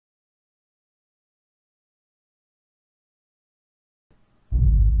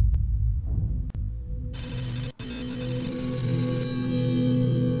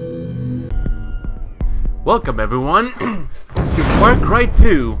Welcome everyone to Far Cry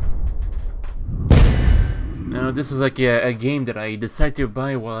 2. Now this is like a game that I decided to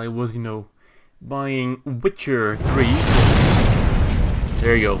buy while I was, buying Witcher 3.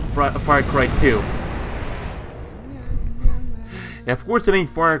 There you go, Far Cry 2. Yeah, of course it ain't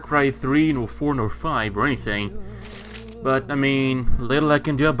Far Cry 3, nor 4, nor 5, or anything. But, I mean, little I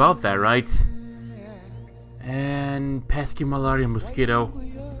can do about that, right? And pesky malaria mosquito.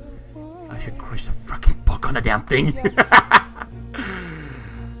 I should crush a fucking bug on the damn thing.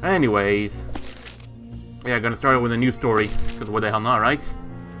 Anyways. Yeah, gonna start with a new story. Because what the hell not, right?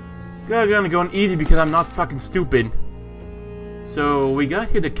 Gonna go on easy because I'm not fucking stupid. So, we got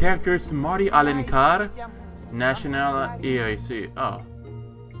here the characters Marty Alencar. Nationality, EIC. Oh.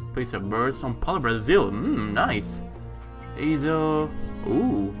 Place of birth, São Paulo, Brazil. Nice. Azo.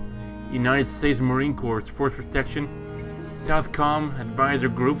 Ooh. United States Marine Corps Force Protection. Southcom Advisor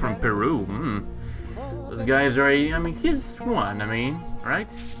Group from Peru. Those guys are, he's one,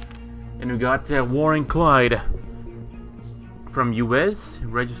 right? And we got Warren Clyde from US.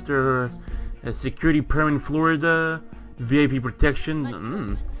 Register Security Permit Florida. VIP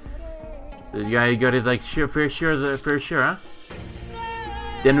Protection. This guy got his fair share, huh?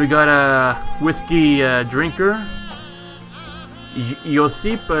 Then we got a whiskey drinker.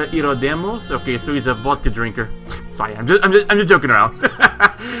 Josip Irodemos. Okay, so he's a vodka drinker. Sorry, I'm just joking around.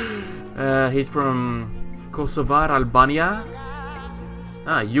 He's from Kosovar, Albania.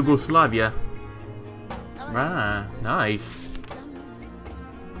 Yugoslavia. Nice.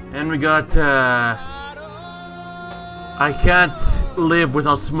 And we got I can't live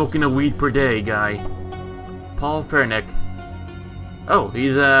without smoking a weed per day guy. Paul Fernek. Oh,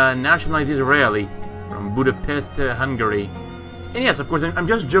 he's a nationalized Israeli from Budapest, Hungary. And yes, of course, I'm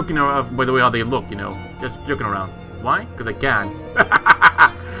just joking around by the way how they look, just joking around. Why? Because I can.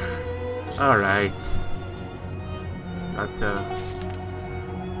 Alright.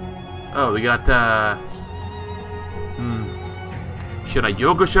 Oh, we got, should I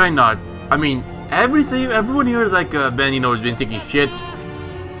joke or should I not? Everyone here is like, Ben, has been taking shit.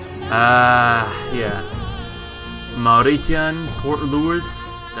 Yeah. Mauritian, Port Louis,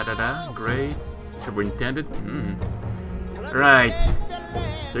 Grace, Superintendent. Right.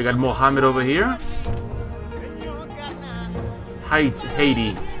 So we got Mohammed over here.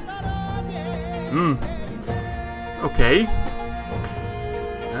 Haiti. Okay.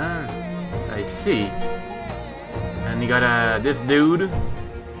 I see. And you got this dude.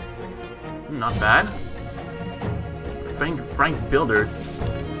 Not bad. Frank Builders.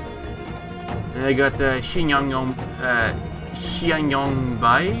 And I got Xianyong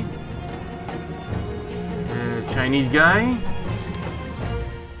Bai. Chinese guy.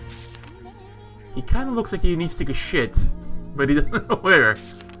 He kind of looks like he needs to take a shit, but he doesn't know where.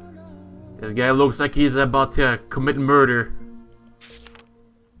 This guy looks like he's about to commit murder.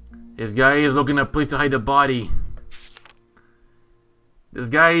 This guy is looking at a place to hide the body. This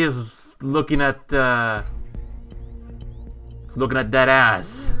guy is looking at that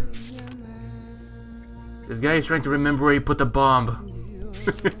ass. This guy is trying to remember where he put the bomb.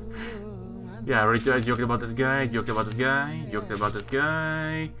 Yeah, right. I joked about this guy. Joked about this guy.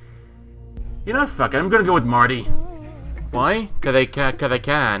 You know what? Fuck it. I'm gonna go with Marty. Why? Cause I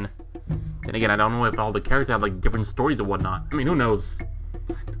can. Then again, I don't know if all the characters have like different stories or whatnot. Who knows?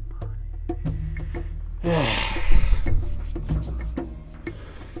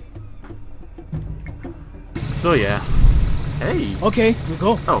 So yeah. Hey. Okay, we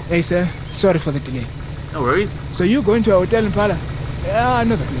go. Oh. Hey sir, sorry for the delay. No worries. So you going to a hotel in Pala? Yeah,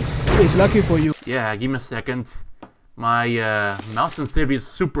 another place. It's lucky for you. Yeah, give me a second. My mouse sensitivity is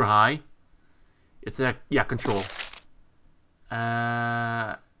super high. It's control.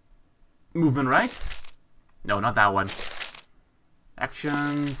 Movement right? No, not that one.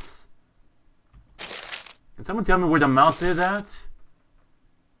 Actions. Can someone tell me where the mouse is at?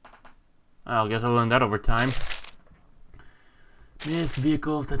 I guess I'll learn that over time. Miss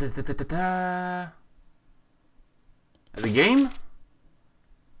vehicle. The game?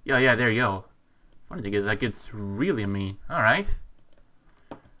 Yeah, there you go. Funny thing is, it's really mean. Alright.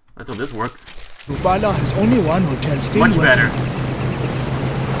 Let's hope this works. Pala has only one hotel still much working. Better.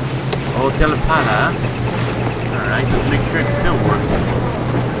 Hotel Pala. Alright, let's make sure it still works.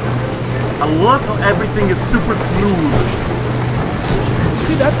 I love how everything is super smooth.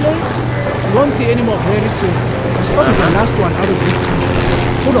 See that plane? You won't see any more very soon. It's probably the last one out of this country.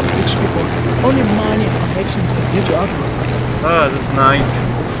 Full of rich people. Only money and connections can get you out of it. Oh, that's nice.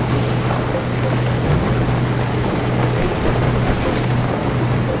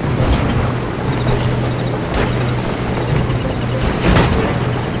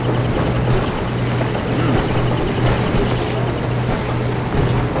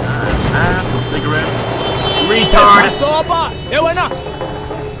 retard!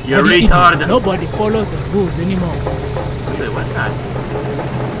 You retard! Nobody follows the rules anymore. Wait, what's that?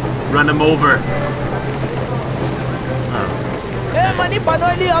 Run him over.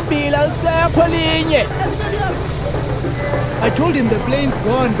 I told him the plane's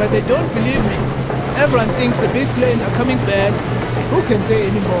gone, but they don't believe me. Everyone thinks the big planes are coming back. Who can say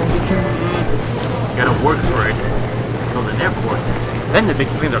anymore? You gotta work for it. Build an airport. Then the big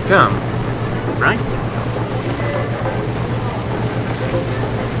planes will come. Right?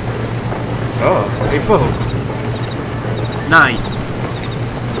 Oh, hey folks. Nice.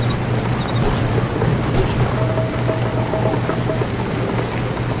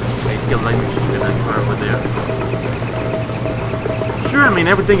 I see a light machine in that car over there. Sure, I mean,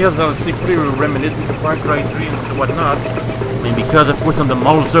 everything has a secretly reminiscent of Far Cry 3 and whatnot. I mean, because of course the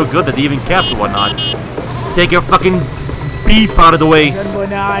model's so good that they even capped and whatnot. Take your fucking beef out of the way.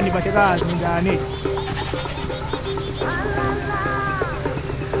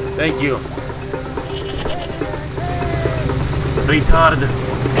 Thank you. Retard.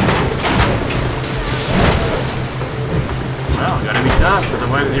 Well, gotta be tough,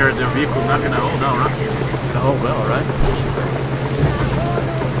 otherwise the vehicle's not gonna hold out, right? It's gonna hold well, right?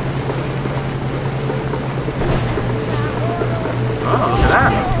 Oh, look at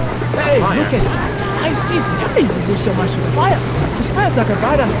that! Hey, look at that! I see nothing to do so much to the fire. The smells like a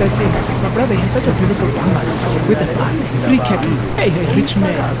virus, that thing. My brother has such a beautiful bungalow with a barn, 3 cattle. Hey, a rich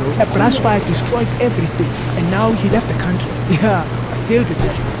man. A brush fire destroyed everything, and now he left the country. Yeah, he'll be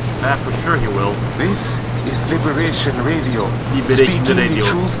back. For sure he will. This is Liberation Radio. Liberation Speaking Radio. the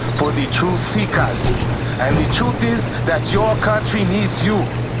truth for the truth seekers. And the truth is that your country needs you.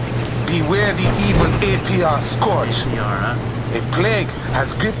 Beware the evil APR scourge. APR, huh? A plague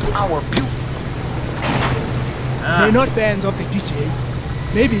has gripped our beauty. They're not fans of the DJ.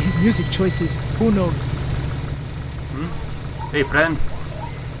 Maybe his music choices. Who knows? Hey, friend.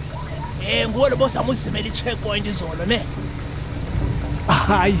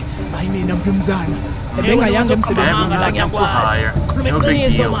 Hayi, mina mnumzana. Bengayanga emsebenzini Higher. No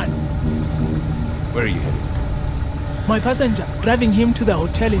big deal. Where are you headed? My passenger, driving him to the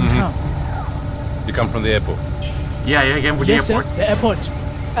hotel in town. You come from the airport? Yeah, again with Yes, the airport. sir, the airport.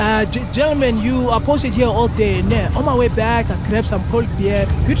 Gentlemen, you are posted here all day. On my way back, I grabbed some cold beer.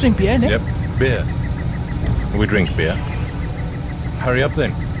 You drink beer, ne? Yep, beer. We drink beer. Hurry up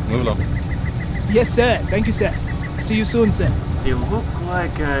then. Move along. Yes, sir. Thank you, sir. See you soon, sir. They look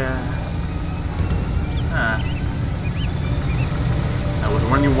like I was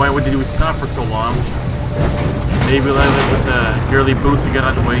wondering why would they stop for so long. Maybe like with the girly boots we got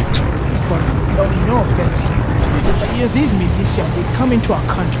out of the way. No offense, sir. But these militia, they come into our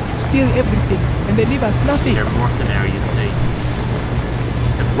country, steal everything, and they leave us nothing. They're mercenaries, they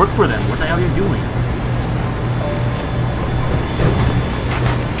work for them. What the hell are you doing?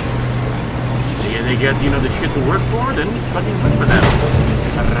 Yeah, they get, the shit to work for, then fucking work for them.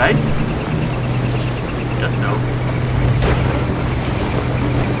 Alright? Just no.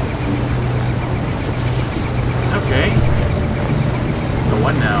 Okay. So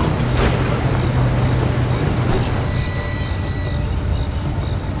what now?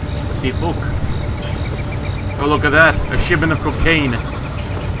 The book. Oh, look at that. A shipment of cocaine.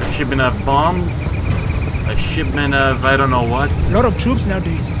 A shipment of bombs. A shipment of I don't know what. A lot of troops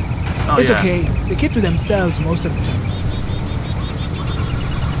nowadays. Oh, it's yeah. okay. They keep to themselves most of the time.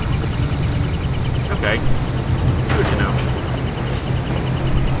 Okay. Good to know.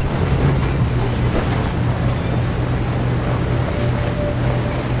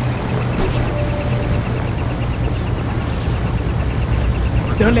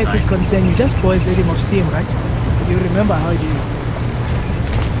 Don't let this concern you. Just boys letting off steam, right? You remember how it is.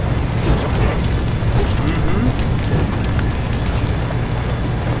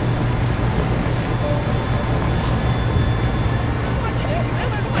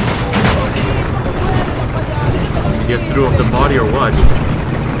 Get through off the body or what?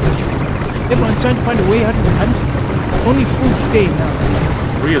 Everyone's trying to find a way out of the country. Only fools stay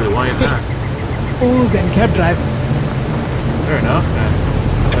now. Really? Why is that? Fools and cab drivers. Fair enough, man.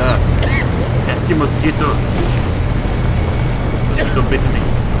 Pesky mosquito. Mosquito bit me.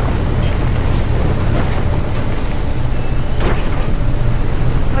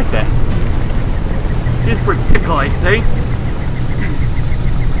 Like that. Just for tickle, I say.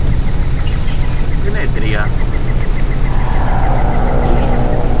 Grenadria.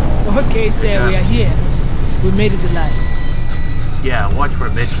 Okay, sir, we are here. We made it alive. Yeah, watch for a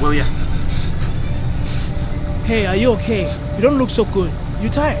bit, will ya? Hey, are you okay? You don't look so good. You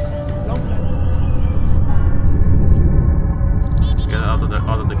tired? Long flight. Get out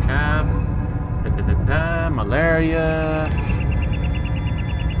of the cab. Malaria.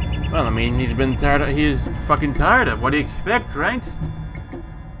 Well, I mean, he's fucking tired of. What do you expect, right?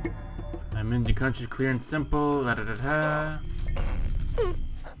 I'm in the country, clear and simple.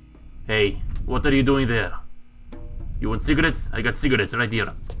 Hey, what are you doing there? You want cigarettes? I got cigarettes right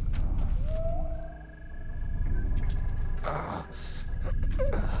here.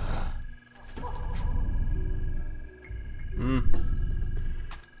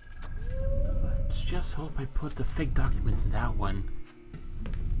 Let's just hope I put the fake documents in that one.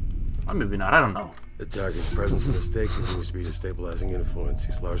 Or maybe not, I don't know. The target's presence in the state continues to be destabilizing influence.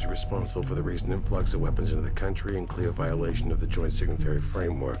 He's largely responsible for the recent influx of weapons into the country and clear violation of the joint signatory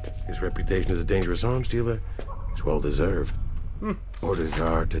framework. His reputation as a dangerous arms dealer is well deserved. Orders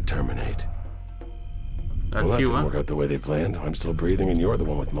are to terminate. That's well, that you, didn't huh? work out the way they planned. I'm still breathing and you're the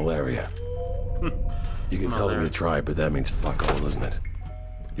one with malaria. You can tell them you tried, but that means fuck all, doesn't it?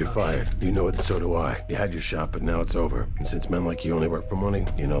 You're fired. You know it, and so do I. You had your shot, but now it's over. And since men like you only work for money,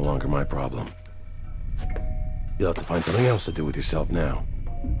 you're no longer my problem. You'll have to find something else to do with yourself now.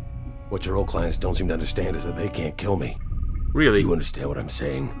 What your old clients don't seem to understand is that they can't kill me. Really? Do you understand what I'm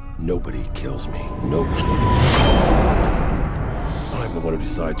saying? Nobody kills me. Nobody. I'm the one who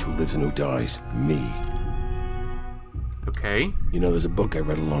decides who lives and who dies. Me. Okay. You know, there's a book I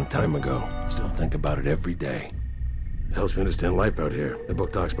read a long time ago. Still think about it every day. It helps me understand life out here. The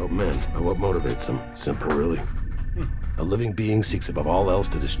book talks about men, about what motivates them. Simple, really. A living being seeks above all else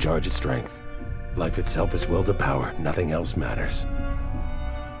to discharge its strength. Life itself is will to power. Nothing else matters.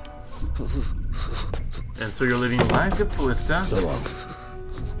 And so you're living life the fullest, huh? So long.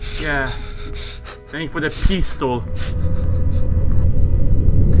 Yeah. Thank you for the pistol.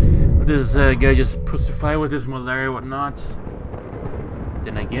 This guy just pussified with his malaria and whatnot.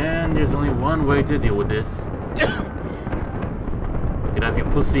 Then again, there's only one way to deal with this. Get out, you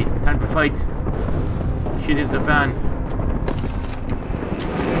pussy. Time to fight. Shit is the fan.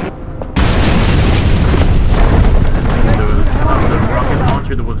 The rocket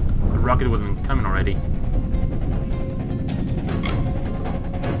launcher, the rocket wasn't coming already.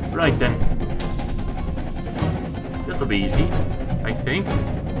 Right then. This'll be easy, I think.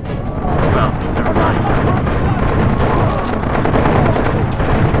 Well, never mind.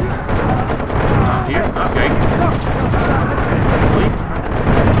 Here? Okay. Really?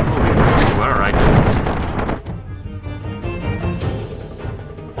 Well, alright then.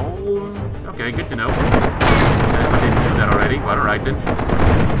 Oh, okay, good to know. I didn't do that already, but alright then.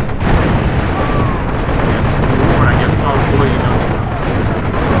 Yes, or I guess all boy, you know.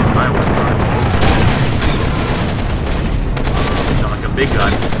 I was not. Sound like a big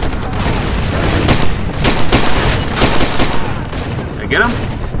gun. Did I get him?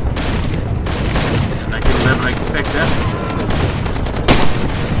 1911, I expect that.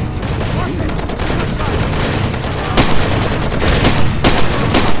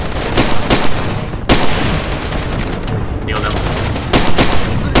 Nailed him.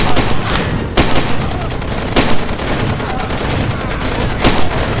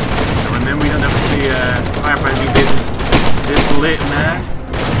 Now remember, you don't have to see firefighting this lit, man.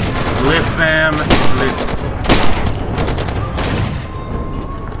 Lit, fam. Lit.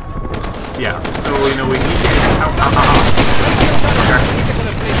 Yeah, so you know we need to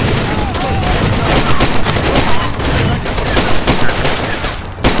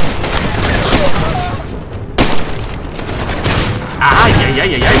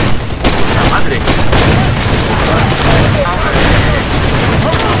ay. La madre.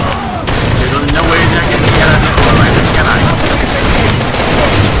 There's no way that can get out of the way, can I?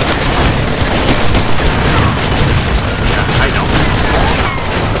 Yeah, I know.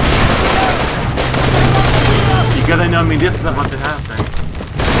 You gotta know, I mean, this is about to happen.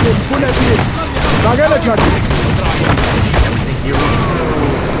 Everything you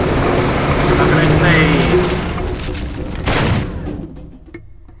I'm gonna say.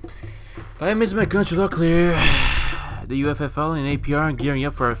 5 minutes, my country's all clear. The UFFL and APR and gearing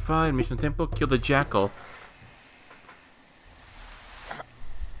up for a fight. Mission Temple, kill the jackal.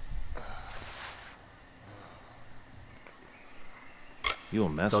 You a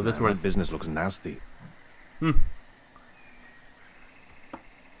mess, So man. this was That business looks nasty.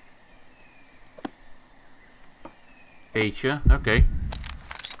 Asia, okay.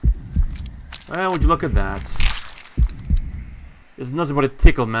 Well, would you look at that? There's nothing but a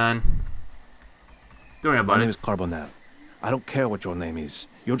tickle, man. Don't worry about My name it. is Carbonell. I don't care what your name is.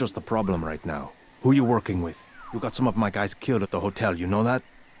 You're just the problem right now. Who you working with? You got some of my guys killed at the hotel, you know that?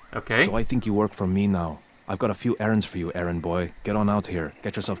 Okay. So I think you work for me now. I've got a few errands for you, errand boy. Get on out here.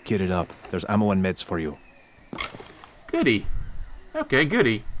 Get yourself kitted up. There's ammo and meds for you. Goody. Okay,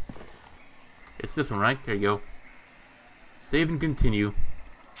 goody. It's this one, right? There you go. Save and continue.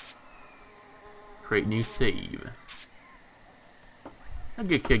 Create new save. A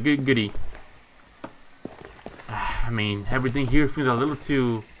good kid, goody. I mean, everything here feels a little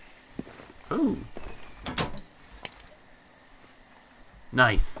too... Oh.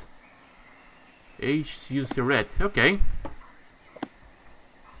 Nice. Use red. Okay.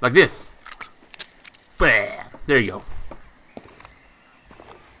 Like this. Bam. There you go.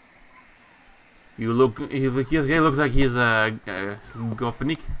 You look. He looks like he's a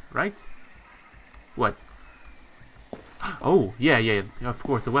Gopnik, right? What? Oh, yeah. Of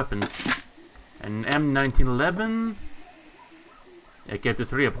course, the weapon. An M1911. I kept the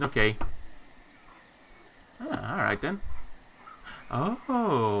 3 up. Okay. Ah, all right then.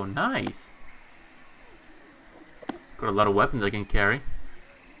 Oh, nice. Got a lot of weapons I can carry.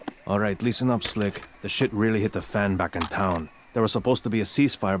 Alright, listen up, Slick. The shit really hit the fan back in town. There was supposed to be a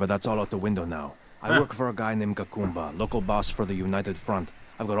ceasefire, but that's all out the window now. I work for a guy named Kakumba, local boss for the United Front.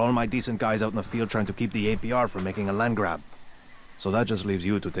 I've got all my decent guys out in the field trying to keep the APR from making a land grab. So that just leaves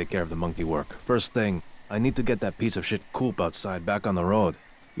you to take care of the monkey work. First thing, I need to get that piece of shit Coop outside back on the road.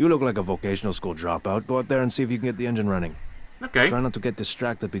 You look like a vocational school dropout. Go out there and see if you can get the engine running. Okay. Try not to get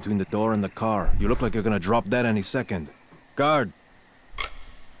distracted between the door and the car. You look like you're gonna drop dead any second. Guard!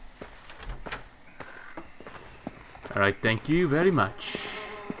 Alright, thank you very much.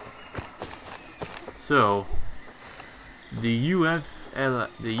 So, the UFLL.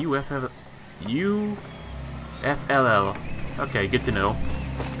 Okay, good to know.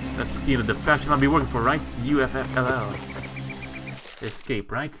 That's the faction I'll be working for, right? UFLL.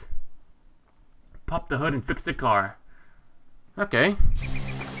 Escape, right? Pop the hood and fix the car. Okay.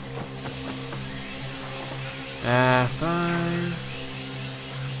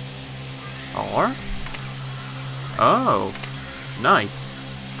 5 R. Oh,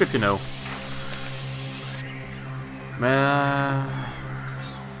 nice. Good to know.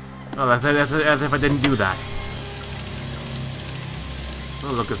 Oh, as if I didn't do that.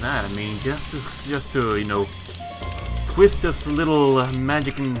 Well, look at that. I mean, just to you know, twist this little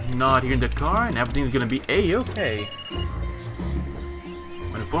magic knot here in the car, and everything's gonna be a-okay.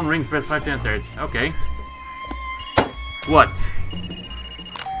 When the phone rings, press 5 to answer it. Okay. What?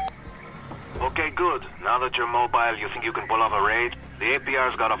 Okay, good. Now that you're mobile, you think you can pull off a raid? The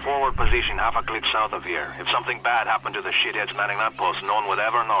APR's got a forward position half a click south of here. If something bad happened to the shitheads manning that post, no one would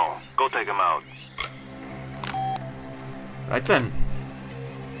ever know. Go take them out. Right then.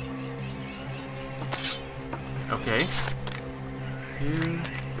 Okay. 2,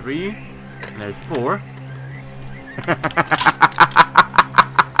 3, and there's 4.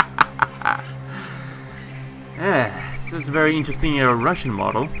 Yeah, this is a very interesting Russian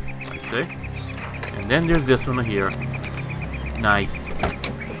model, I'd say. And then there's this one here. Nice.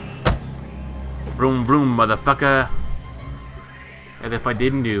 Vroom vroom, motherfucker. As if I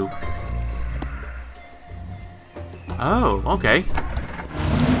didn't do. Oh, okay. The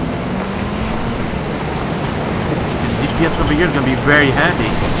GPS over here is gonna be very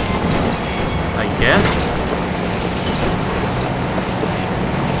handy, I guess.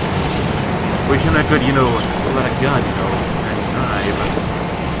 Wishing I could, you know, pull out a gun, you know, and drive.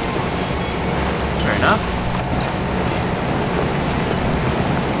 Fair enough.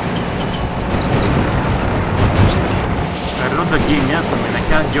 I don't know the game yet, I mean, I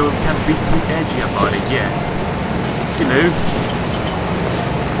can't be too edgy about it yet. You know.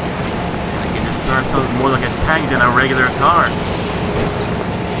 I can just car sounds more like a tank than a regular car.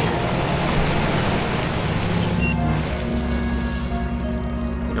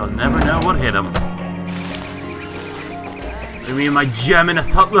 You'll never know what hit him. I mean, my German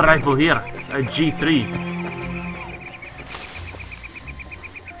assault rifle here, a G3.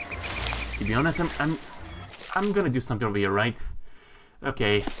 To be honest, I'm gonna do something over here, right?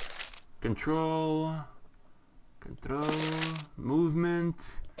 Okay. Control,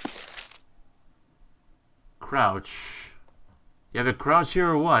 movement, crouch. You have a crouch here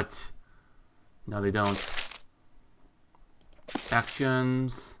or what? No, they don't.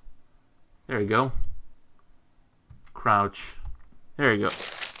 Actions. There you go. Crouch. There you go.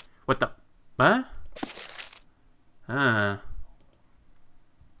 What the? Huh?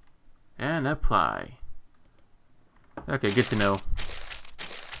 And apply. Okay, good to know.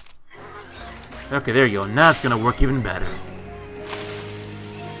 Okay, there you go. Now it's gonna work even better.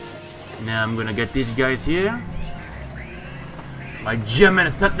 Now I'm gonna get these guys here. My German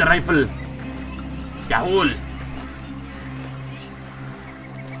assault rifle. Jawohl.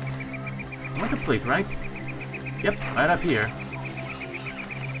 Marketplace, right? Yep, right up here.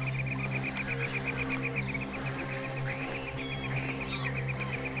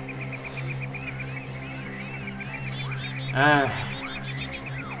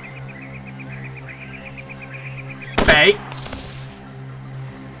 Hey!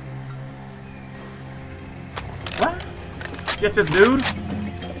 What? Just this dude?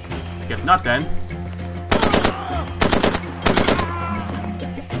 Guess not then.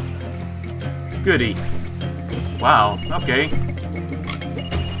 Goody. Wow, okay.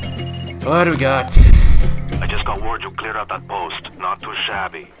 What do we got? I just got word you cleared out that post. Not too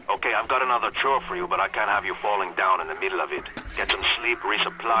shabby. Okay, I've got another chore for you, but I can't have you falling down in the middle of it. Get some sleep,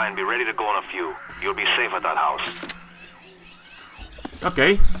 resupply, and be ready to go in a few. You'll be safe at that house.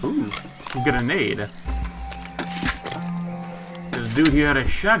 Okay. Ooh, a grenade. This dude here had a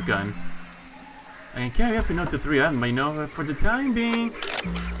shotgun. I can carry up to 3 items, but you know, for the time being,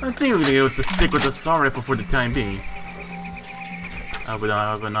 I think we're gonna go to stick with the assault rifle for the time being.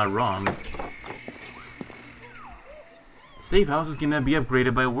 But not wrong. Safe houses can be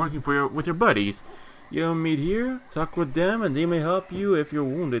upgraded by working with your buddies. You'll meet here, talk with them, and they may help you if you're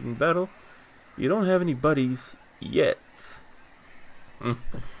wounded in battle. You don't have any buddies yet.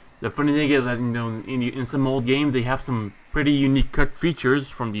 The funny thing is that, you know, in some old games they have some pretty unique cut features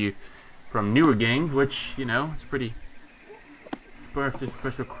from newer games, which, you know, it's pretty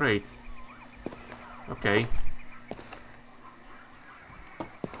special crates. Okay.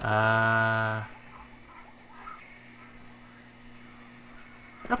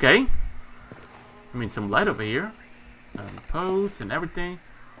 Okay. I mean, some light over here. Posts and everything.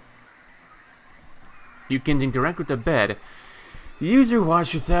 You can interact with the bed. The user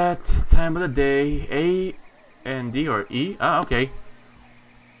watches at time of the day, A and D or E. Ah, okay.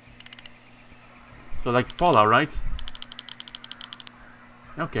 So like Fallout, right?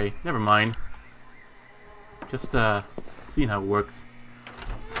 Okay, never mind. Just seeing how it works.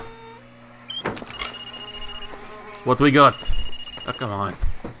 What we got? Oh, come on.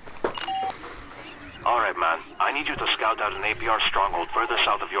 Alright, man. I need you to scout out an APR stronghold further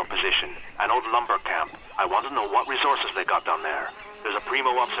south of your position. An old lumber camp. I want to know what resources they got down there. There's a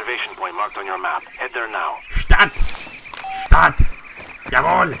primo observation point marked on your map. Head there now. Start! Start!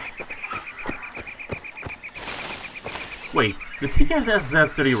 Jawohl! Wait, does he guys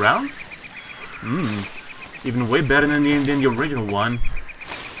have 30 rounds? Even way better than the original one.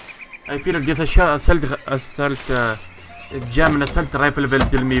 I feel like this assault jam and assault rifle will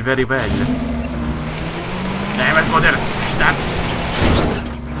do me very well. Damn it, mother! Stop!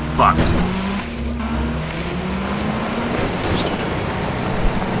 Fuck.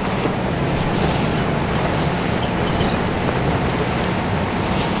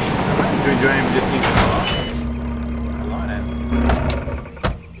 I'm enjoying this thing a lot.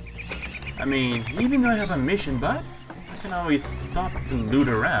 I mean, even though I have a mission, but I can always stop and loot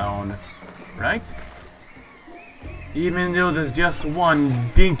around, right? Even though there's just one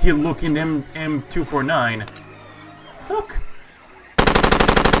dinky looking M249. Look!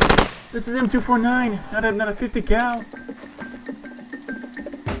 This is M249, not a 50 cal.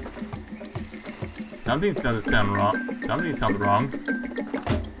 Something doesn't sound wrong. Something sounds wrong.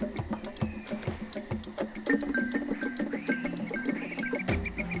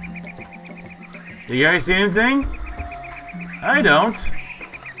 You guys see anything? I don't.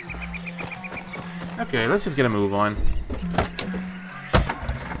 Okay, let's just get a move on.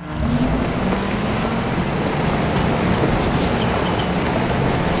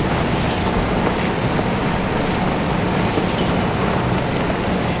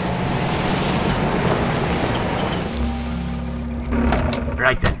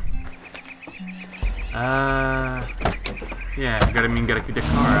 Right then. Yeah, gotta keep the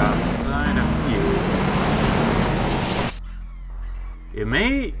car outside of you. It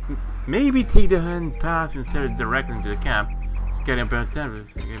maybe take the hand path instead of directly into the camp. It's getting about time.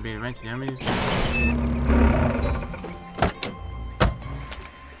 It's gonna be eventually.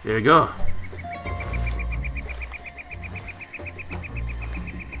 There you go.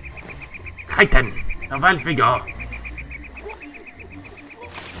 Titan, a Valfigo.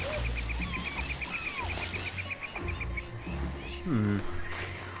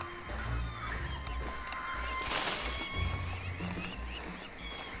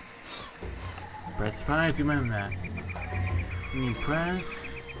 Press 5 to remember that. You press.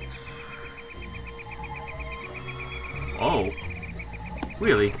 Oh.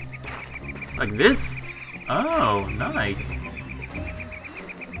 Really? Like this? Oh, nice.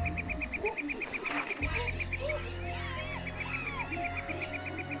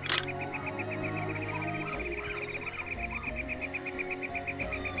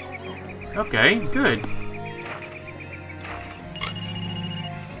 Okay, good.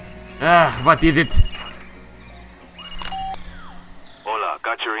 Ah, what is it? Hola,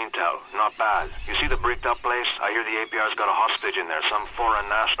 got your intel. Not bad. You see the bricked up place? I hear the APR's got a hostage in there, some foreign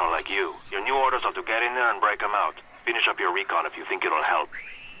national like you. Your new orders are to get in there and break them out. Finish up your recon if you think it'll help.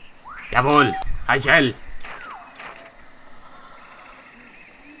 Jawohl, I shall.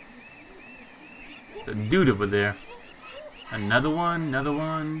 The dude over there. Another one, another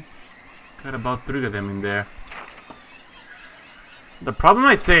one. Got about 3 of them in there. The problem,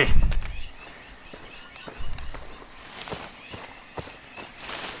 I say.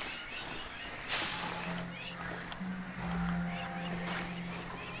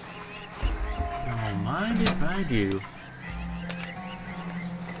 Don't mind if I do.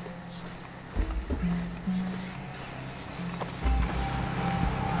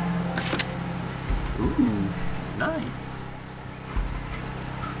 Ooh, nice.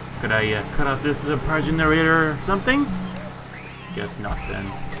 Could I cut off this as a power generator or something? Guess not then.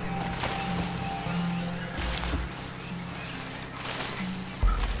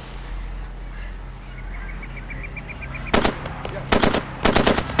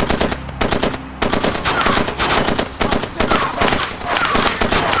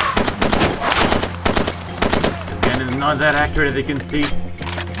 Again, it's not that accurate as you can see.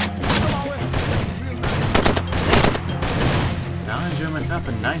 Now enjoy myself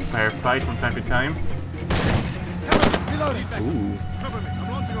a nice firefight from time to time. Ooh.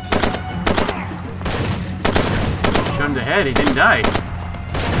 Shot him in the head, he didn't die.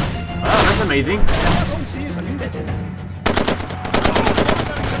 Wow, that's amazing.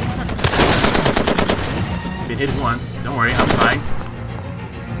 Been hit once. Don't worry, I'm fine.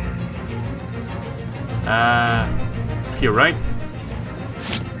 Here, right?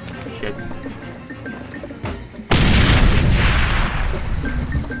 Shit.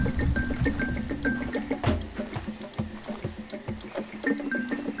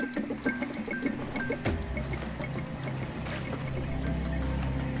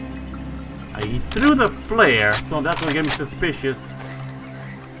 He threw the flare, so that's what got me suspicious.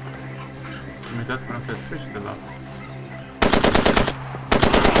 I mean, that's what I'm suspicious about.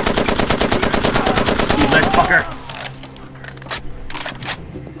 You nice fucker!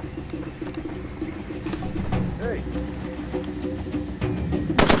 Hey.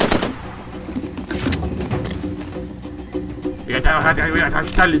 We got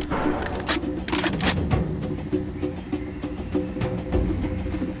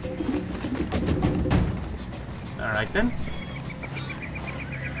Alright then.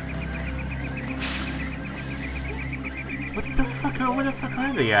 What the fuck where the fuck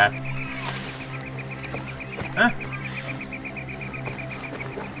are they at? Huh?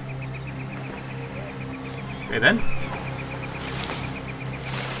 Okay then.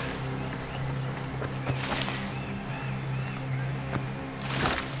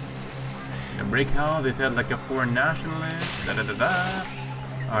 The break how they said like a foreign nationalist, da da da da.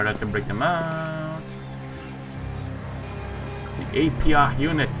 Alright, I can break them out. APR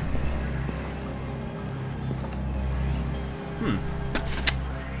unit.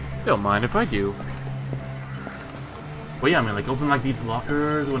 Don't mind if I do. Well, yeah, I mean, like, open like these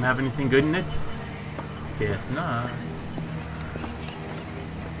lockers wouldn't have anything good in it? Guess not.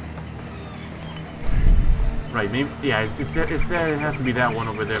 Right, maybe, yeah, it has to be that one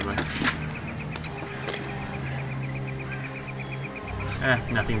over there, but...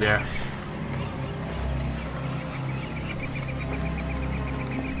 nothing there.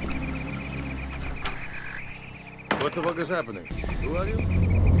 What the fuck is happening? Who are you?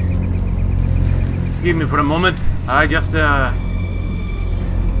 Excuse me for a moment. I just,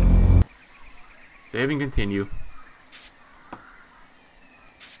 save and continue.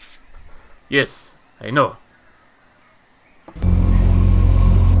 Yes, I know.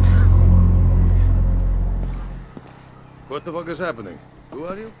 What the fuck is happening? Who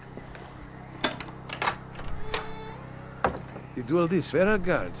are you? You do all this, where are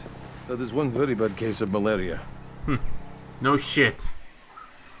guards? That is one very bad case of malaria. No shit.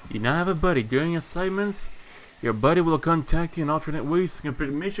 You now have a buddy. During assignments, your buddy will contact you in alternate ways to complete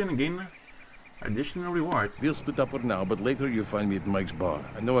the mission and gain additional rewards. We'll split up for now, but later you find me at Mike's bar.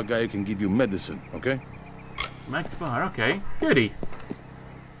 I know a guy who can give you medicine, okay? Mike's bar, okay. Goody.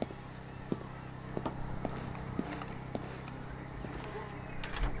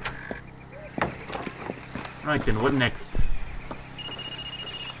 Right then, what next?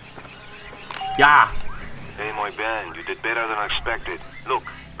 Yeah! Hey, my Ben, you did better than I expected. Look,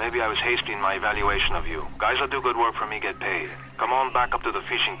 maybe I was hasty in my evaluation of you. Guys that do good work for me get paid. Come on back up to the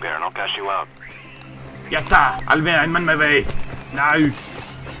fishing pier and I'll cash you out. Yes, sir! I'm on my way! Now!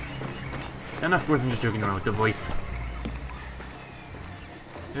 And of course I'm just joking around with the voice.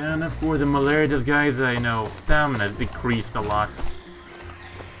 And of course the malaria disguise, I know, stamina decreased a lot.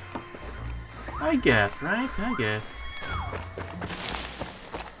 I guess, right? I guess.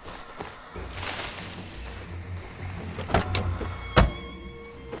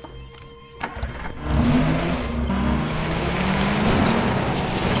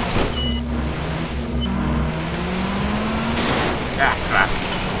 Ah, crap.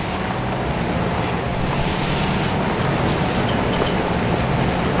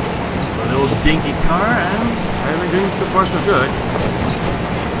 A little dinky car, and I've been doing so far so good.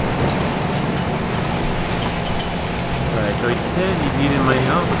 Right, so it said he needed my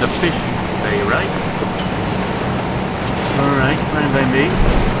help with the fish bay, right? Alright, fine by me.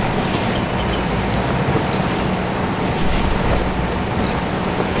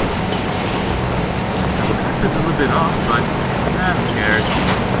 It's a little bit off, but I'm scared.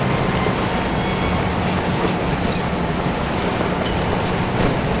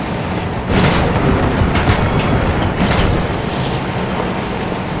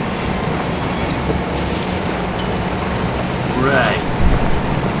 Right.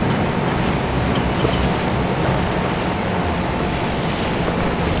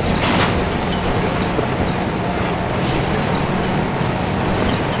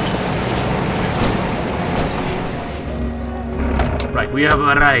 Right, we have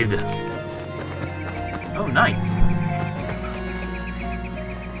arrived. Oh, nice.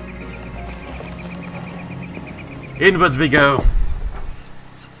 Inwards we go.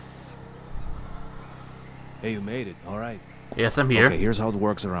 Hey, you made it. All right. Yes, I'm here. Okay, here's how it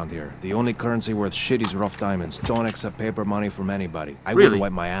works around here. The only currency worth shit is rough diamonds. Don't accept paper money from anybody. I Really? wouldn't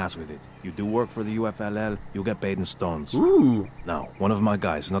wipe my ass with it. You do work for the UFLL, you get paid in stones. Ooh. Now, one of my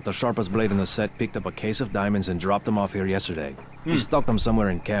guys, not the sharpest blade in the set, picked up a case of diamonds and dropped them off here yesterday. He stuck them somewhere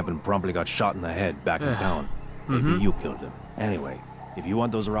in camp and promptly got shot in the head back in town. Maybe you killed him. Anyway, if you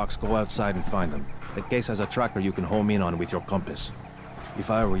want those rocks, go outside and find them. The case has a tracker you can home in on with your compass. If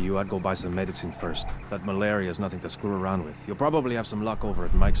I were you, I'd go buy some medicine first. That malaria is nothing to screw around with. You'll probably have some luck over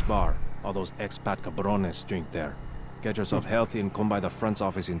at Mike's bar. All those expat cabrones drink there. Get yourself healthy and come by the front's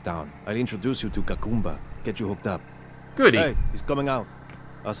office in town. I'll introduce you to Kakumba. Get you hooked up. Goody. Hey, he's coming out.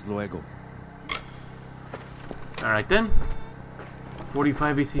 Hasta luego. Alright then.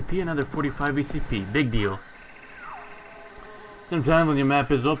 45 ECP, another 45 ECP. Big deal. Sometimes when your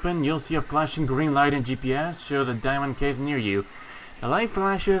map is open, you'll see a flashing green light in GPS show the diamond cave near you. The light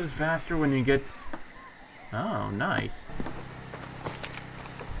flashes faster when you get... Oh, nice.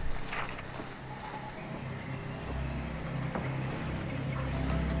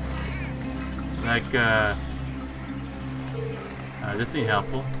 Like, this ain't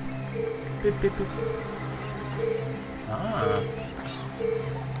helpful. Beep, beep, beep. Ah.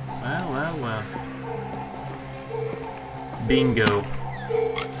 Well, well, well. Bingo.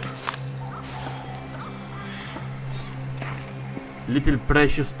 Little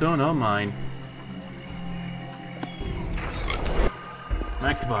precious stone, oh mine.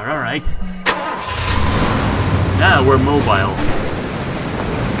 Max bar, alright. Now we're mobile.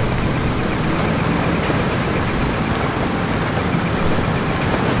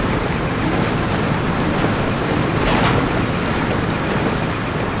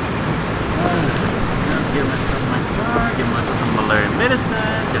 Give myself my car, give myself some malaria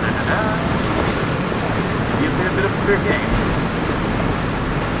medicine, Be a bit of a fair game.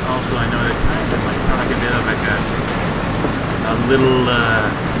 Also, I know that times it might sound like a bit of like a little,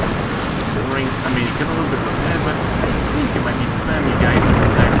 boring. I mean, it gets a little bit repetitive, but I think it might be spammy guys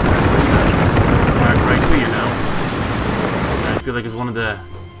sometimes. Right to, you know. I feel like it's one of the...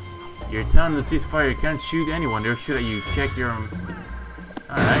 Your town that sees fire, you can't shoot anyone. They'll shoot at you. Check your...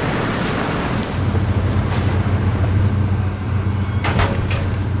 Alright.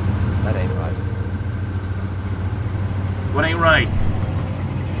 That ain't right. What ain't right?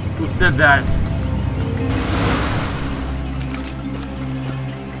 Who said that?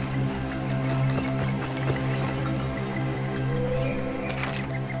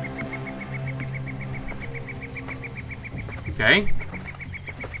 Okay.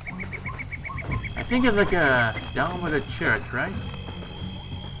 I think it's like a down with a church, right?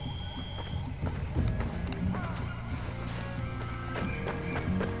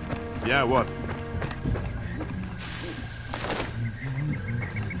 Yeah, what?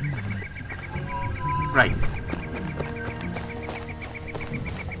 Right.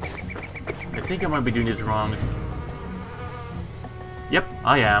 I think I might be doing this wrong. Yep,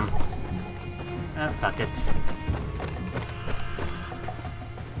 I am. Ah, fuck it.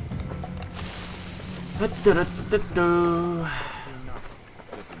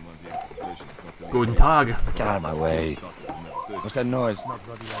 Guten Tag. Get out of my way. What's that noise?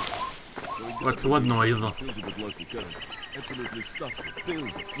 What's what noise? Absolutely stuffs it,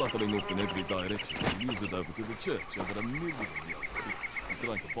 fills it, fluttering off in every direction. He leaves it over to the church over $1 million. He's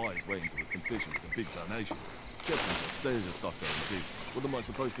trying to buy his way into a confession with a big donation. Chaplain just stares at Tucker and says, "What am I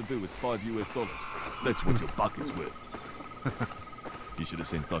supposed to do with $5 US? That's what your bucket's worth." You should have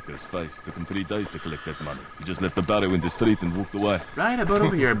seen Tucker's face. Took him 3 days to collect that money. He just left the barrow in the street and walked away. Right about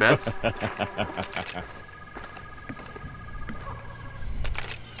over here, Bets.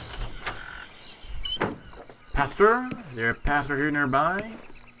 Pastor? Is there a pastor here nearby?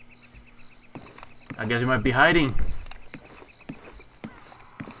 I guess he might be hiding.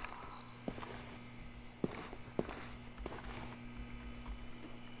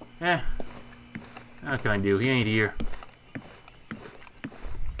 What can I do? He ain't here.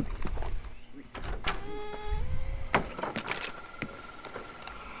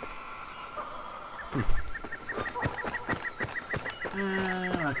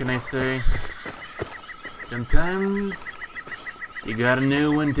 What can I say? Sometimes you gotta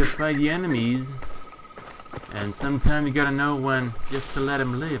know when to fight the enemies, and sometimes you gotta know when just to let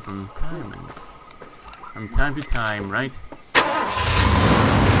them live from time to time, right?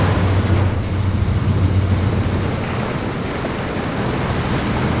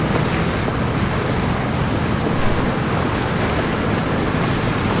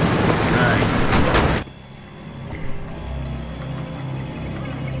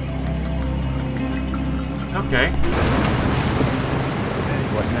 Okay.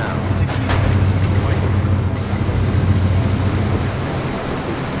 What now?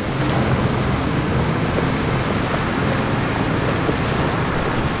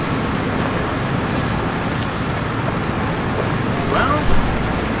 Well,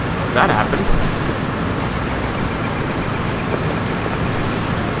 that happened.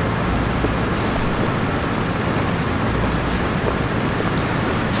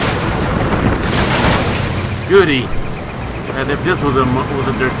 Goody! As if this was a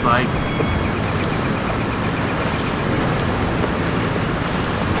dirt fight.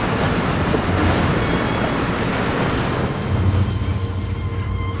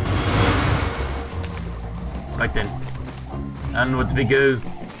 Right then. Onwards we go.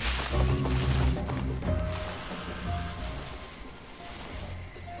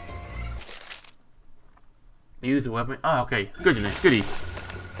 Use a weapon. Oh, okay. Goody.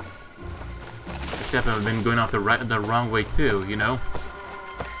 Except I've been going off the wrong way too, you know.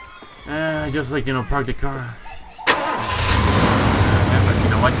 Just like, you know, park the car. But you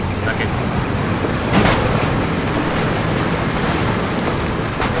know what? Okay.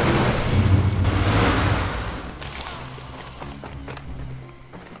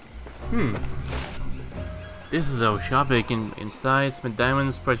 This is our shop. I can inside spend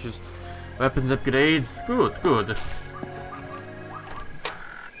diamonds, purchase weapons upgrades. Good.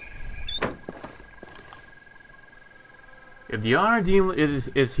 If the honor deal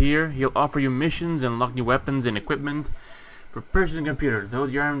is here, he'll offer you missions and unlock new weapons and equipment for purchasing computers. Though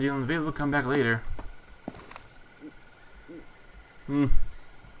the arm deal is available, come back later.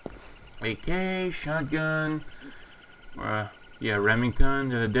 AK, shotgun, yeah, Remington,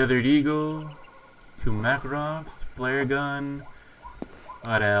 the Desert Eagle, 2 Makarovs, flare gun.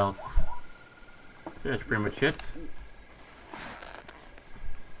 What else? That's pretty much it.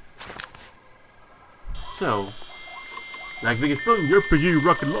 So, like big explosion, your precision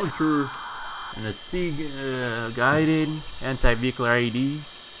rocket launcher, and the sea guided anti-vehicle IEDs.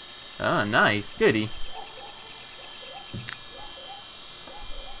 Oh, nice, goody.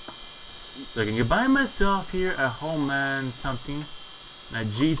 So I can buy myself here a Homeland something, a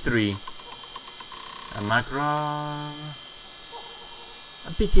G3, a Macro, a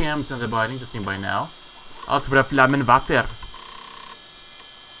PKM sounds about interesting by now. Allt för Flammenwaffe.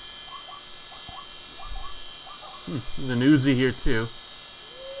 There's an Uzi here too.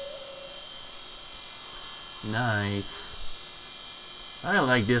 Nice. I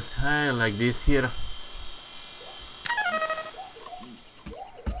like this here.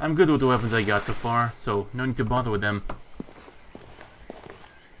 I'm good with the weapons I got so far, so no need to bother with them.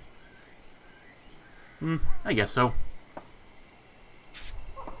 I guess so.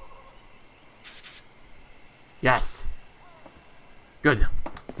 Yes! Good.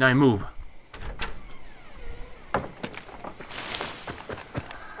 Now I move.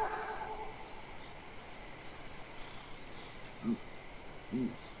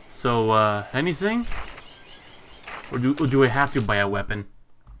 So, anything? Or do I have to buy a weapon?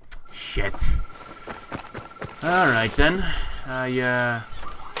 Shit. Alright then. I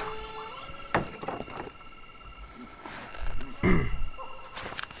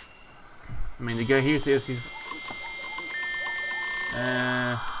mean, the guy here says he's...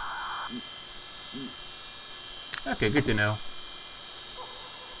 Okay, good to know.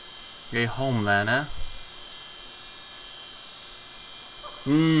 Okay, homeland, huh?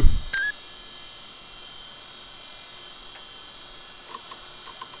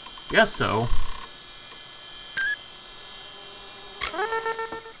 Guess so.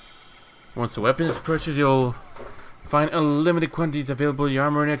 Once the weapon is purchased, you'll find unlimited quantities available in your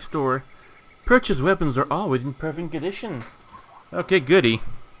armor next door. Purchased weapons are always in perfect condition. Okay, goody.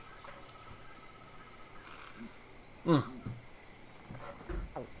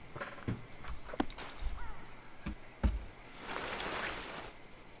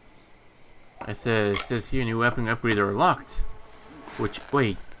 It says here new weapon upgrades are locked. Which,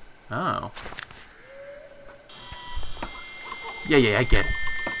 wait. Oh. Yeah, I get it.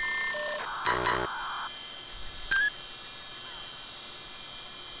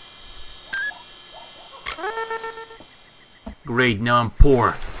 Great, now I'm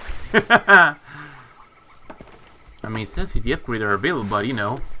poor. I mean, it says the upgrades are available, but you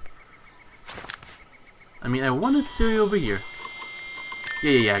know. I mean, I want to see you over here.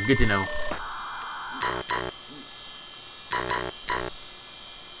 Yeah, good to know.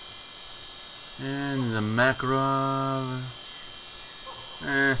 And the macro...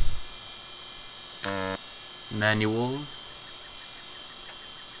 manuals.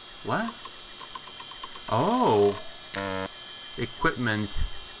 What? Oh! Equipment.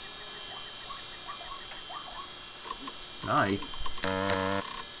 Nice.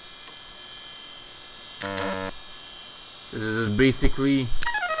 This is basically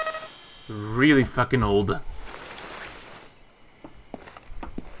really fucking old.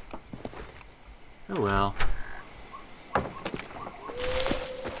 Oh well.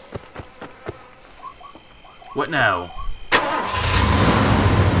 What now?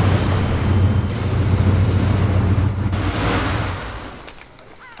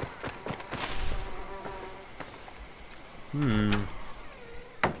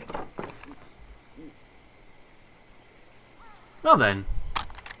 Well then.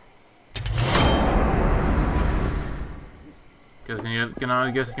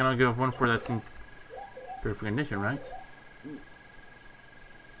 I guess you can only give one for that's in perfect condition, right?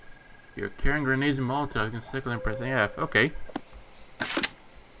 You're carrying grenades and Molotovs, you can cycle and press F. Okay.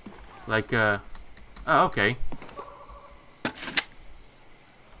 Like, oh, okay.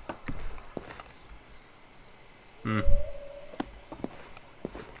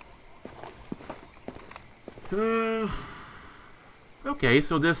 Okay,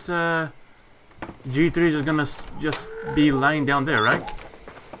 so this G3 is gonna just be lying down there, right?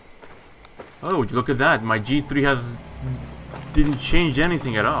 Oh, look at that! My G3 didn't change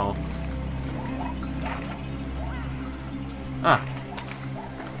anything at all.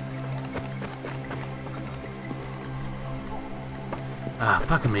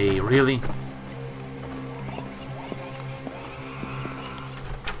 Fuck me, really?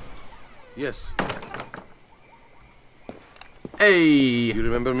 Yes. Hey! You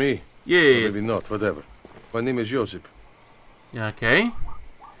remember me? Yes. Or maybe not, whatever. My name is Josip. Okay.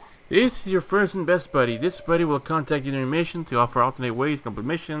 This is your first and best buddy. This buddy will contact you in information to offer alternate ways, complete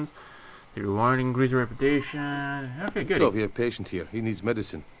missions. The reward increase your reputation. Okay, good. So if you have a patient here, he needs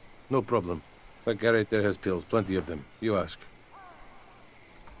medicine. No problem. That guy right there has pills, plenty of them. You ask.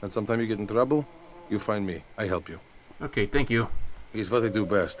 And sometime you get in trouble, you find me. I help you. Okay, thank you. It's what I do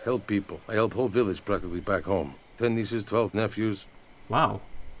best. Help people. I help whole village practically back home. 10 nieces, 12 nephews. Wow.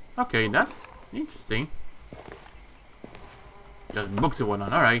 Okay, that's interesting. Just books and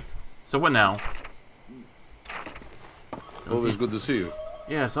whatnot. Alright. So what now? Always good to see you.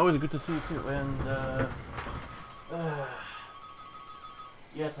 Yeah, it's always good to see you too. And,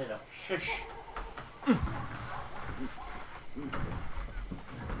 yes, I know. Shush.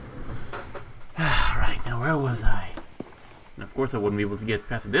 Right, now where was I? And of course I wouldn't be able to get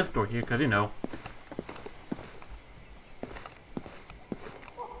past this door here, because, you know.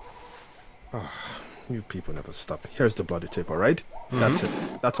 You people never stop. Here's the bloody tape, alright? That's it.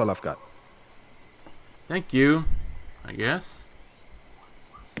 That's all I've got. Thank you, I guess.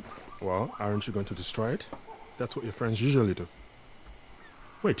 Well, aren't you going to destroy it? That's what your friends usually do.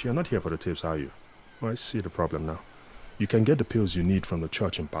 Wait, you're not here for the tapes, are you? Oh, I see the problem now. You can get the pills you need from the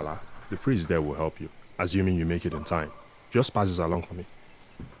church in Pala. The priest there will help you, assuming you make it in time. Just pass this along for me.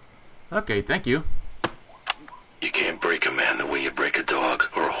 Okay, thank you. You can't break a man the way you break a dog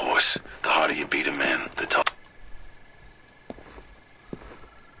or a horse. The harder you beat a man, the tougher.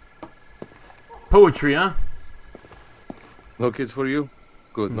 Poetry, huh? No kids for you?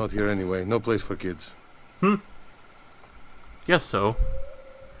 Good, not here anyway. No place for kids. Guess so.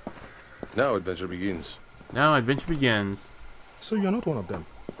 Now adventure begins. Now adventure begins. So you're not one of them.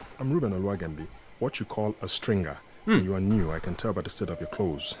 I'm Ruben Oluwagembi. what you call a stringer. You are new, I can tell by the state of your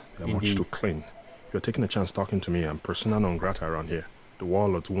clothes. They are much too clean. You're taking a chance talking to me. I'm persona non grata around here. The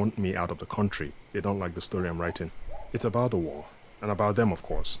warlords want me out of the country. They don't like the story I'm writing. It's about the war, and about them, of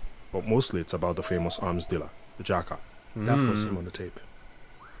course. But mostly it's about the famous arms dealer, the Jaka. That was him on the tape.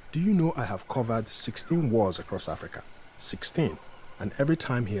 Do you know I have covered 16 wars across Africa? 16. And every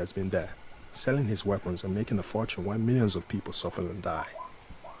time he has been there, selling his weapons and making a fortune while millions of people suffer and die.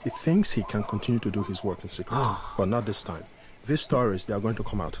 He thinks he can continue to do his work in secret, but not this time. These stories, they are going to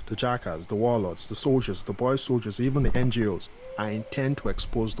come out. The Jackals, the warlords, the soldiers, the boy soldiers, even the NGOs. I intend to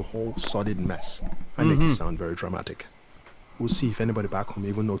expose the whole sordid mess. I make it sound very dramatic. We'll see if anybody back home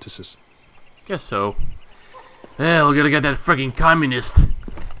even notices. Guess so. Yeah, we're gonna get that freaking communist.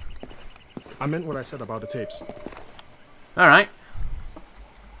 I meant what I said about the tapes. Alright.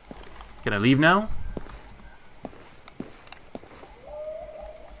 Can I leave now?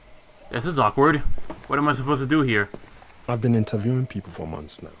 This is awkward. What am I supposed to do here? I've been interviewing people for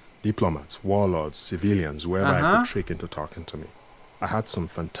months now. Diplomats, warlords, civilians, whoever I could trick into talking to me. I had some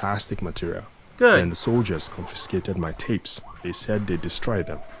fantastic material. Good. And the soldiers confiscated my tapes. They said they destroyed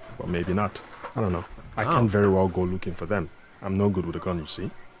them. But maybe not. I don't know. I can't very well go looking for them. I'm no good with a gun, you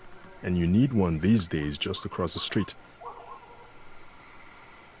see. And you need one these days just to cross the street.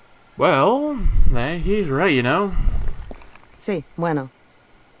 Well, he's right, you know. Sí, bueno.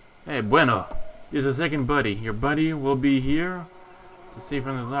 Hey, bueno. Here's a second buddy. Your buddy will be here to see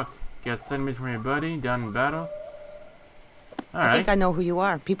from the locked. Get sentiments from your buddy down in battle. Alright. I think I know who you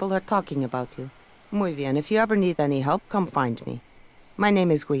are. People are talking about you. Muy bien. If you ever need any help, come find me. My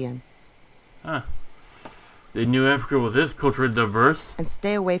name is Guil. Huh. They knew Africa was this culturally diverse. And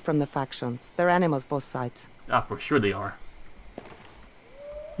stay away from the factions. They're animals both sides. Ah, for sure they are.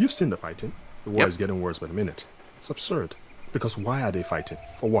 You've seen the fighting. The war is getting worse by the minute. It's absurd. Because why are they fighting?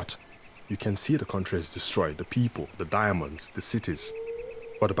 For what? You can see the country is destroyed. The people, the diamonds, the cities.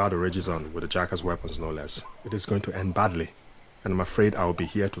 What about the rages on with the Jackass weapons, no less? It is going to end badly. And I'm afraid I'll be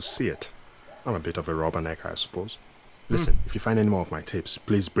here to see it. I'm a bit of a rubbernecker, I suppose. Listen, if you find any more of my tapes,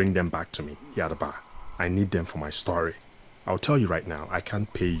 please bring them back to me here at the bar. I need them for my story. I'll tell you right now, I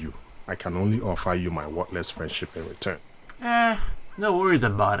can't pay you. I can only offer you my worthless friendship in return. No worries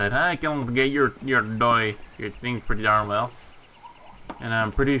about it. I can get your things pretty darn well. And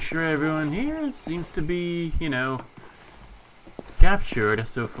I'm pretty sure everyone here seems to be, you know, captured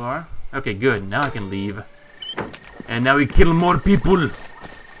so far. Okay, good. Now I can leave. And now we kill more people.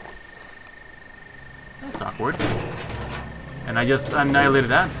 That's awkward. And I just annihilated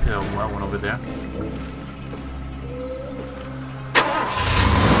that one over there.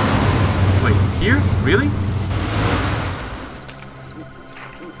 Wait, here? Really?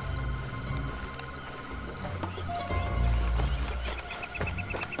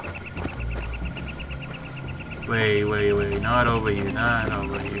 Wait, not over here, not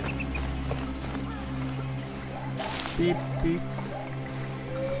over here. Beep, beep.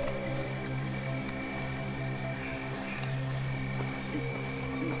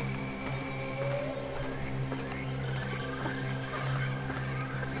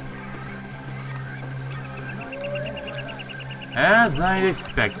 As I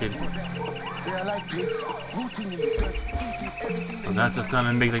expected. Well, that's the sound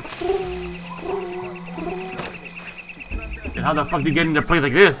that makes like... And how the fuck do you get into a place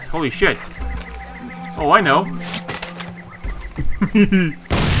like this? Holy shit. Oh, I know.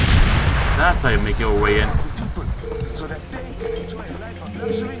 That's how you make your way in.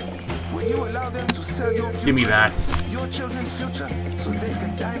 Give me that.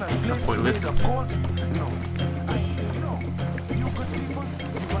 That's pointless.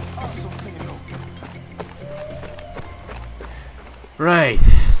 Right,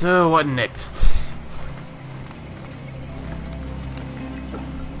 so what next?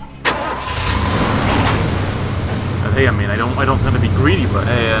 Hey, I mean, I don't tend to be greedy, but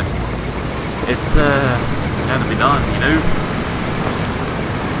hey, it's got to be done, you know.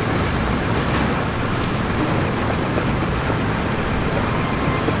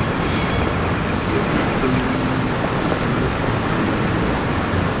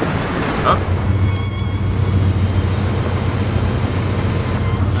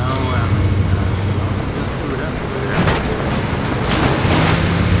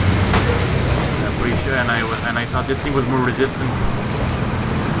 And I thought this thing was more resistant.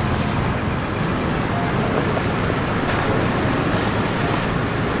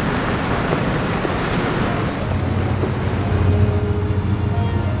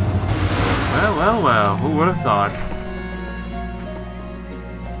 Well, who would have thought?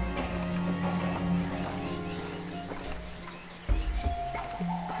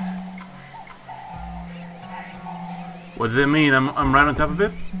 What does it mean? I'm right on top of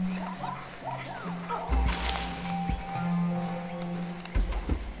it?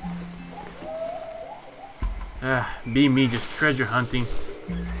 Be me just treasure hunting.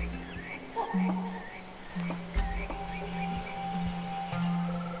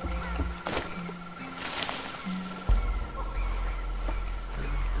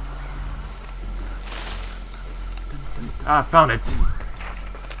 Ah, found it.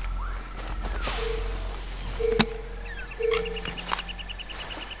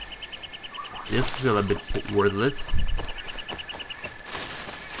 This feels a bit worthless.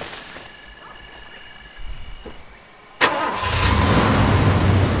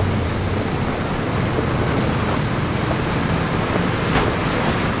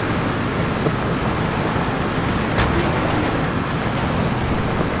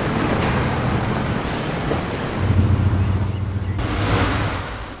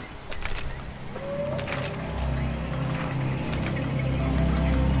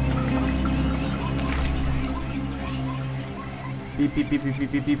 Beep beep beep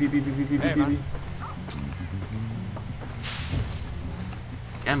beep beep beep beep beep beep beep beep beep beep.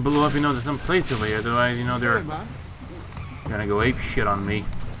 Can't blow up, you know, there's some place over here, otherwise, you know, they're gonna go ape shit on me.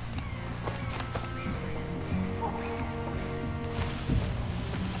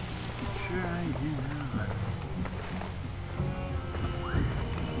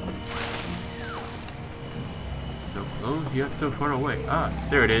 So close, yet so far away. Ah,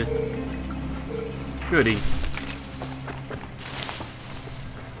 there it is. Goody.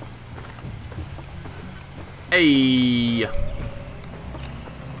 Hey.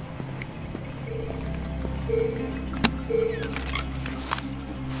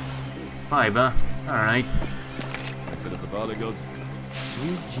 Five, huh? Alright. Bit of the barley gods.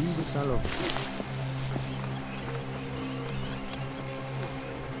 Sweet Jesus, I love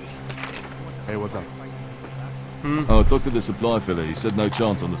Hey, what's up? Oh, I talked to the supply fella. He said no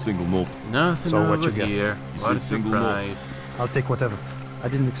chance on the single malt. Nothing So what over you get? here. You What a said single malt. surprise. I'll take whatever. I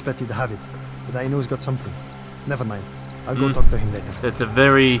didn't expect you to have it, but I know he's got something. Never mind. I'll go talk to him later. That's a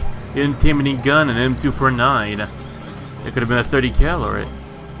very intimidating gun, an M249. It could have been a 30 cal or it.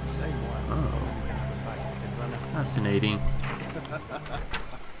 Oh. Fascinating.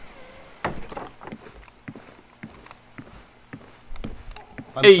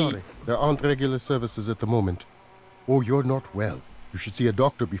 I'm Hey. sorry. There aren't regular services at the moment. Oh, you're not well. You should see a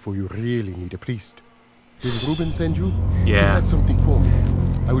doctor before you really need a priest. Did Ruben send you? He Yeah. had something for me.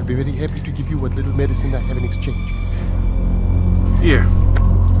 I would be very happy to give you what little medicine I have in exchange. Here.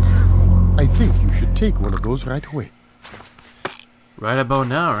 I think you should take one of those right away. Right about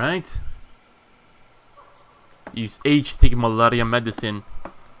now, right? Use H to take malaria medicine.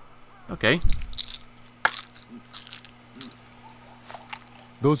 Okay.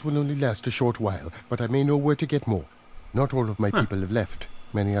 Those will only last a short while, but I may know where to get more. Not all of my people have left.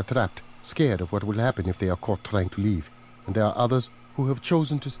 Many are trapped, scared of what will happen if they are caught trying to leave. And there are others who have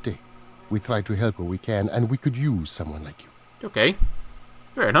chosen to stay. We try to help where we can, and we could use someone like you. Okay.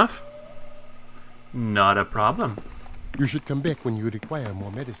 Fair enough. Not a problem. You should come back when you require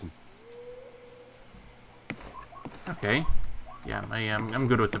more medicine. Okay. Yeah, I'm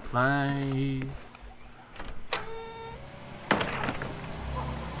good with supplies.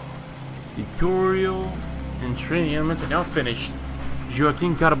 Tutorial and training elements are now finished.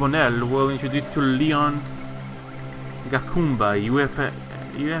 Joaquin Carbonell will introduce to Leon Gacumba,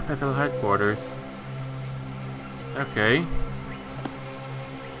 UFFL headquarters. Okay.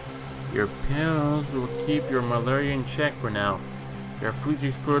 Your pills will keep your malaria in check for now. You are free to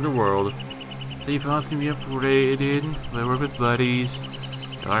explore the world. Safe house can be upgraded. Play work with buddies.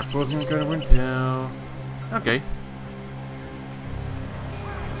 Our pulls in incredible intel. Okay.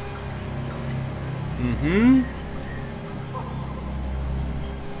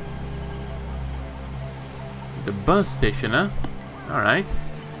 The bus station, huh? Alright.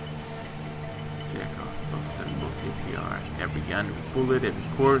 Check off both CPR. Every gun, every bullet,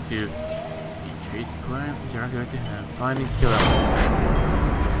 every course you trace crimes which are going to have. Finding killer.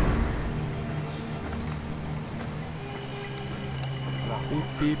 Beep,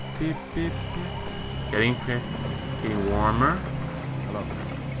 beep, beep, beep, beep. Getting warmer. Hello.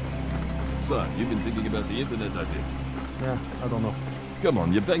 So, you've been thinking about the internet, I think. Yeah, I don't know. Come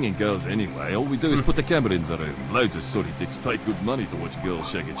on, you're banging girls anyway. All we do is put the camera in the room. Loads of sooty dicks pay good money to watch girls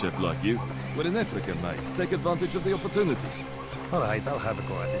shag a chap like you. We're in Africa, mate. Take advantage of the opportunities. Alright, I'll have a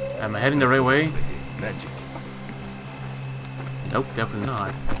go at it. Am I heading the right way? Magic. Nope, definitely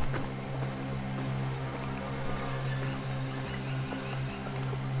not.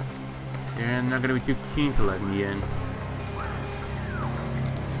 They're not gonna be too keen to let me in.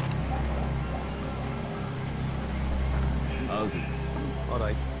 How's it?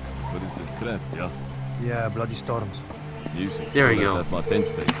 Alright. But it's been crap, yeah? Yeah, bloody storms. Nuisance. There you I'll go. have my tent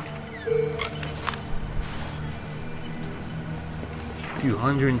staked.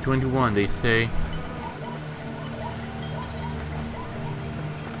 221, they say.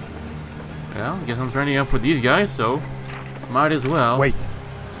 Well, guess I'm turning up for these guys, so might as well. Wait.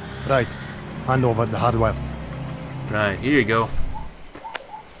 Right. Hand over the hardware. Right, here you go.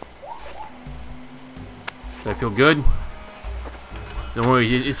 Does that feel good? Don't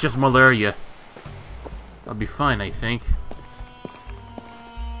worry, it's just malaria. I'll be fine, I think.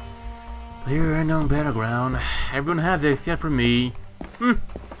 Clear unknown battleground. Everyone has it except for me.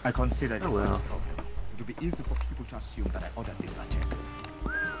 I consider this well. a problem. It would be easy for people to assume that I ordered this attack.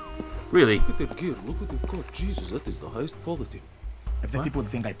 Really? Look at that gear. Look what they've got. Jesus, that is the highest quality. If the people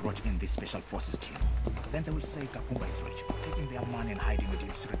think I brought in this special forces team, then they will say Gagumba is rich, taking their money and hiding it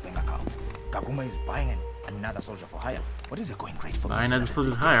in secret bank accounts. Gagumba is buying another soldier for hire. What is it going great for me? Buying another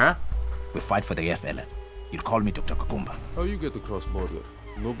soldier for hire, huh? We fight for the FLL. You'll call me Dr. Gagumba. How you get across border?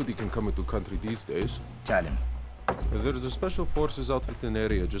 Nobody can come into country these days. Tell him. There's a special forces outfit in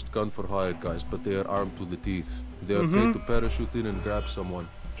area, just gun for hire guys, but they are armed to the teeth. They are paid to parachute in and grab someone.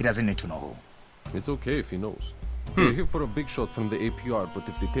 He doesn't need to know who. It's okay if he knows. We're here for a big shot from the APR, but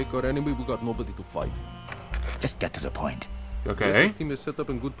if they take our enemy, we got nobody to fight. Just get to the point. Okay. The team is set up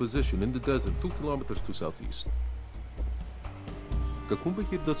in good position in the desert, 2 kilometers to southeast. Gagumba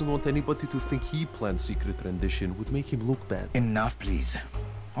here doesn't want anybody to think he planned secret rendition. Would make him look bad. Enough, please.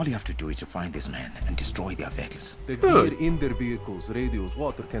 All you have to do is to find these men and destroy their vehicles. The gear in their vehicles, radios,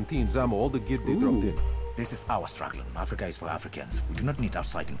 water, canteens, ammo, all the gear they dropped in. This is our struggle. Africa is for Africans. We do not need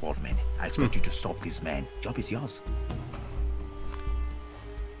outside involvement. I expect you to stop these men. Job is yours.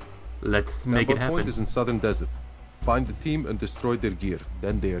 Let's make it happen. Point is in southern desert. Find the team and destroy their gear.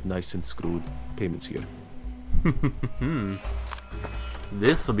 Then they are nice and screwed. Payments here.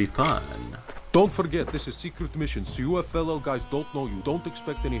 This'll be fun. Don't forget, this is secret mission, so UFLL guys don't know you. Don't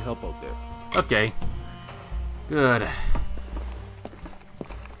expect any help out there. Okay. Good.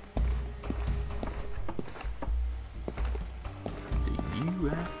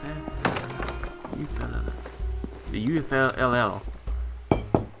 The UFLL.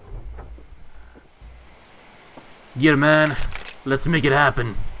 Get it, man. Let's make it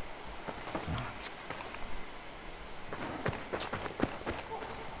happen.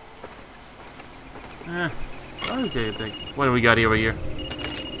 Okay. What do we got over here?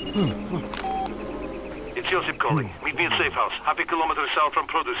 It's Joseph calling. Meet me in Safe House, half a kilometer south from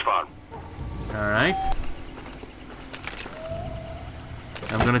Produce Farm. Alright.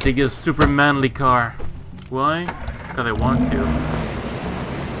 I'm gonna take this super manly car. Why? Because I want to.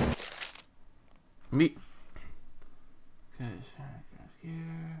 Me. Okay,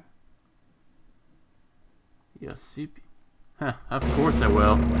 here. Yeah, CP. Huh, of course I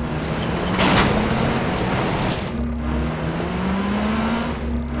will.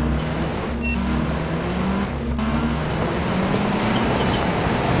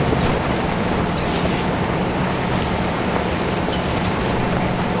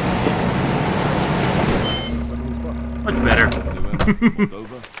 Much better.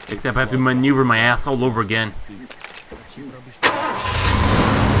 Except I have to maneuver my ass all over again.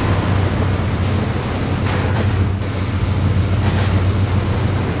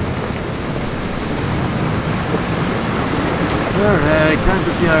 Alright, time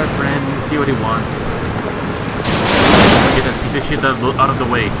to see our friend, see what he wants. Get that piece of shit out of the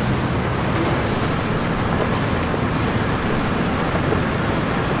way.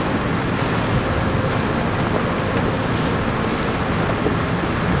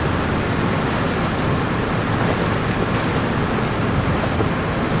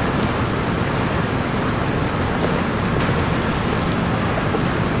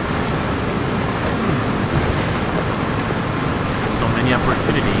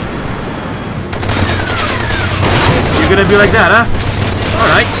 Opportunities. You're gonna be like that, huh?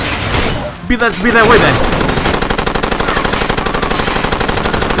 Alright. Be that way then.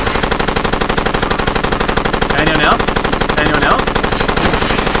 Anyone else? Anyone else?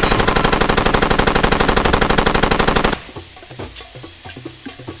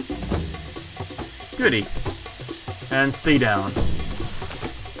 Goody. And stay down.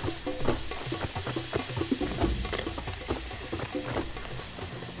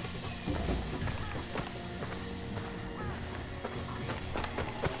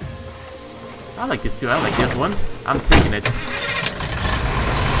 I like this too. I like this one. I'm taking it.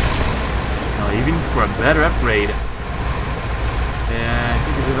 No, even for a better upgrade. Yeah, I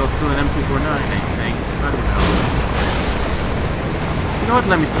think this is also an M249, I think. I don't know. You know what?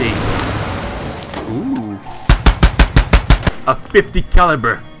 Let me see. Ooh. a 50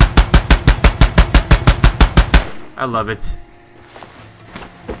 caliber. I love it.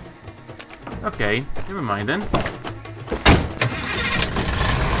 Okay, never mind then.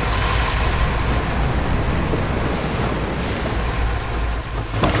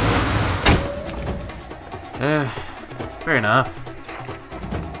 Fair enough.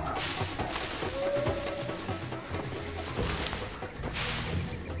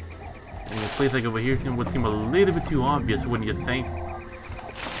 And a place like over here would seem a little bit too obvious, wouldn't you think?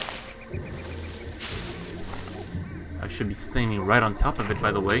 I should be standing right on top of it,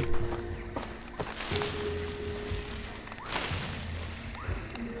 by the way.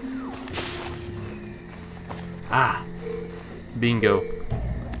 Ah! Bingo.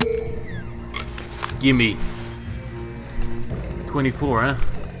 Gimme. 24, huh?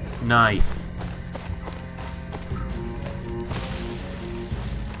 Nice.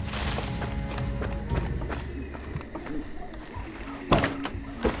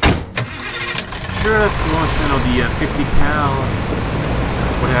 Sure, let's launch the 50 cal.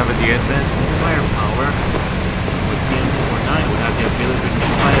 Whatever the advanced firepower. With the M49 would have the ability to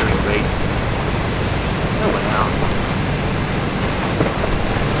firing rate. Oh well.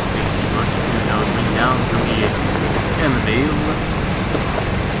 Much to bring down from the enemy.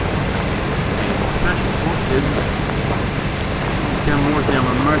 Special forces become more than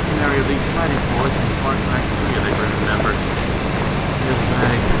a mercenary elite fighting force in Far Cry 3, as I remember. Just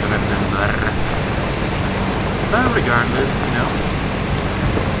like I remember. But regardless, you know,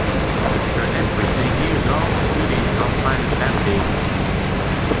 sure everything here is all beauty, is all fine and dandy.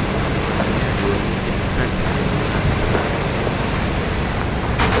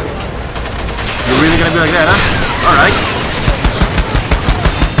 You're really gonna be like that, huh? Alright.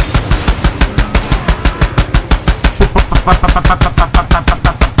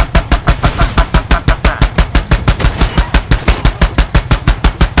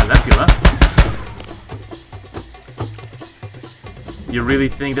 I love you, huh? You really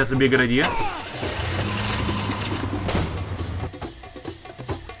think that's gonna be a good idea?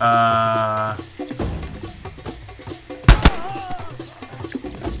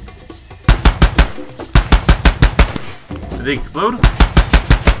 Did they explode? I'm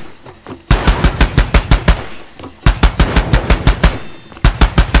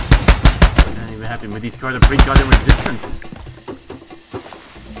not even happy with these cars, are pretty goddamn resistant.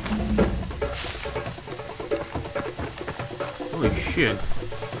 Holy shit.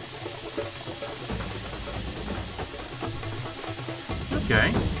 Okay.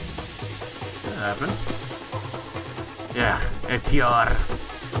 That happened. Yeah, APR.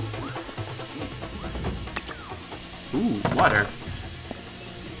 Ooh, water.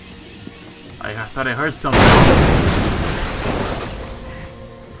 I thought I heard something.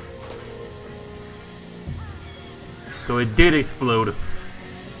 So it did explode.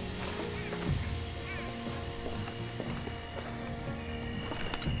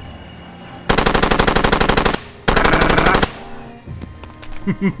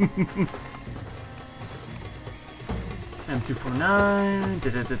 M249.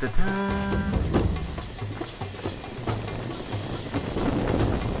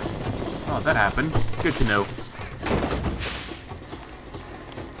 Oh, that happened. Good to know.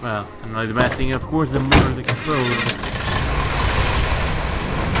 Well, and the bad thing, of course, the motors explode.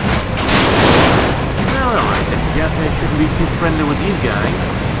 Well, alright, I guess I shouldn't be too friendly with these guys.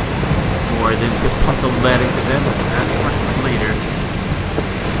 Or then just pump the lead into them and ask questions later.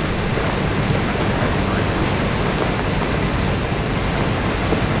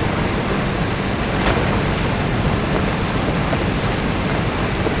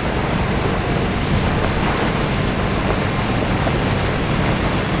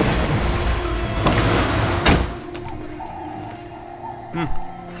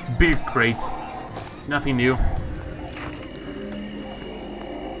 Beer crates. Nothing new.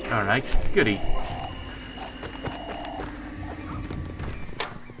 Alright, goody.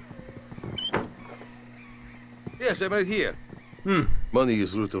 Yes, I'm right here. Money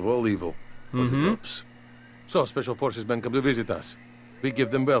is root of all evil, but it helps. So, Special Forces men come to visit us. We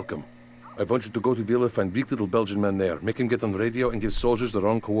give them welcome. I want you to go to Guil, find weak little Belgian man there. Make him get on radio and give soldiers the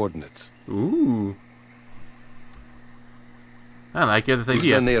wrong coordinates. Ooh. I like it, this idea.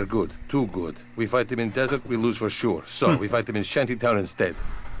 These men, they are good. Too good. We fight them in desert, we lose for sure. So, we fight them in shantytown instead.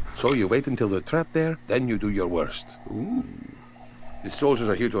 So you wait until they're trapped there, then you do your worst. Ooh. The soldiers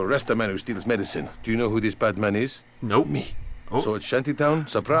are here to arrest a man who steals medicine. Do you know who this bad man is? Nope. Me. Oh. So at Shantytown,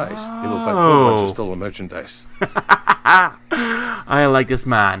 surprise. They will find a bunch of stolen merchandise. I like this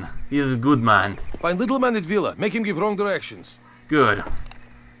man. He is a good man. Find little man at Villa. Make him give wrong directions. Good.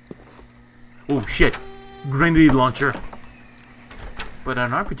 Oh shit. Grenade launcher. But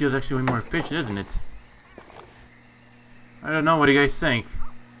an RPG is actually way more efficient, isn't it? I don't know, what do you guys think?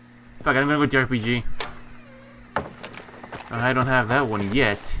 Fuck, I'm gonna go with the RPG. I don't have that one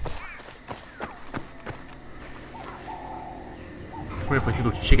yet. I swear if I see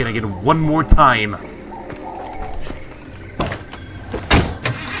those chicken again one more time.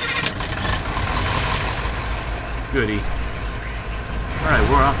 Goody. Alright,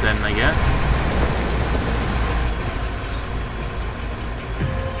 we're off then, I guess.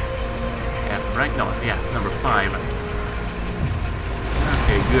 Yeah, right? No, yeah, number 5.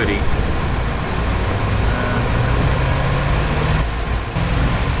 Okay, goody.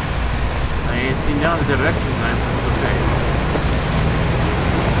 I ain't seen down the direction, I'm okay.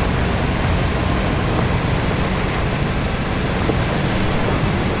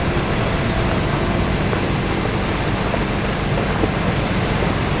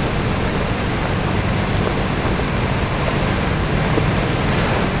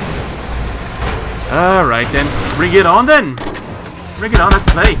 Alright then, bring it on then! Bring it on,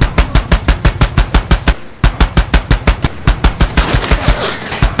 let's play!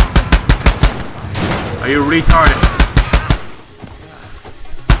 Are you retarded?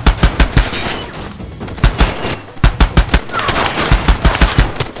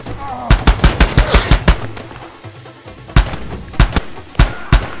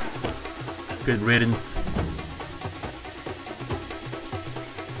 Good riddance.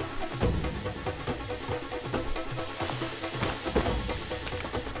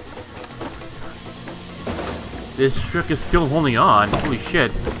 This truck is still holding on. Holy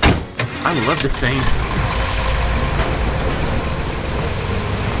shit. I love this thing.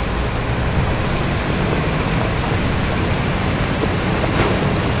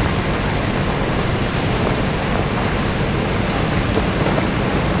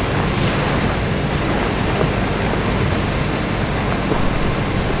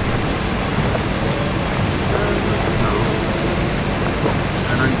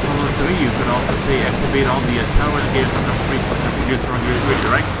 You can also say activate all the towers and gates from 3% reduce from your grid,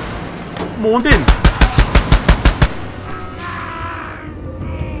 right? Come on then!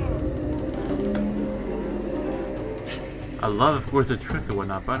 I love, of course, the tricks and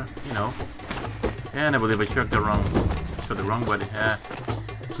whatnot, but, you know. And I believe I struck the wrong button.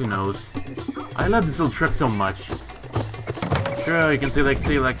 Who knows? I love this little trick so much. Sure, you can say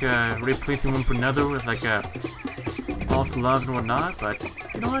replacing one for another with like a false love and whatnot, but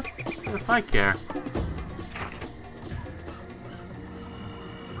you know what? If I care.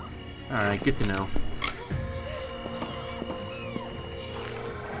 Alright, good to know.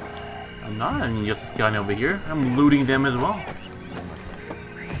 I'm not an injustice gun over here. I'm looting them as well.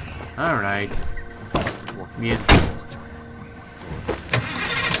 Alright. Me and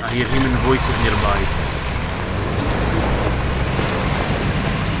I hear human voices nearby.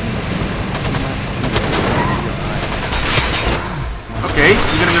 Okay,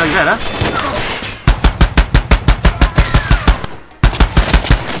 you're gonna be like that, huh?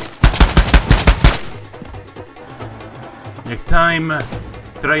 Next time,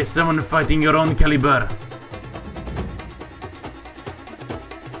 try someone fighting your own caliber.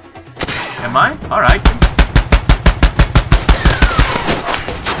 Am I? Alright.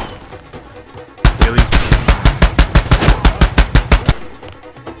 Really?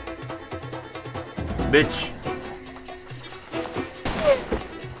 Bitch.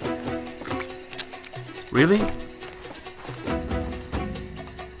 Really?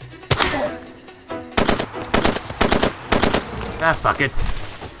 Ah, fuck it.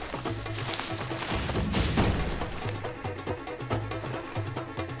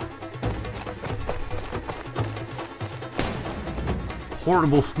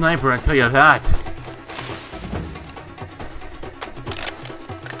 Horrible sniper, I tell you that.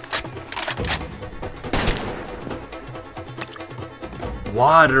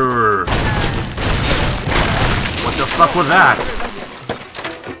 Water. What the fuck was that?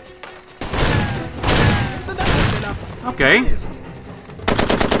 Okay.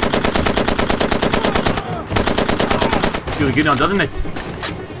 Feels good now, doesn't it?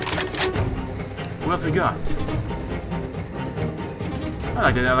 What else we got? I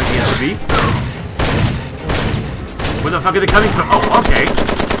like that. I like the SUV. Where the fuck are they coming from? Oh, okay.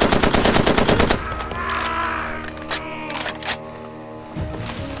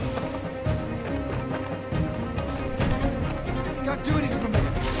 Got duty, remember?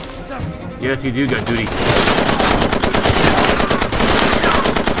 What's up? Yes, you do got duty.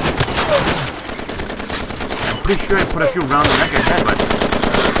 I'm pretty sure I put a few rounds in that guy's head,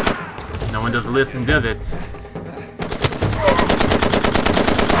 but no one does listen, does it?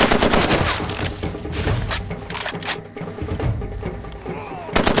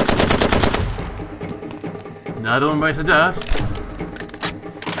 Another one bites the dust.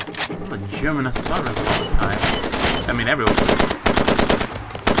 A German assault rifle all the time. I mean, everyone.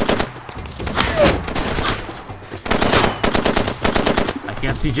 I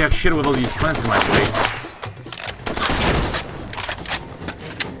can't see jack shit with all these plants in my way.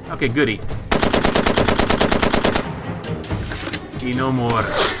 Okay, goody. Eat no more.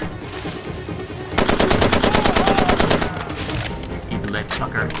 Eat the lead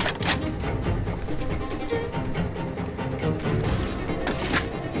fucker.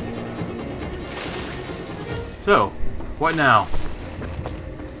 So, what now?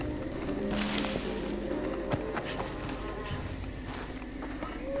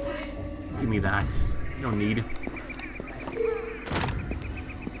 Give me that. No need.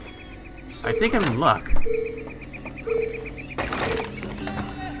 I think I'm in luck.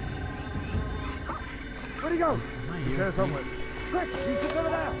 Where'd he go? He's there somewhere. Quick, he's just over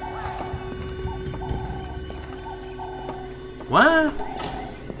there. What?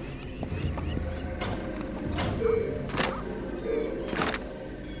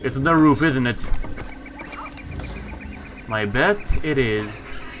 It's on the roof, isn't it? My bet it is.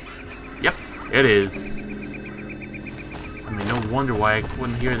 Yep, it is. I mean, no wonder why I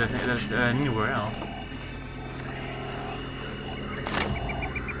couldn't hear that anywhere else.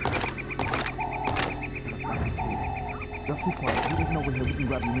 Just be quiet. He doesn't know we're here. We can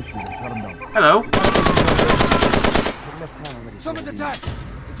grab the initiative and shut him down. Hello. Someone's attacked.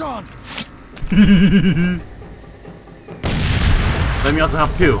 It's on. Let me also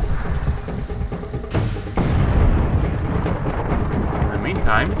help too. In the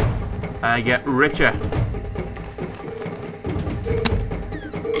meantime, I get richer.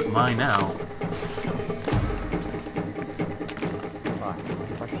 Mine now.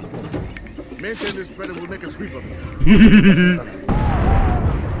 Maintain this better, we'll make a sweep of it.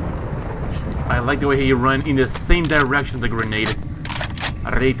 I like the way he run in the same direction as the grenade.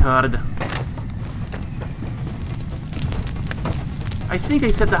 Retard. I think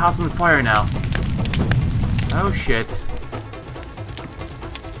I set the house on fire now. Oh shit.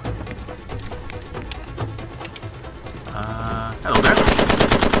 Hello there.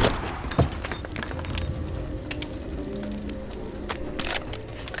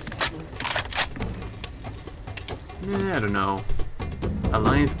 I don't know.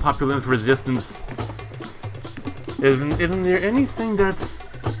 Alliance Populist Resistance. Isn't there anything that's,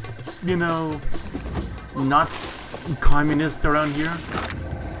 you know, not communist around here?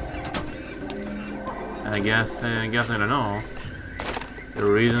 I guess I don't know. The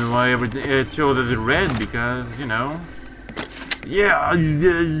reason why everything it shows as red because, you know. Yeah,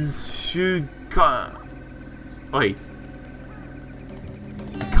 should wait.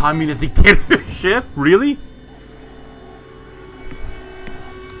 Communist dictatorship? Really?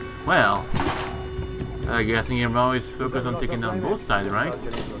 Well, I guess you can always focus on taking down both sides, right?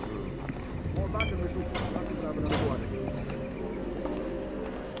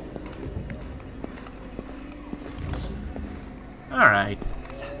 Alright.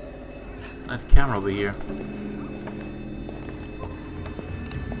 Nice camera over here.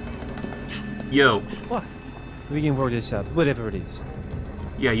 Yo. What? We can work this out, whatever it is.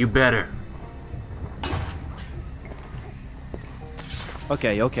 Yeah, you better.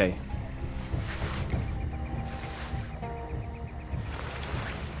 Okay, okay.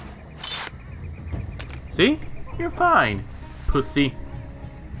 See? You're fine, pussy.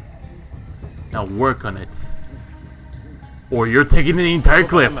 Now work on it. Or you're taking the entire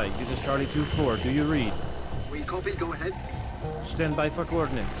clip. Mike, this is Charlie 2-4. Do you read? We copy, go ahead. Stand by for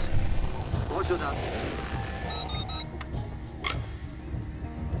coordinates. Roger that.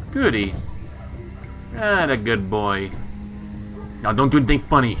 Goody. Ah, a good boy. Now don't do anything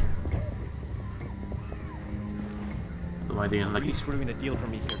funny. So I didn't like Please screwing a deal for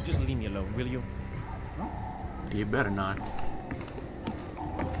me here. Just leave me alone, will you? You better not.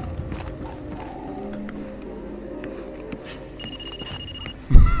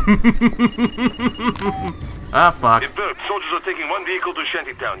 Ah, fuck. It worked. Soldiers are taking one vehicle to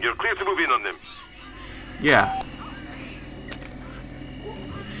Shantytown. You're clear to move in on them. Yeah.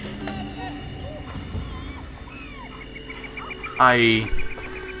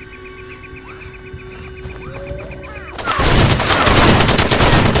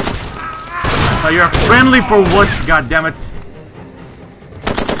 Oh, you're friendly for what? Goddammit.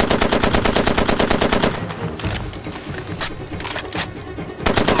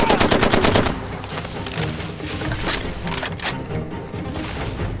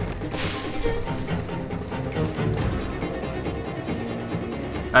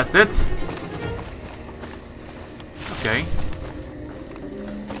 That's it? Okay.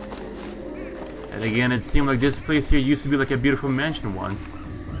 And again, it seemed like this place here used to be like a beautiful mansion once.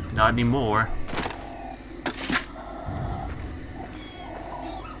 Not anymore.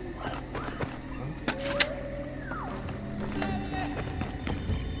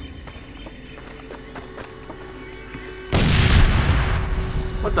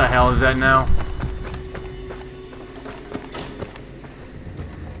 What the hell is that now?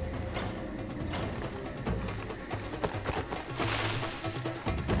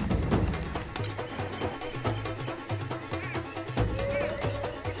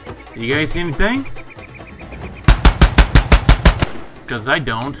 You guys see anything? Because I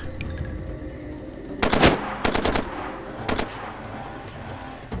don't.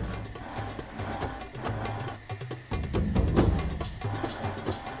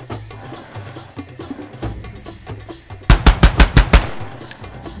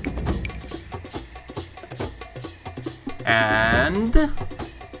 And...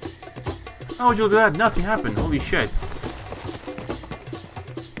 oh, look at that, nothing happened, holy shit.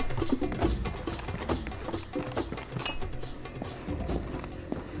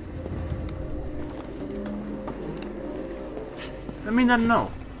 I mean, I don't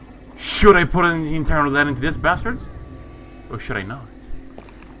know. Should I put an internal lead into this bastard? Or should I not?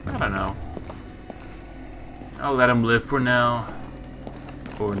 I don't know. I'll let him live for now.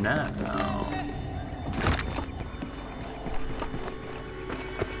 For now.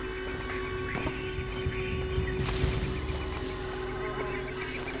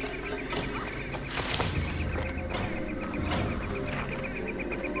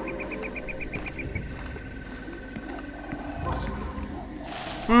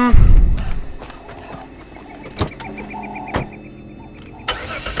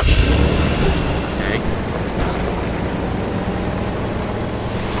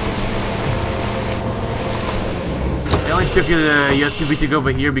 Took the SUV to go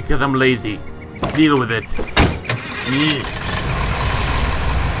over here because I'm lazy. Deal with it. Yeah.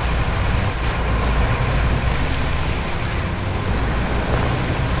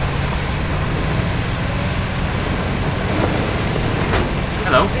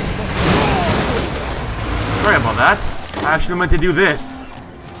 Hello. Sorry about that. I actually meant to do this.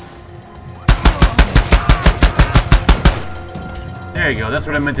 There you go, that's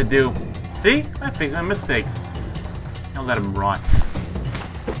what I meant to do. See? I fixed my mistakes. I'll let him rot.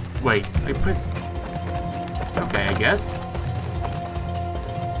 Wait, I press... okay, I guess.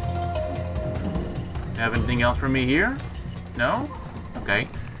 Have anything else for me here? No? Okay.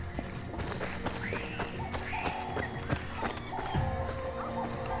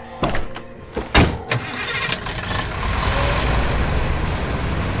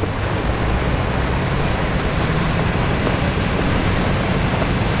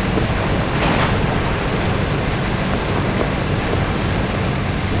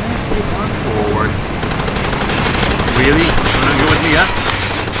 Really? You wanna go with me, huh?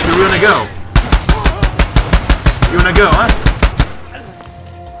 You wanna go? You wanna go, huh?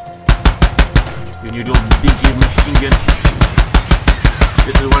 You and your little dinky machine gun.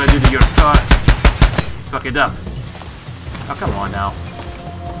 This is what I do to your car. Fuck it up. Oh, come on now.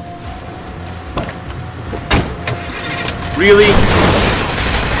 Really?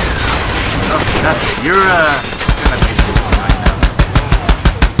 Okay, that's it. You're, gonna make it right now.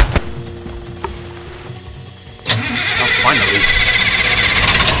 Finally.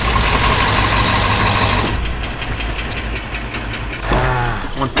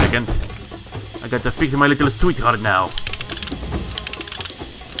 One second. I got to fix my little sweetheart now.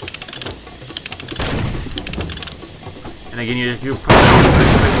 And again, you probably...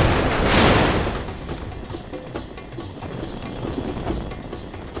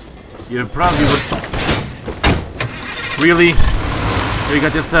 you probably would... really? So you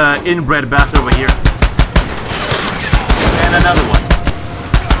got this inbred bastard over here. And another one.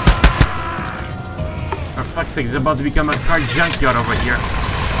 For fuck's sake, it's about to become a car junkyard over here.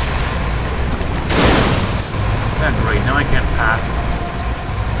 That's great, now I can't pass.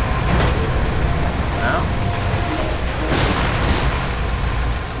 No?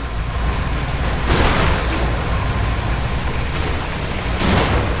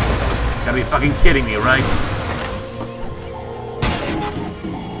 Gotta be fucking kidding me, right?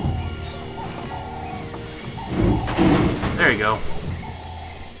 There you go.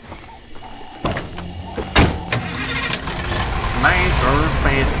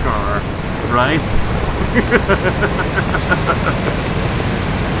 Nice car, right?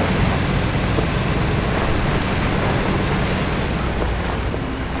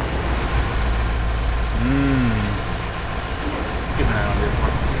 Keep an eye on this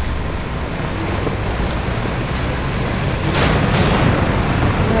one.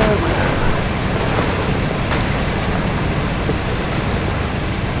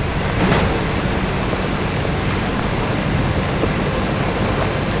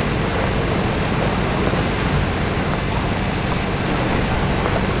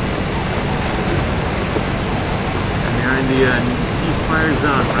 ceasefire's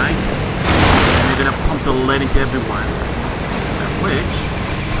on, right? And they're gonna pump the lead into everyone. At which,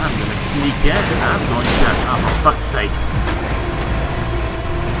 I'm gonna sneak in. I'm going to... Oh, for fuck's sake.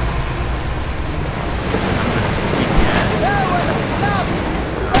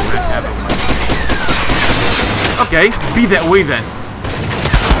 Okay, be that way then.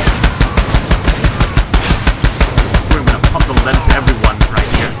 We're gonna pump the lead to everyone right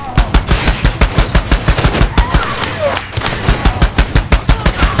here.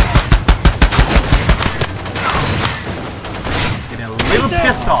 Getting a little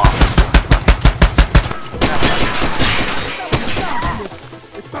pissed off.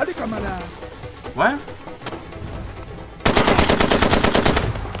 What?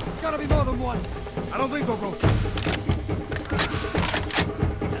 It's gotta be more than one. I don't think so, bro.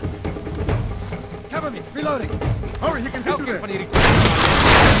 Cover me. Reloading. Hurry, you can help me. Okay,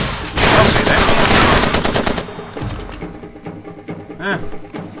 then.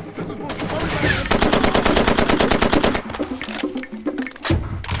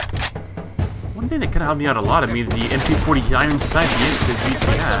 One thing that could help me out a lot, I mean, the MP40 iron sight the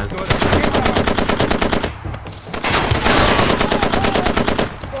GC has.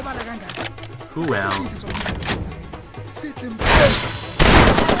 Who else?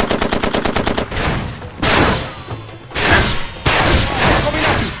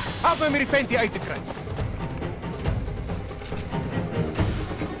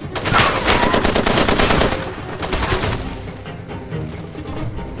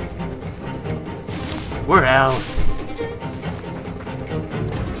 Where else?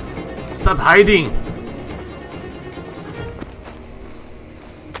 Stop hiding!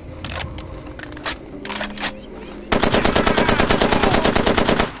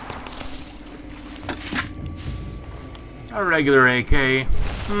 A regular AK.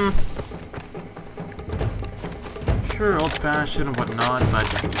 Sure, old-fashioned and whatnot, but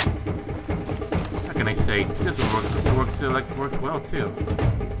how can I say? This works well too.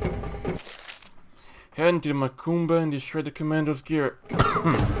 Head into the Macumba and destroy the commando's gear.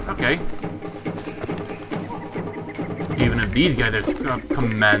 Okay. Even if these guys are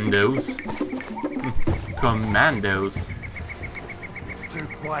commandos. Commandos. Too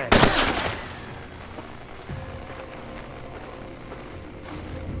quiet.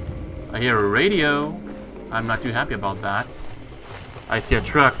 I hear a radio. I'm not too happy about that. I see a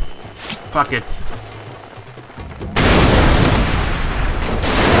truck. Fuck it.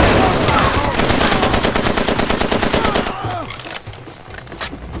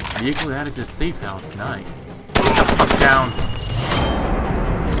 Vehicle added to safe house. Nice. Get the fuck down.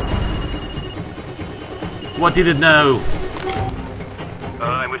 What did it know?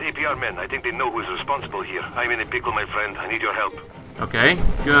 I'm with APR men. I think they know who's responsible here. I'm in a pickle, my friend. I need your help. Okay,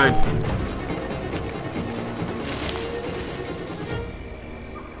 good.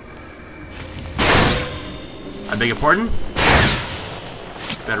 I beg your pardon?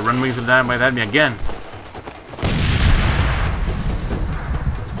 Better run away from that by that me again.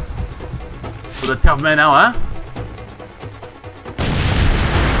 With a tough man now, huh?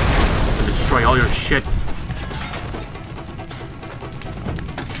 To destroy all your shit.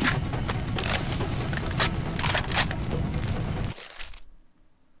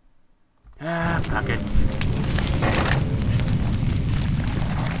 Ah, fuck it.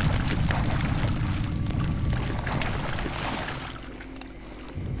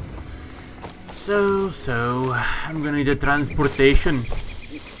 So, I'm gonna need a transportation.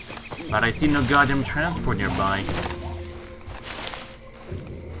 But I see no goddamn transport nearby.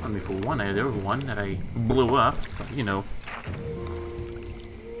 I mean, for one, there was one that I blew up, so, you know.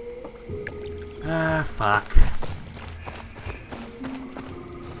 Ah, fuck.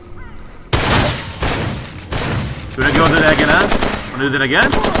 Should I go do that again, huh? Wanna do that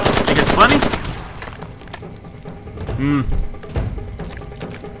again? Think it's funny?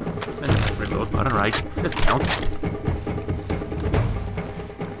 Reload button, right. This counts.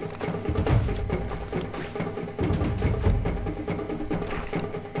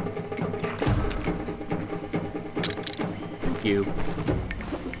 Thank you.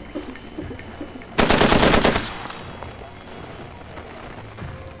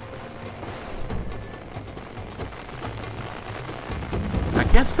 I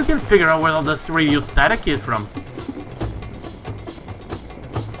guess we can figure out where all this radio static is from.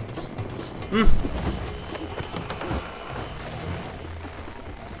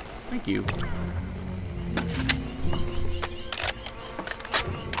 Thank you.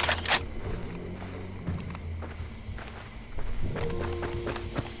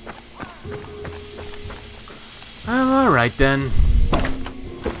 Alright then.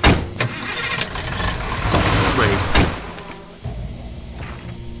 Wait.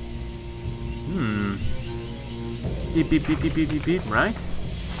 Beep, beep, beep, beep, beep, beep, beep, right?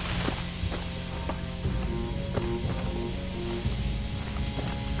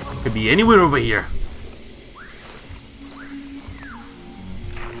 Could be anywhere over here.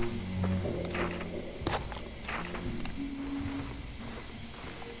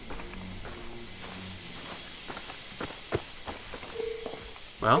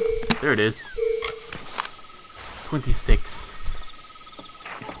 Well, there it is.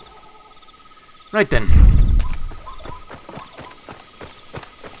 26. Right then.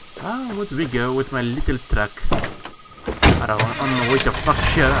 Ah, where do we go with my little truck? I don't want on my way to fuck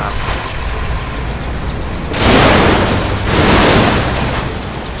shit up.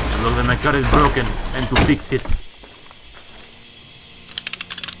 It looks like my car is broken and to fix it.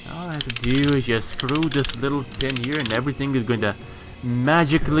 All I have to do is just screw this little pin here and everything is going to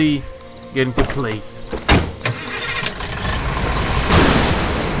magically get into place.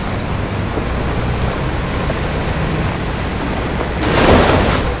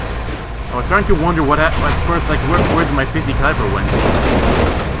 I was starting to wonder what at first, like, where's my 50 caliber went?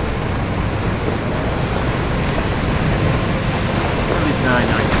 At least now I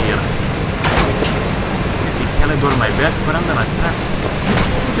know idea. 50 caliber my best friend and attack.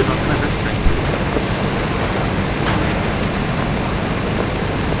 Which is not my best friend.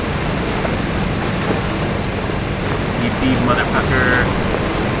 Beep beep, motherfucker.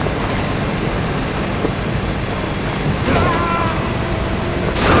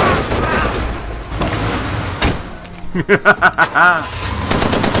 Oh,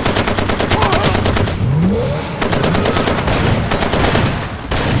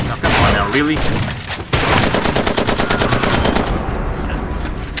 come on now, really?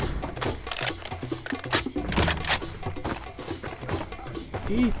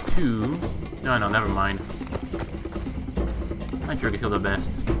 E2? No, never mind. I'm sure I can kill the best.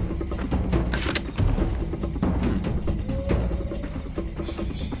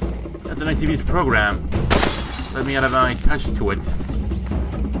 That's the next TV's program. Let me add my touch to it.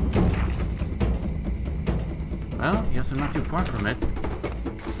 Well, yes, I'm not too far from it.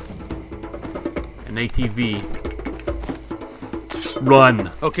 An ATV. Run!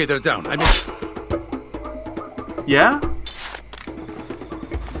 Okay, they're down. I missed. Yeah?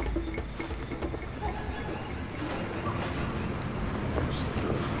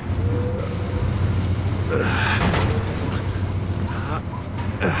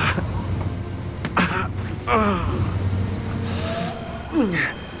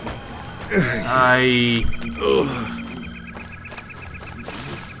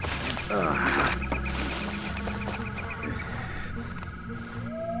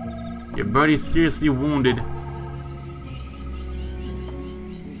 Your buddy's seriously wounded.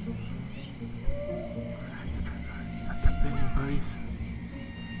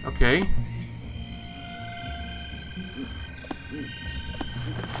 Okay.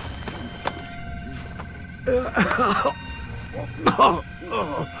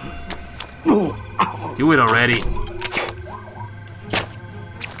 Do it already.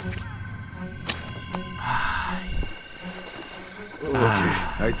 Okay,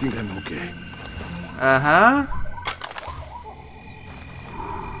 I think I'm okay. Uh-huh.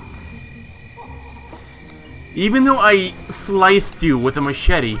 Even though I sliced you with a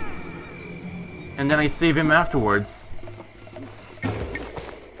machete, and then I save him afterwards.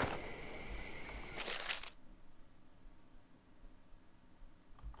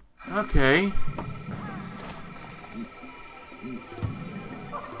 Okay.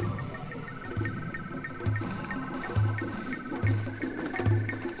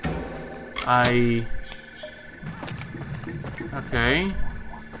 Okay.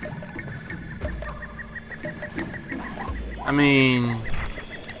 I mean...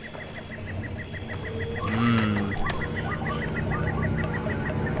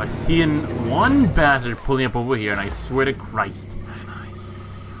 I see one bastard pulling up over here, and I swear to Christ.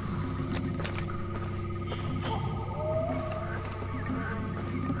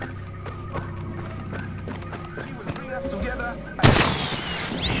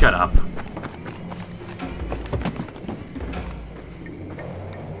 Shut up.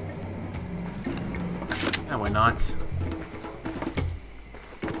 Yeah, why not?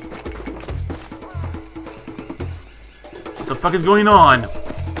 What the fuck is going on?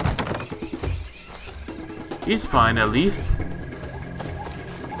 He's fine, at least.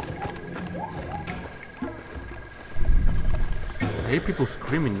 I hear people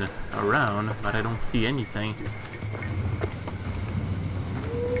screaming around, but I don't see anything.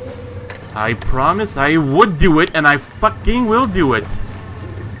 I promise I would do it, and I fucking will do it.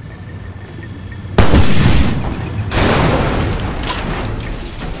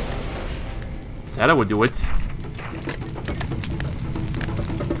 Said I would do it.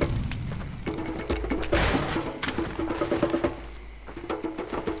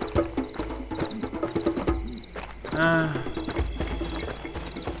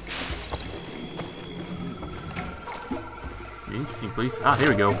 Interesting place. Ah, here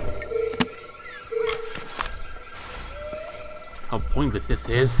we go. How pointless this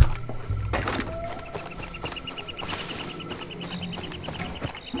is.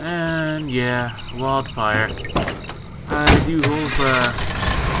 And yeah, wildfire. I do hope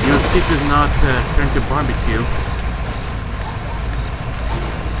your stick is not turned to barbecue.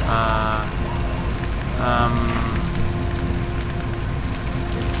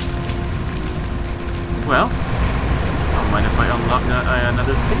 Well, I don't mind if I unlock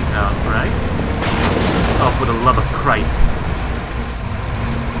another safe house, right? Oh, for the love of Christ.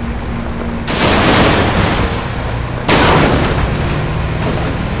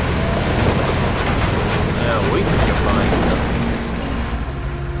 Wait till you're fine.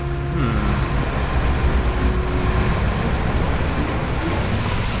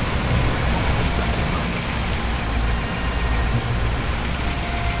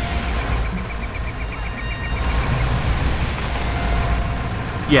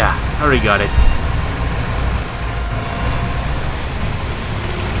 Yeah, I already got it.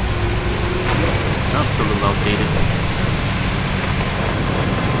 I'm still a little outdated.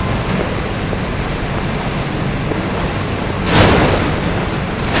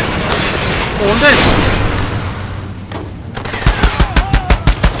 On this!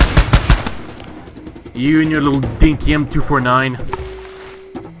 You and your little dinky M249.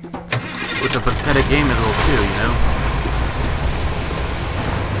 With a pathetic aim as well too, you know?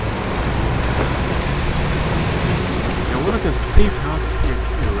 Yeah, what like a safe house here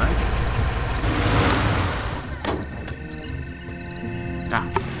too, right? Ah,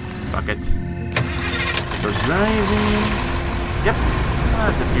 fuck it. We're driving. Yep,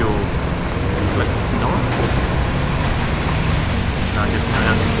 that's the fuel. Click north. Now just gonna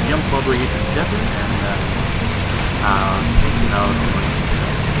have to jump over here to 7 and take it out.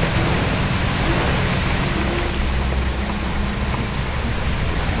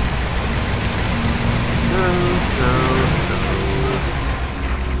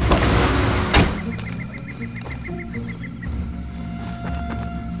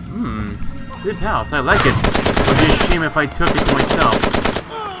 This house, I like it. Would be a shame if I took it to myself.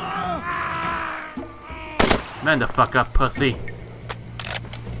 Man the fuck up, pussy.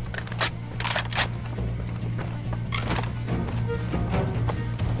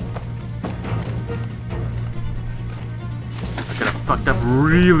 I could have fucked up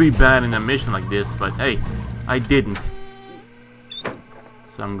really bad in a mission like this, but hey, I didn't. So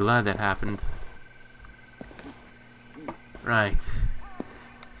I'm glad that happened. Right.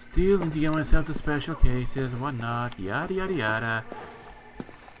 Still need to get myself to special cases, whatnot, yada yada yada.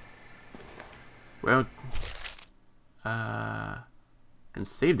 Well, can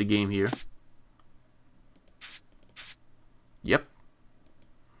save the game here. Yep.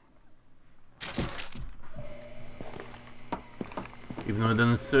 Even though it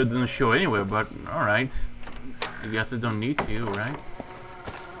doesn't show anywhere, but alright. I guess I don't need to, right?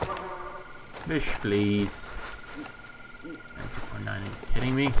 Fish, please. 9, are you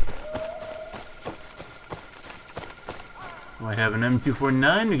kidding me? Do I have an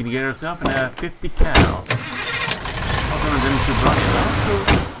M249? We can get ourselves a 50 cal. Also,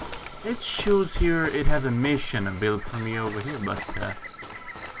 it shows here it has a mission built for me over here, but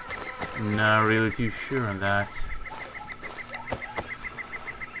not really too sure on that.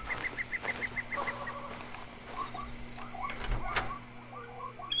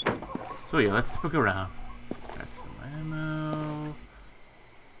 So yeah, let's look around. Got some ammo.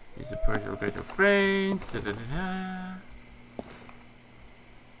 These are personal locator frames.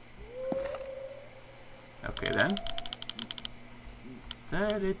 Okay then.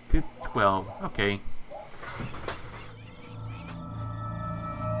 Set it to 12. Okay.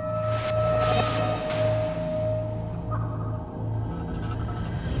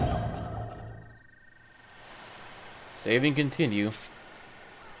 Save and continue.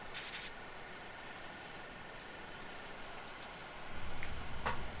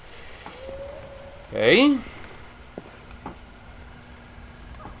 Okay.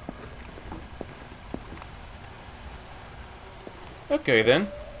 Okay then.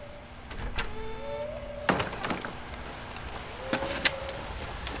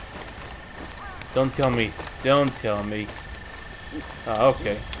 Don't tell me. Don't tell me. Ah,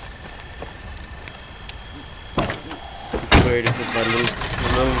 okay. Situated with my little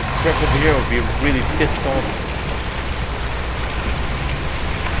trick over here would be really pissed off.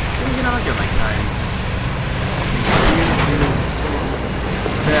 You know, I get my time.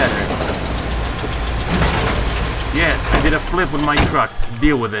 Better. Yes, I did a flip with my truck.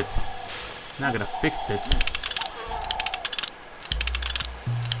 Deal with it. Not gonna fix it.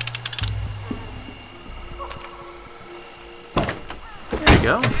 we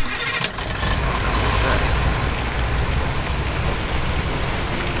go.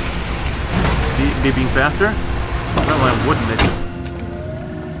 Being faster? No, I wouldn't it.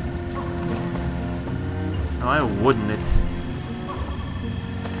 No, I wouldn't it.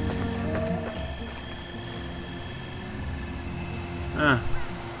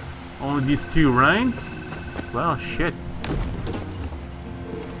 Only these two rounds? Well, shit.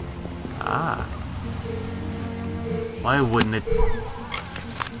 Ah. Why wouldn't it?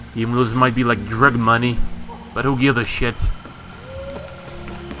 Even though this might be like drug money, but who gives a shit?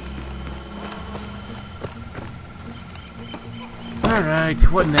 Alright,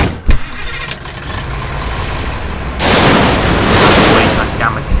 what next? Wait, god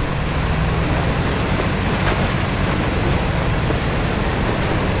damn it.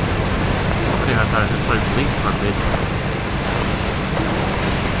 I thought I just played Blink for a bit.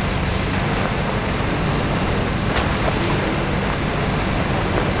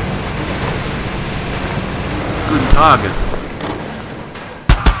 Good target.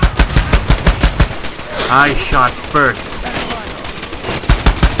 I shot first.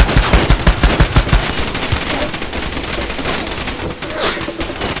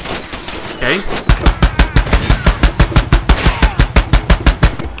 Okay.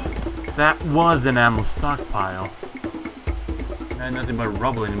 That was an ammo stockpile. And nothing but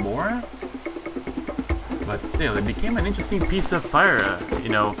rubble anymore. But still, it became an interesting piece of fire, you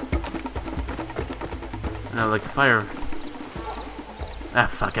know. Like fire. Ah,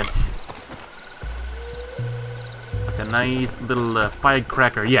 fuck it. Like a nice little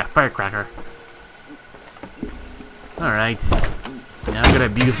firecracker. Yeah, firecracker. Alright. Now I'm gonna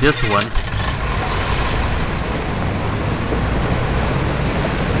abuse this one.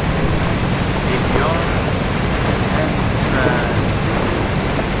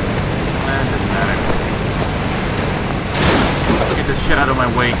 Get this shit out of my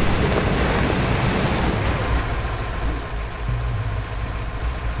way.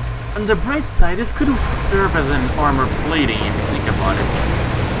 On the bright side, this could serve as an armor plating if you think about it.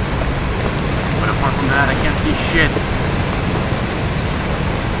 But apart from that, I can't see shit.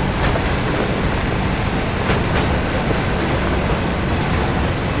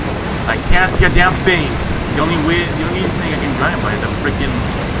 I can't see a damn thing. The only thing I can drive by is a freaking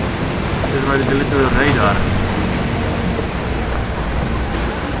the little radar.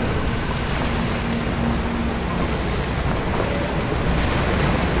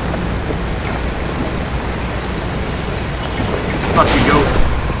 Fuck you, goat.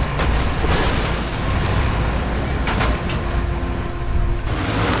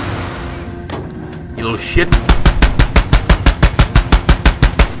 You little shits.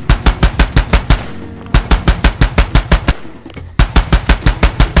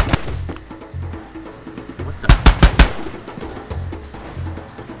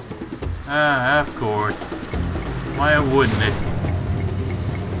 Of course. Why wouldn't it?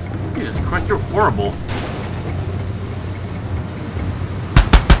 Jesus Christ, you're horrible.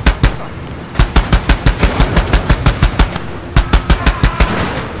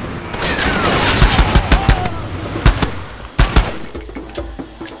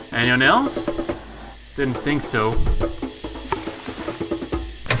 Anyone else? Didn't think so.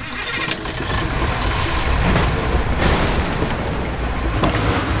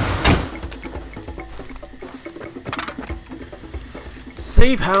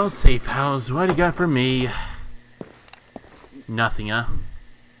 Safe house, what do you got for me? Nothing, huh?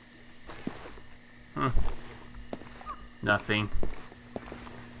 Nothing.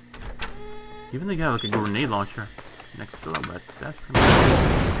 Even they got like a grenade launcher next to them, but that's pretty much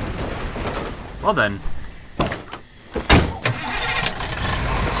it. Well then.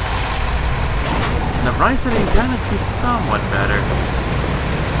 And the bright side, you kind of see somewhat better.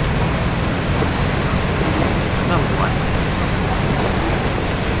 Somewhat.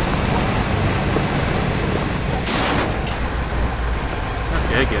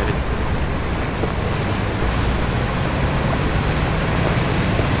 Okay, I get it.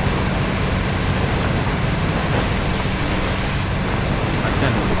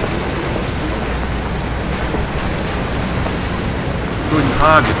 Guten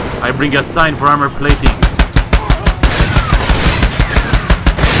Tag. I bring a sign for armor plating.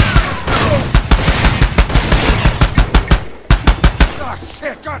 Oh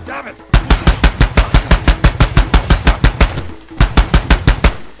shit, god damn it!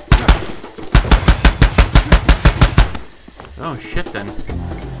 Oh shit then.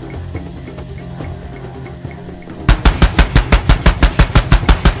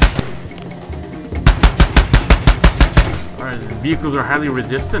 Alright, the vehicles are highly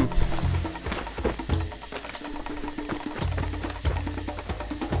resistant.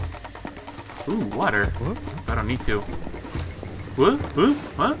 Ooh, water. I don't need to. What?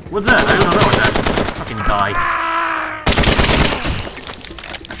 What? What's that? I don't know what that is. Fucking die.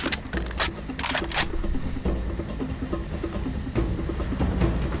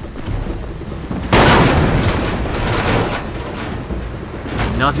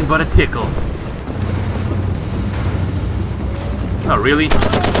 Nothing but a tickle. Oh, really?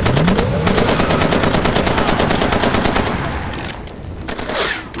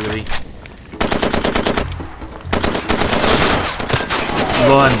 Really?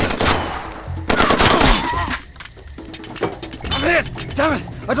 Run. I'm hit! Damn it!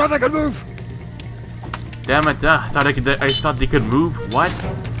 I thought I could move! Damn it, I thought they could move? What?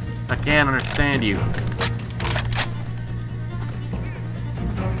 I can't understand you.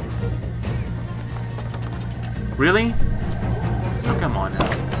 Really? Oh, come on now.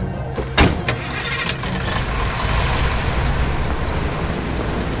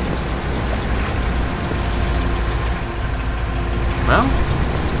 Well,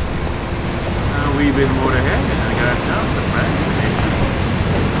 a wee bit more ahead, and I got ourselves a brand new mission.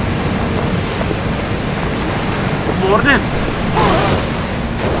 Morning!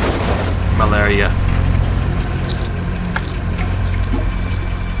 Malaria.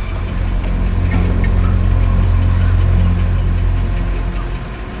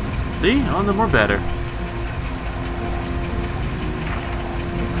 See? All the more better.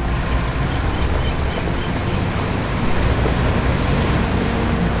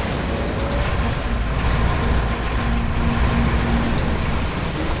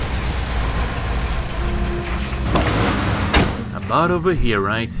 About over here,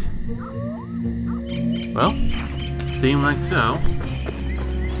 right? Well, seems like so.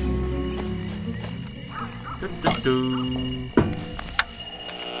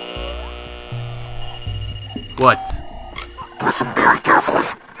 What? Listen very carefully.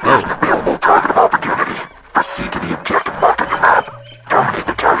 There's an available target opportunity. Proceed to the objective marked on your map. Dominate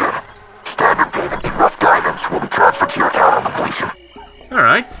the target. Standard payment and rough guidance will be transferred to your account on completion.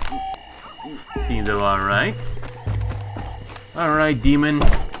 Alright. Seems alright. Alright, demon.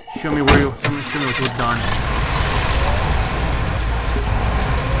 Show me where you show me what you've done.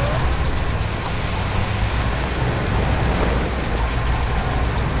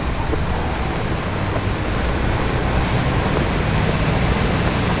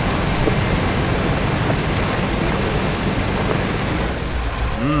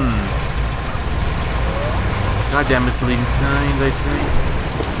 Goddamn misleading signs, I say.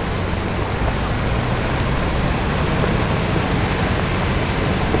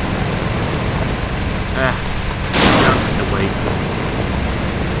 Down the way.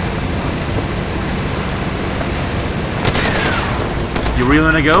 You really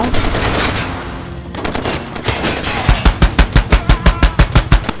wanna go?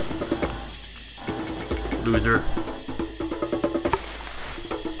 Loser.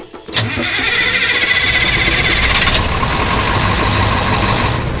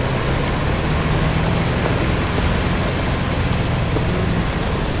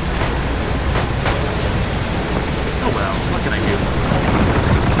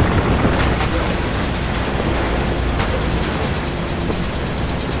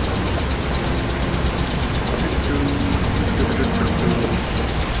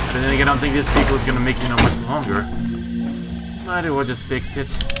 I don't think this vehicle is gonna make you no much longer. Might as well just fix it.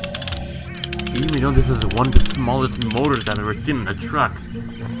 Even though this is one of the smallest motors I've ever seen in a truck.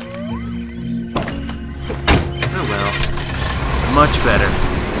 Oh well. Much better.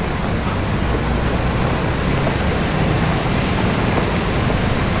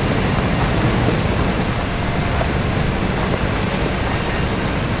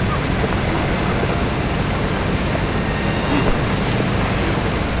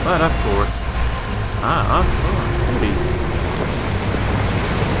 But of course. Maybe.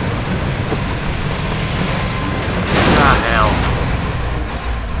 Hell.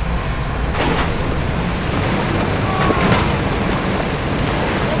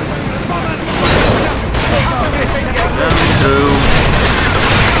 Coming through.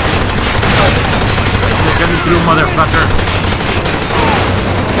 You're coming through, motherfucker.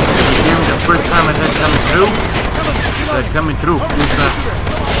 Did you hear me the first time I said coming through? I said coming through.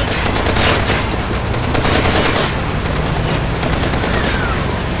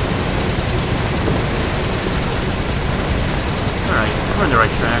 Alright, we're on the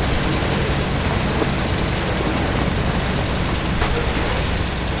right track.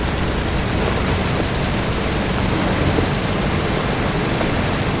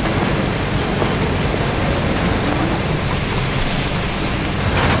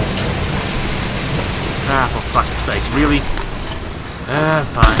 Ah, for fuck's sake, really?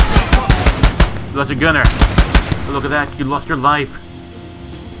 Fine. lost your gunner. Oh, look at that, you lost your life.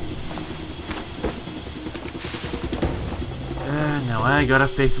 Now I gotta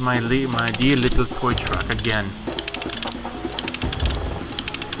face my dear little toy truck again.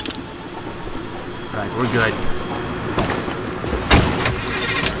 Right, we're good.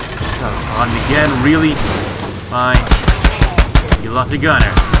 On again, really? Fine. You lost your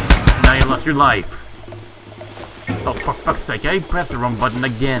gunner. Now you lost your life. Oh, for fuck's sake, I pressed the wrong button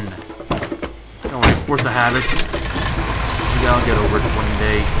again. Don't worry, force a habit. Maybe I'll get over it one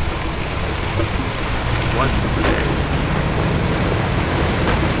day. One day.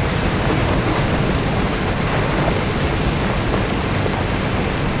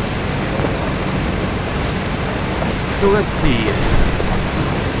 So let's see.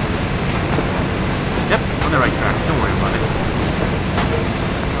 Yep, on the right track. Don't worry about it.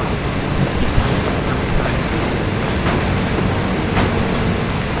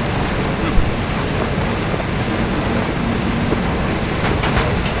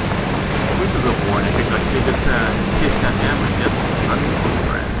 This is a warning because they just hit that damage just running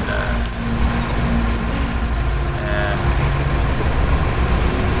over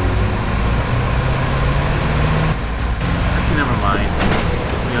actually, never mind.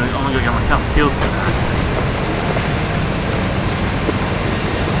 You know, only gonna get myself killed for that.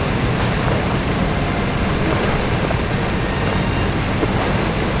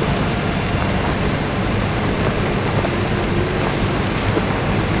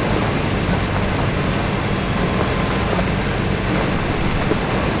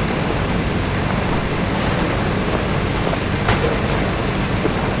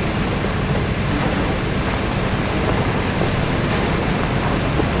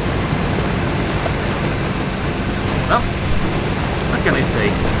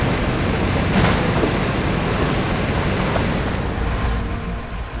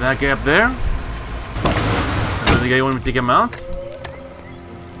 That guy up there? Another guy you want me to take him out?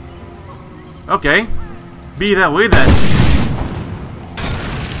 Okay. Be that way then.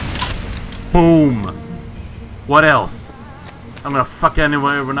 Boom. What else? I'm gonna fuck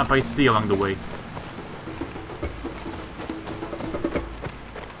anywhere run up I see along the way.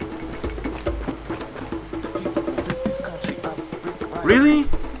 Really?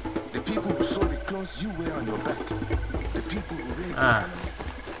 The people who saw the clothes you wear on your back. The people who raised Ah.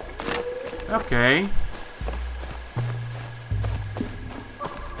 Okay.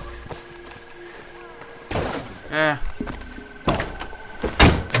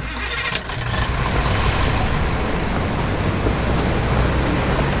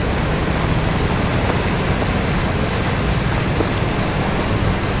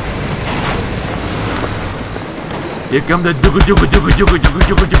 Here come the jugu jugu jugu jugu jugu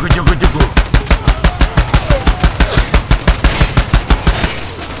jugu jugu jugu jugu.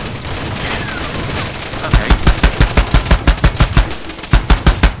 Okay.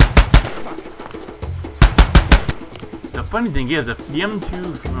 The funny thing is, the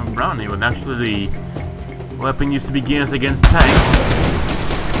M2 from Brownie was actually the weapon used to be used against tanks.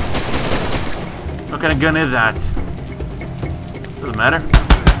 What kind of gun is that? Doesn't matter.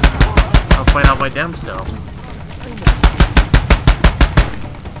 I'll find out my damn self.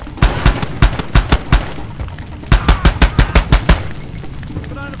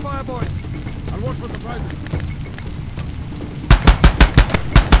 I'll watch for surprises.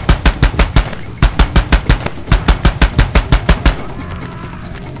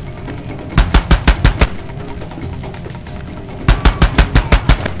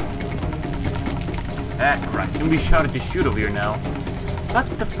 Right, can be shouted to shoot over here now. But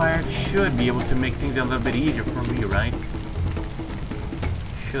the fire should be able to make things a little bit easier for me, right?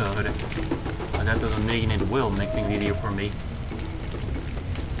 Should. But that doesn't mean it will make things easier for me.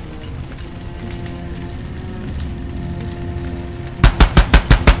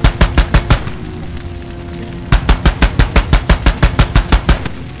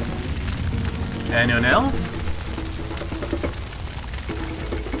 Anyone else?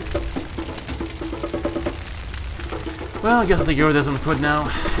 Well, I guess I'll take care of this on foot now.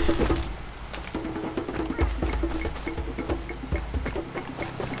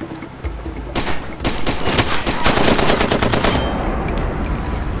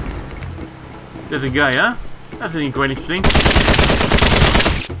 There's a guy, huh? That's quite interesting.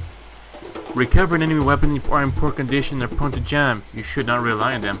 Recover an enemy weapon if are in poor condition or prone to jam. You should not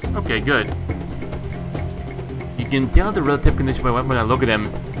rely on them. Okay, good. You can tell the relative condition by weapon when I look at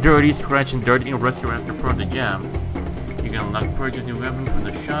them. Dirty, scratch, and dirty, and rusty after prone to jam. You can unlock purchase new weapon from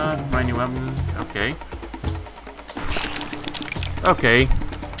the shop, find new weapons. Okay. Okay.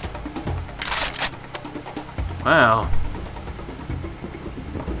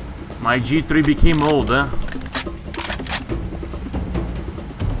 My G3 became old, huh?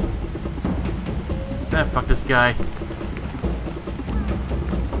 Ah, fuck this guy.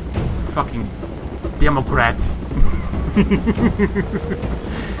 Fucking Democrats.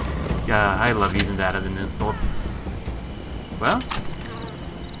 Yeah, I love using that as an insult. Well,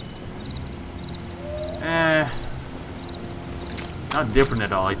 not different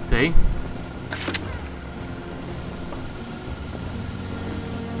at all, I'd say.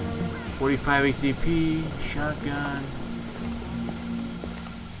 .45 ACP, shotgun.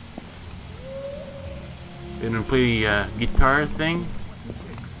 Didn't play the guitar thing.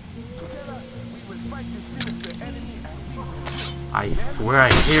 I swear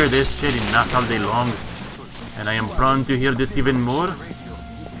I hear this shit enough all day long, and I am prone to hear this even more.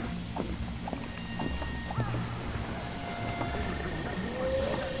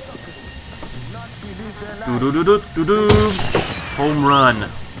 Home run.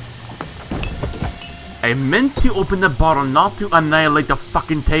 I meant to open the bottle, not to annihilate the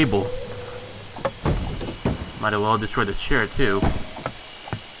fucking table. Might as well destroy the chair too.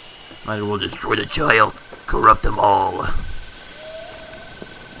 Might as well destroy the child. Corrupt them all.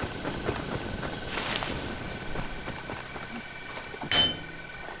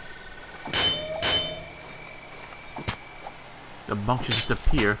 The bunk should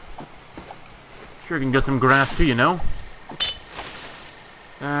disappear. Sure can get some grass too, you know?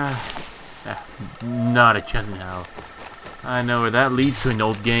 Not a chance now. I know where that leads to in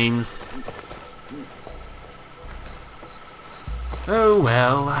old games. Oh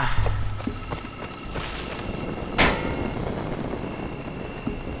well.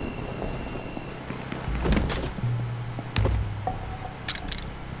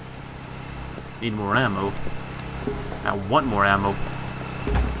 Need more ammo. I want more ammo.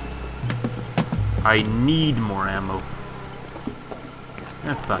 I need more ammo.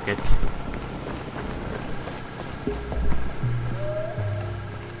 Fuck it.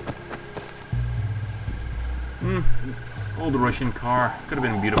 Old Russian car. Could have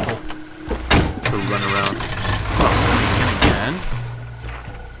been beautiful to run around. Oh, again.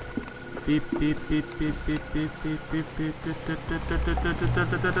 Beep beep beep beep beep beep beep beep beep.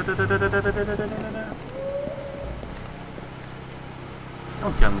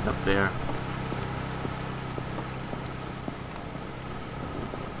 Don't tell me it's up there.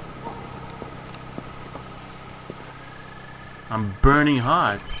 I'm burning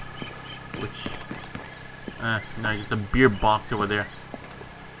hot. Which... no, just a beer box over there.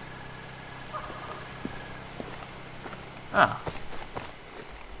 Ah.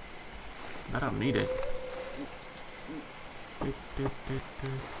 I don't need it.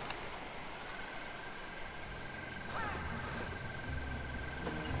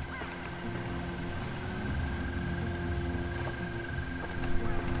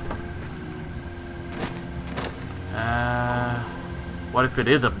 What if it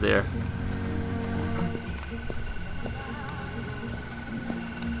is up there?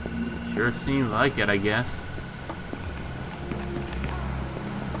 Sure seems like it, I guess.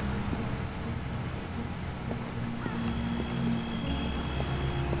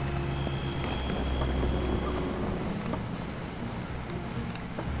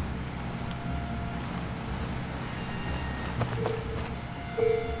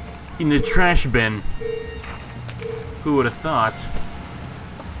 In the trash bin. Who would have thought?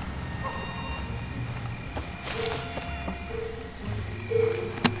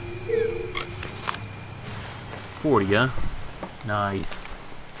 $40, huh? Nice.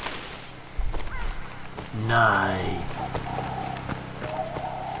 Nice.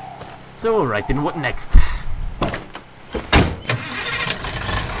 So, alright then, what next?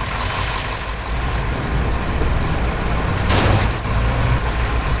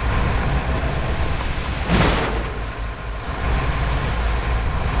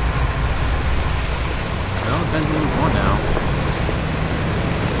 Well, then we move on now.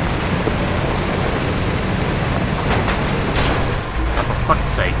 For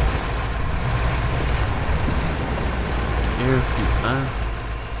fuck's sake.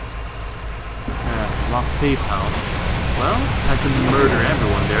 Lost safe house. Well, I can murder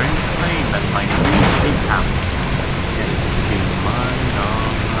everyone there and claim that my new safe house is to be mine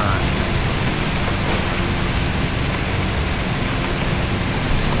alright.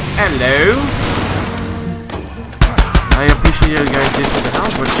 Hello! I appreciate you guys did to the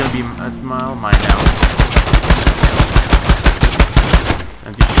house, but it's gonna be a smile mine now.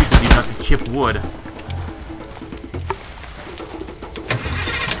 And the shit is not to chip wood.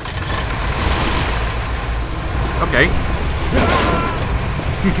 Okay.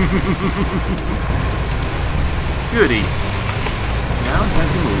 Goody. Now time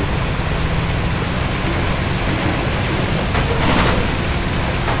to move.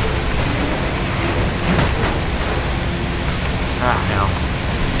 Ah, hell.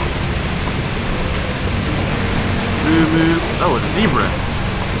 Move. Oh, it's a zebra.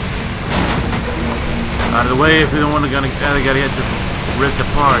 Out of the way if we don't want to gotta get just ripped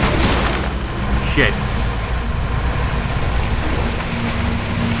apart. Shit.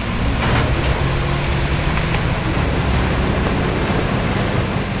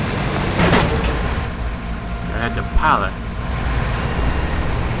 I had the pallet.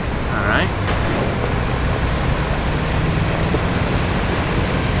 Alright.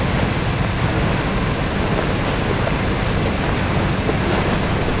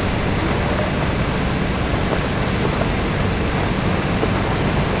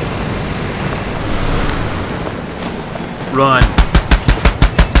 Run.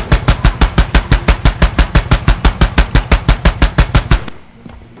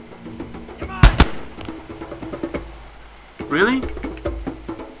 Really?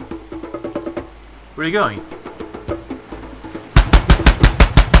 Where are you going?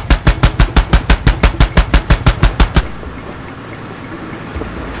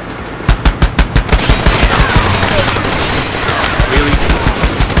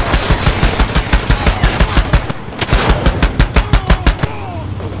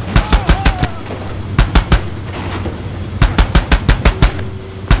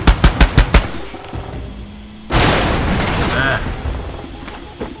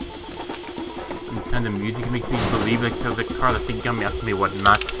 And the music makes me believe like there's a car that's coming after me,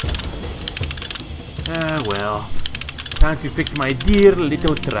 whatnot. Ah, well. Time to fix my dear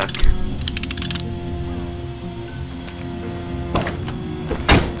little truck.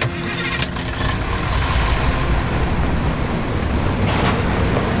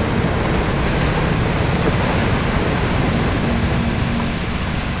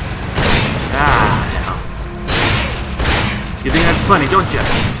 Ah, now. You think that's funny, don't you?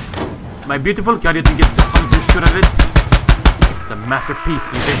 My beautiful car, you think it's so fun to shoot at it? It's a masterpiece,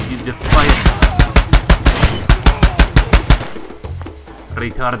 you defy it.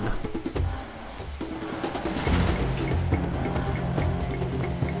 Retard.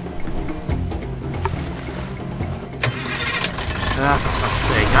 Ah, for fuck's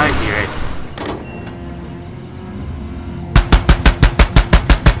sake, I hear it.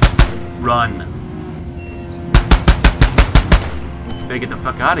 Run. Better get the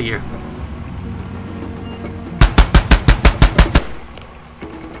fuck out of here.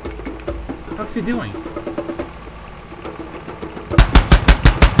 What's he doing?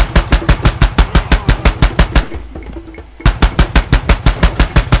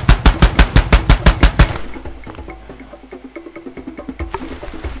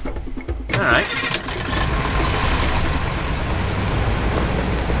 Alright.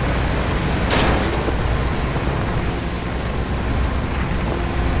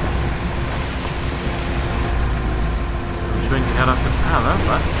 I'm trying to head off the pallet,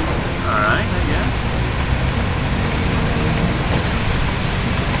 but alright, I guess.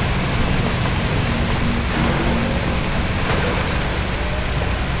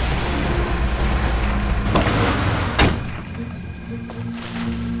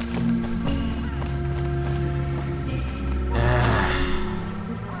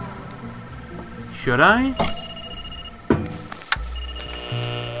 Should I?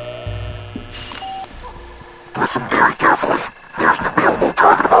 Listen very carefully. There's an available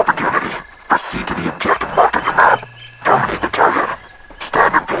target opportunity. Proceed to the objective marked on your map. Dominate the target.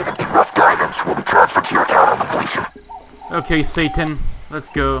 Standard payment and rough guidance will be transferred to your account on completion. Okay, Satan. Let's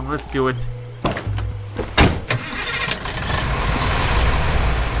go. Let's do it.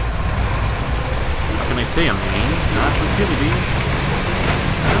 What can I say? I'm mean. Opportunity.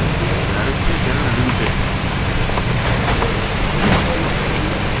 That is it. Gonna lose it.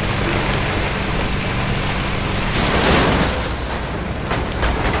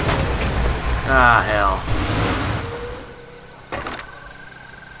 Ah, hell.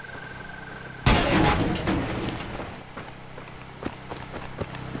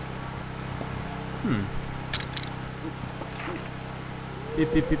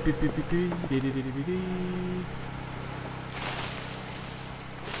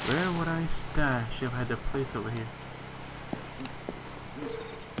 Where would I stash if I had a place over here?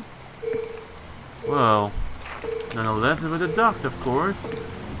 Well, nonetheless, with the docks, of course.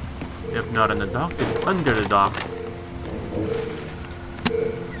 If not in the docks, it's under the docks.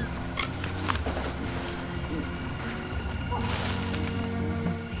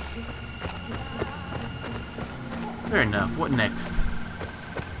 Fair enough. What next?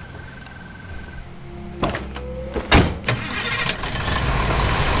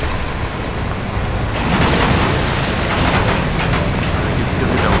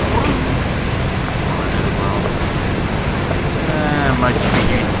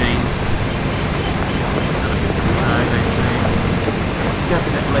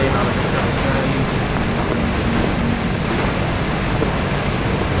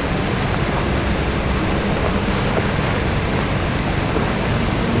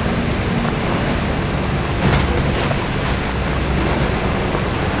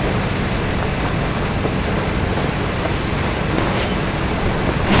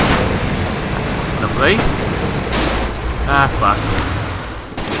 Seriously? Ah, fuck.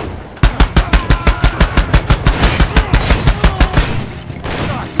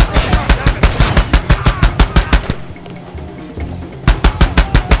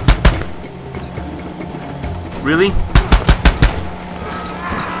 Really?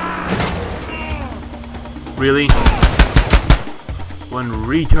 Really? One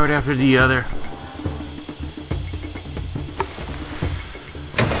retard after the other.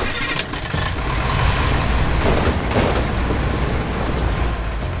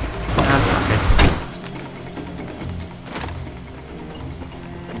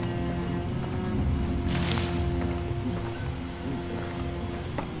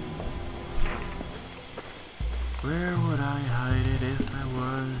 Where would I hide it if I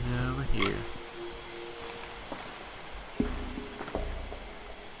was over here?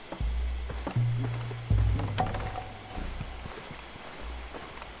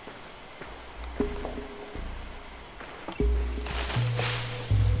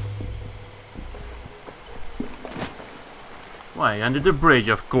 Why, under the bridge,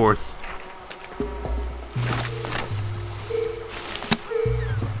 of course.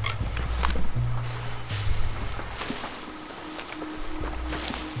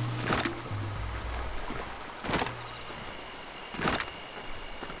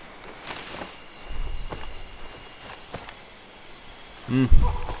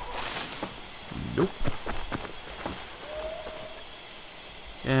 Nope.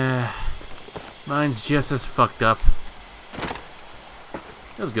 Yeah, mine's just as fucked up.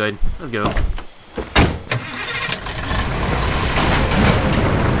 That was good. Let's go.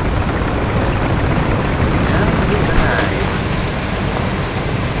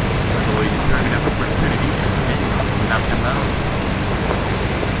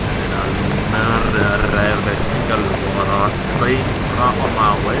 On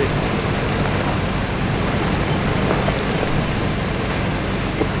my way.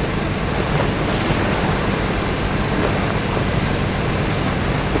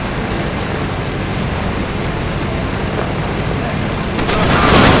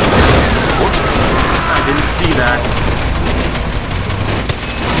 I didn't see that.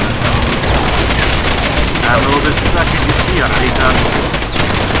 I'm a little bit stuck in the sea,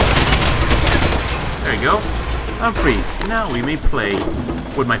 there you go. I'm free. Now we may play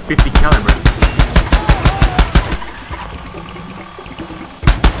with my 50 caliber.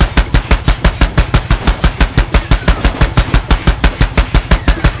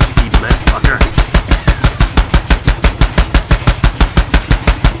 Eat lead, fucker.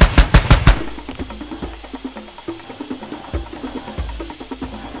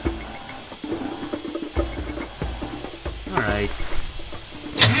 Alright.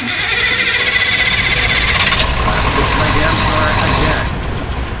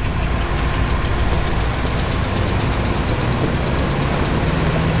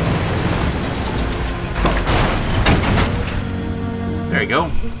 There you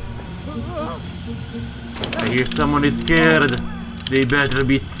go. I hear someone is scared. They better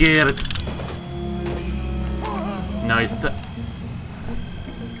be scared. Nice.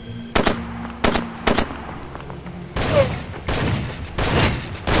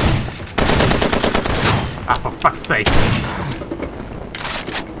 Ah, for fuck's sake.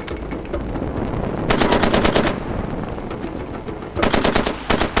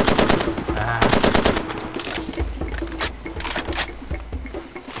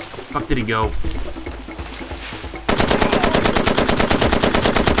 Fuck did he go?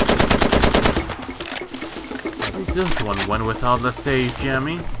 At least this one went without the save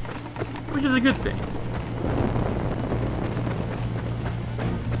jamming, which is a good thing.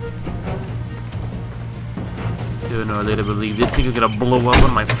 Sooner or later, believe this thing is gonna blow up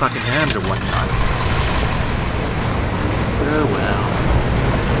on my fucking hand or whatnot. Oh well.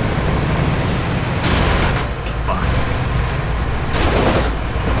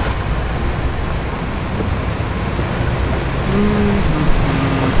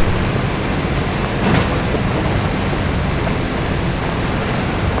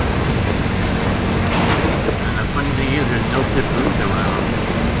 And the funny thing is, there's no tip rooms around.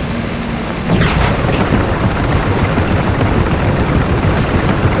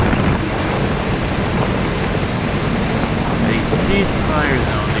 A ceasefire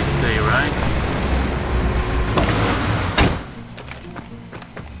zone, they say, right?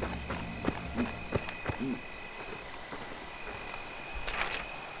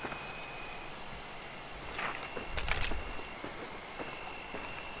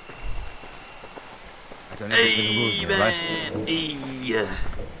 Hey, man! Hey.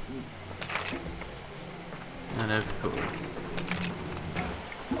 And of course.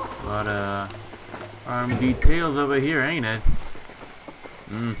 But, Details over here, ain't it?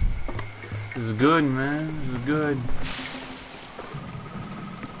 This is good, man. This is good.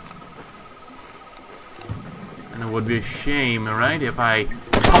 And it would be a shame, right, if I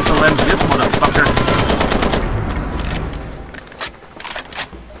pump the lens this motherfucker.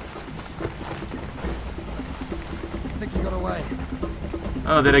 I think he got away.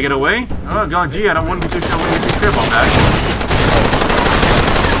 Oh, did I get away? Oh god, gee, I don't want to be too sure when you trip on that.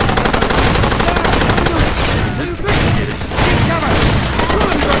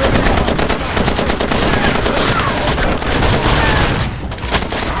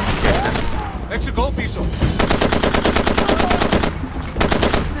 Extra gold piso.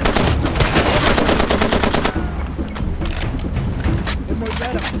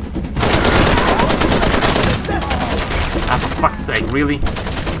 Ah, for fuck's sake, really?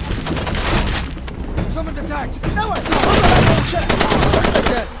 Someone's attacked. No one.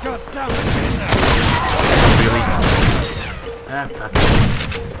 God damn it. Really? Ah, fuck.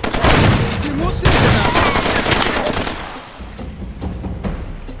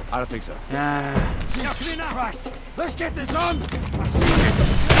 I don't think so. Yeah. Let's get this on.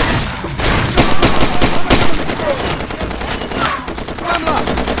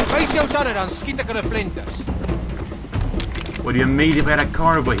 Face your turret and skita con the flinters. What do you mean if I had a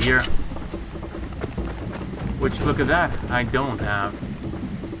car over here? Which, look at that, I don't have.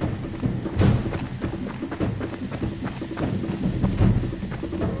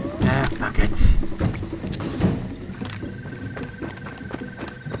 Ah, fuck it.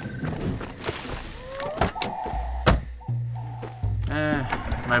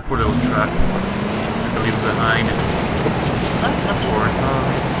 My poor little truck. I have to leave it behind. Of course,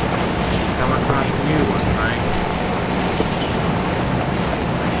 come across the new one, right?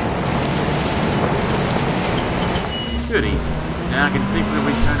 Goody. Now I can safely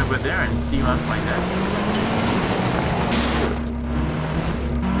return over there and see how I find that.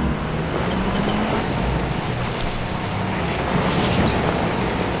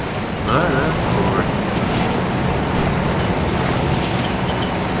 But of course.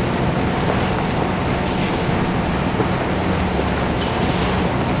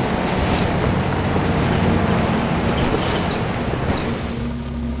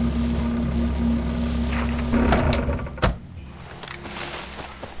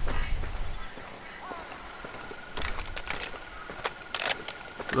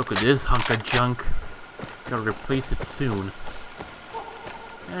 Look at this hunk of junk. Gotta replace it soon.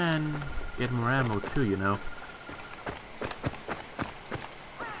 And get more ammo too, you know.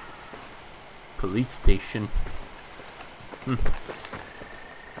 Police station.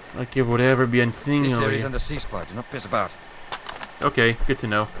 Like it would ever be a thing This over area's here. under ceasefire. Do not piss about. Okay, good to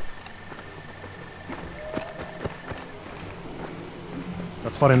know.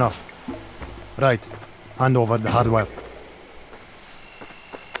 That's far enough. Right. Hand over the hardware.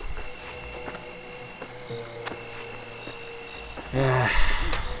 Yeah.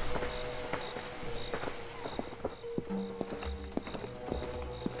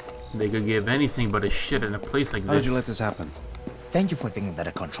 They could give anything but a shit in a place like this. How did you let this happen? Thank you for thinking that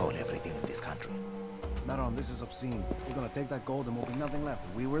I control everything in this country. Baron, this is obscene. We're gonna take that gold and there'll be nothing left.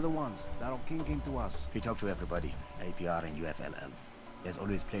 We were the ones. That old king came to us. He talked to everybody, APR and UFLL. He has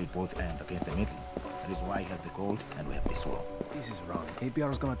always played both ends against the middle. That is why he has the gold and we have this war. This is wrong. APR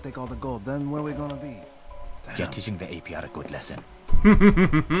is gonna take all the gold. Then where are we gonna be? Damn. You're teaching the APR a good lesson.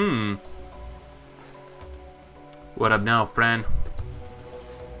 What up now, friend?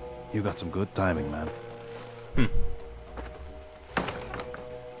 You got some good timing, man.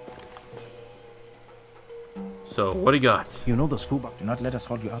 So, what do you got? You know those Fuba? Do not let us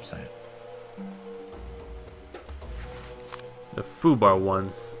hold you upside. The Fubar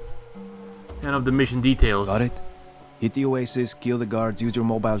ones. And of the mission details. Got it? Hit the oasis, kill the guards, use your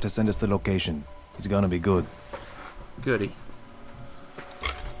mobile to send us the location. It's gonna be good. Goody.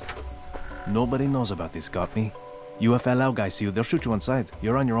 Nobody knows about this, got me? UFLL guys see you, they'll shoot you on sight.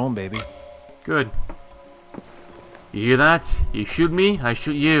 You're on your own, baby. Good. You hear that? You shoot me, I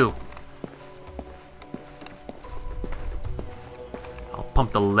shoot you. I'll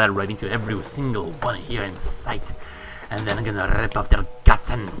pump the lead right into every single one here in sight. And then I'm gonna rip off their guts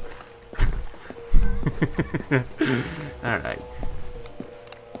and... Alright.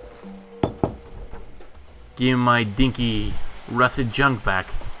 Give me my dinky, rusted junk back.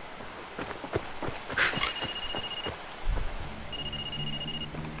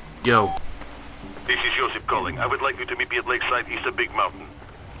 Yo. This is Joseph calling. I would like you to meet me at Lakeside East of Big Mountain.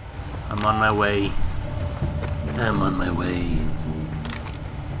 I'm on my way. I'm on my way.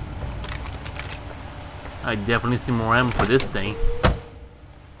 I definitely see more ammo for this thing.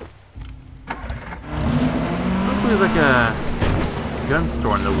 like a gun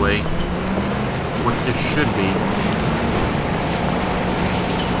store in the way, which this should be.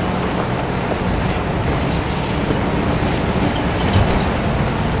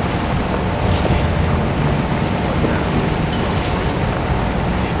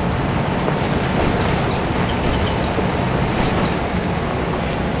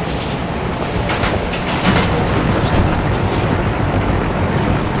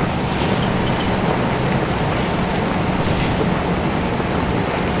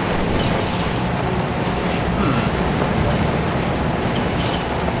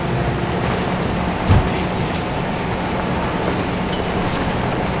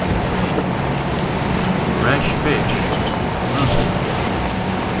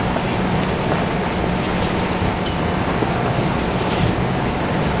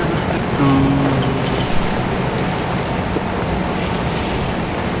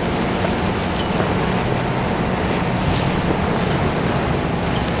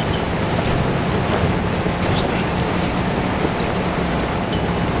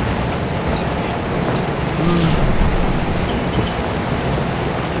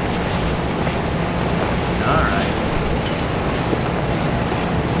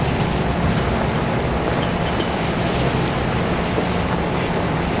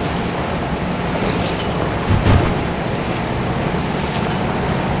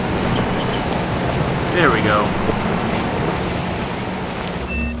 There we go.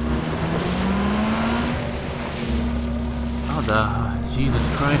 Oh, Jesus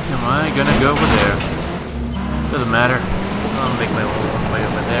Christ, am I gonna go over there? Doesn't matter. I'll make my own way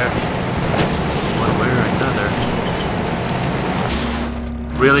over there. One way or another.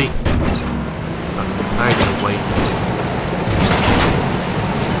 Really? I'm tired of the wait.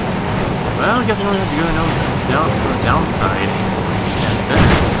 Well, I guess I don't have to go down to the downside. And then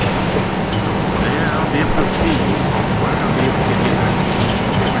there I'll be able to see where I'll be able to get here.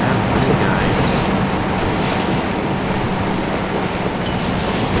 Have these guys.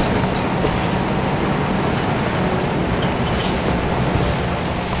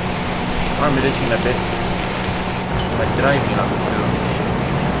 Arm it itching a bit. Like driving up too.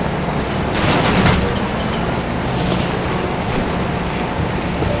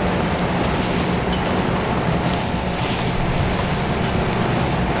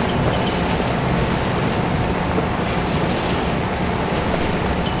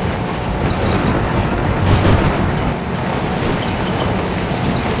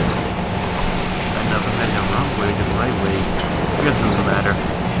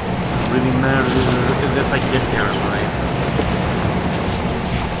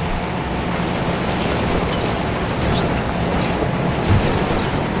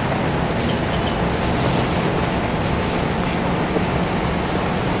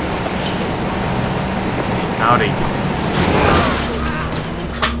 Howdy.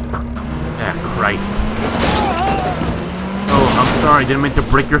 Ah, Christ. Oh, I'm sorry, didn't mean to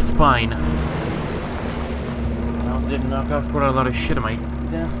break your spine. I also did knock off quite a lot of shit on my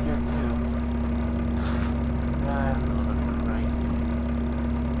desk here too. Ah, Christ.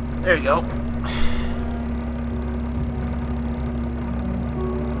 There you go.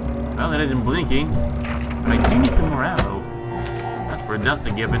 Well, that isn't blinking, but I do need some more ammo. That's for that's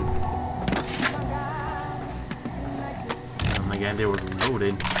a given. Again, they were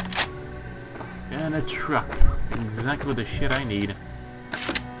loaded. And a truck. Exactly the shit I need.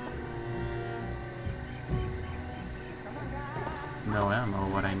 No ammo,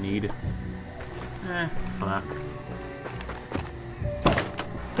 what I need. Fuck.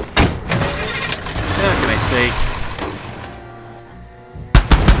 What can I say?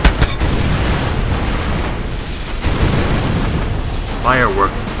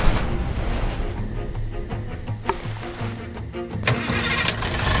 Fireworks.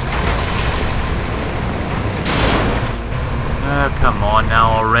 Come on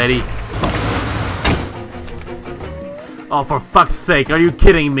now already. Oh, for fuck's sake, are you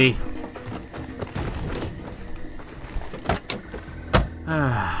kidding me?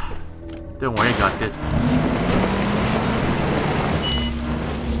 Don't worry, I got this.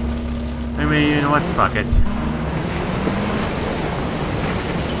 I mean, you know what? Fuck it.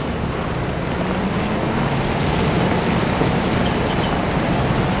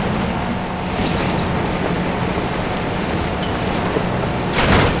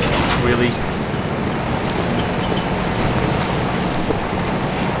 Really?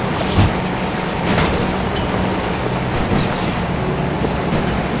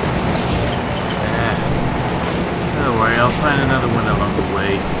 Don't worry, I'll find another one along the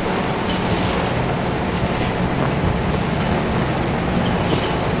way.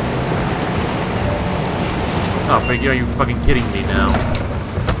 Oh, Frankie, are you fucking kidding me now?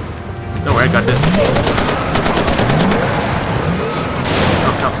 Don't worry, I got this.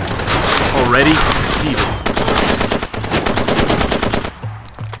 Oh, come. Already? Jesus.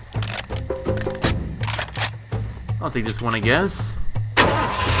 I'll take this one, I guess.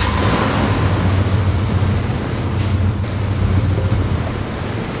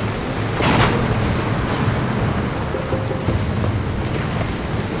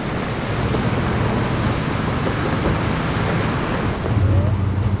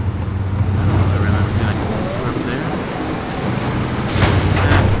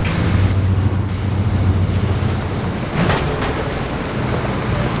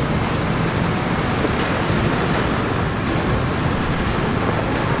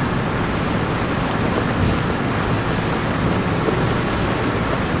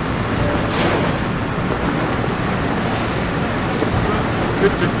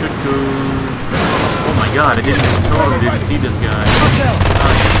 Oh my god, I didn't see this guy.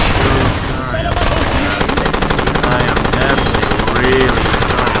 I am definitely really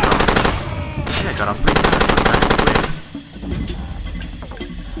sorry. Yeah, I got off pretty quick.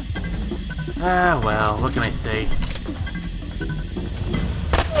 Ah, well, what can I say?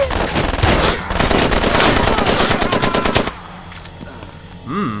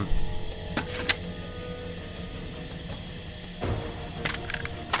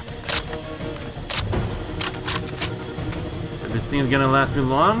 This thing's gonna last me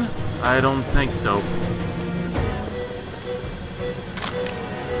long? I don't think so.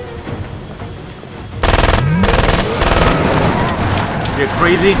 Get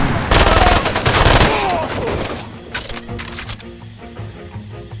crazy?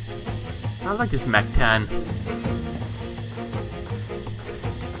 I like this Mac-10.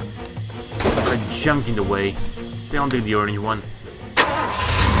 A junk in the way. They don't take the orange one.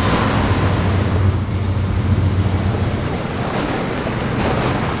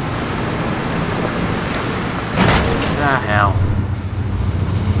 Ah, hell.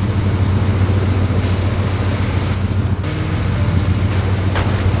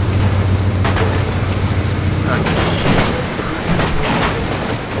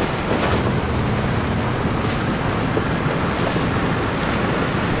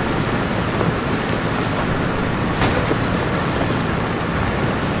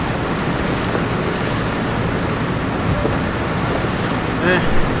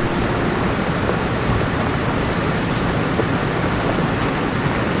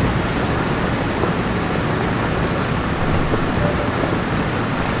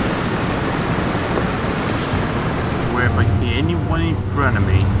 Anyone in front of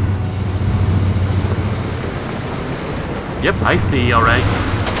me? Yep, I see, alright.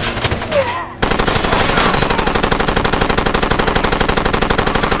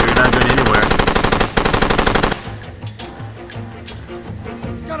 You're not going anywhere.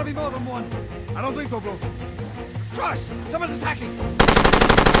 There's gotta be more than one. I don't think so, bro. Josh, someone's attacking.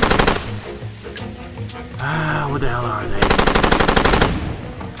 Ah, what the hell are they?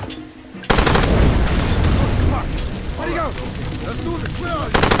 Where'd he go? Let's do this. Where are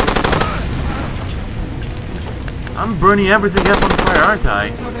you? I'm burning everything up on fire, aren't I?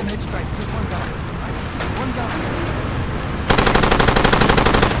 Just one down. One down.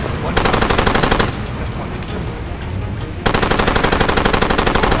 One down. Just one.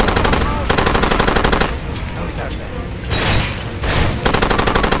 Now he's out there.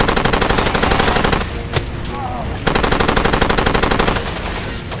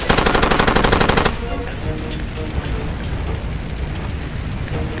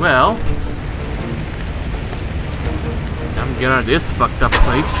 Well, I'm get out of this fucked up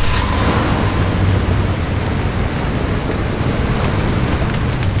place.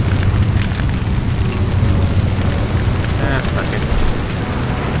 Ah, fuck it.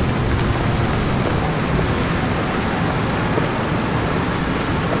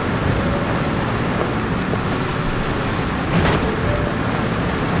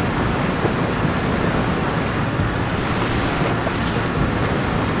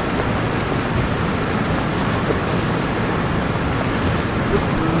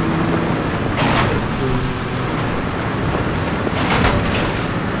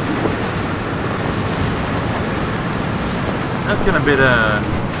 That's been a bit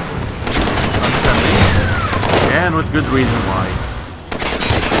unsettling, and with good reason why.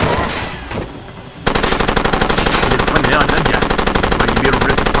 It is funny now, isn't it? Like you'd be able to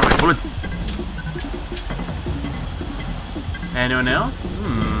rip apart my bullets. Anyone else?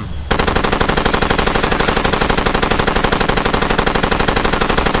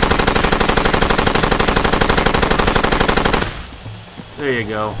 There you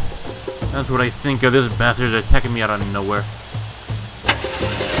go. That's what I think of this bastard attacking me out of nowhere.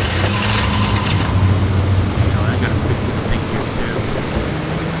 You know, I gotta fix this thing here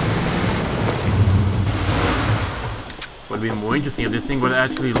too. Would be more interesting if this thing would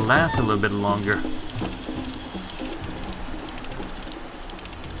actually last a little bit longer.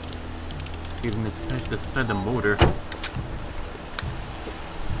 Even especially the side of the motor.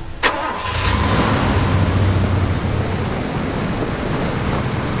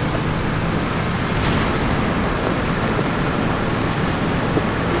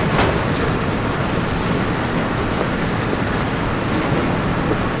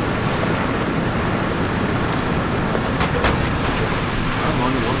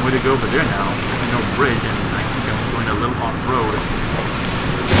 To go over there now. There's no bridge, and I think I'm going a little off-road.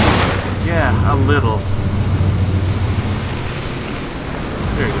 Yeah, a little.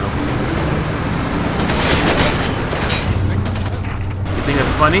 There you go. You think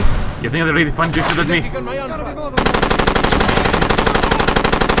that's funny? You think that's really fun to shoot at me?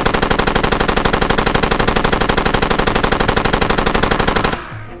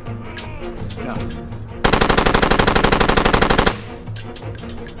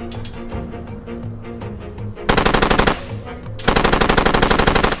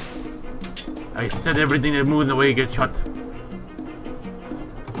 I said everything that moves the way you get shot.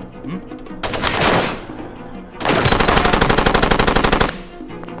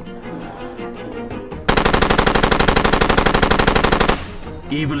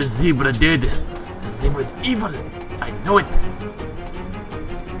 Evil zebra did. The zebra is evil. I know it.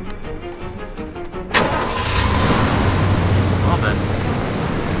 Well then.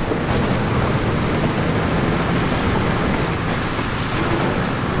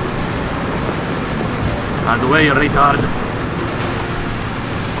 Out of the way, you retard.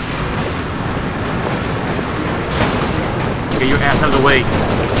 Get your ass out of the way.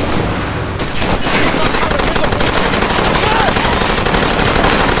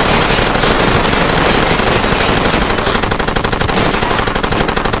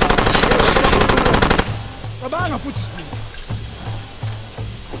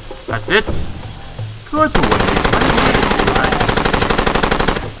 That's it? Good for what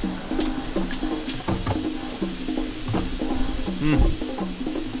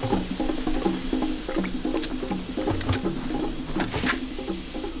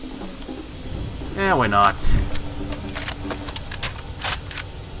Yeah, why not?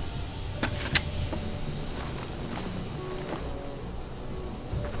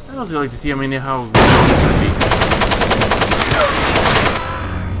 I'd also like to see, how long it's gonna be.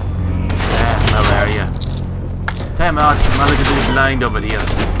 Malaria. Time out, I'm looking at this blind over here.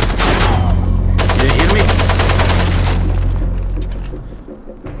 You didn't hear me?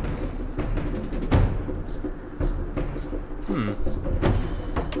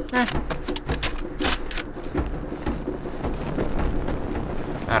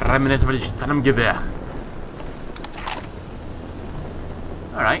 Remnants of a Stromgewehr.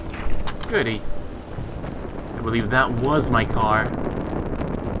 Alright. Goody. I believe that was my car.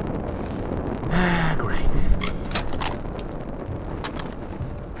 Great.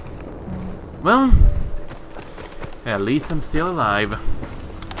 Well, at least I'm still alive.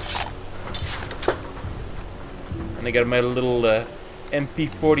 And I got my little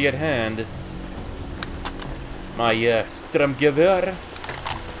MP40 at hand. My Stromgewehr.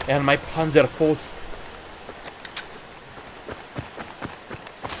 And my Panzerfaust.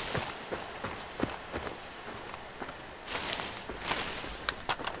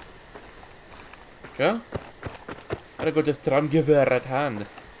 Okay. I got the Stromgewehr at hand.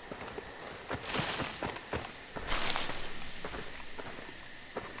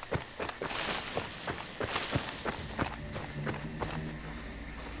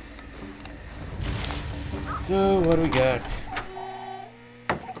 So what do we got?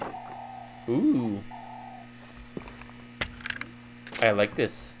 Ooh. I like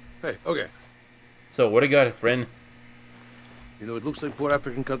this. Hey, okay. So, what do you got, friend? You know, it looks like poor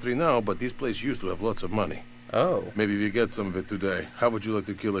African country now, but this place used to have lots of money. Oh. Maybe we get some of it today. How would you like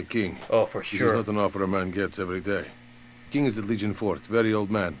to kill a king? Oh, for sure. This is not an offer a man gets every day. King is at Legion Fort. Very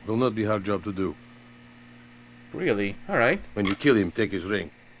old man. Will not be hard job to do. Really? Alright. When you kill him, take his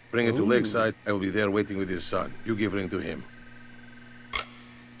ring. Bring it to Ooh. Lakeside. I will be there waiting with his son. You give ring to him.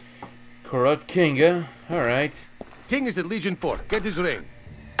 Corrupt king, huh? Alright. King is at Legion Fort. Get his ring.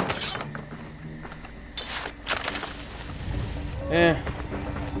 It's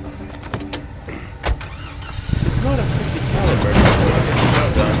not a 50 caliber.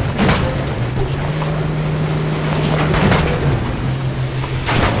 Well done.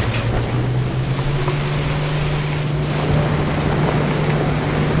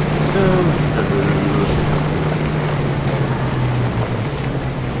 So And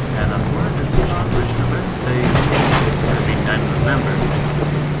I'm going to be on which the birthday every 9th November.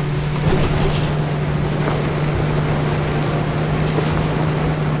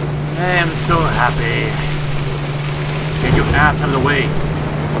 I am so happy. Get your ass out of the way.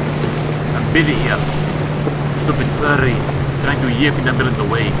 I'm busy here. Stupid furries trying to yip in the middle of the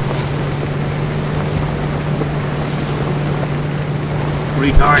way.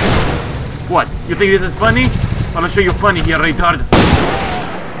 Retard. What? You think this is funny? I'll show you funny here, retard.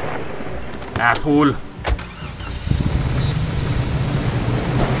 Asshole.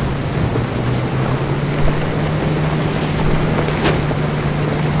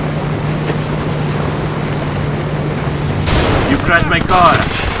 You crashed my car,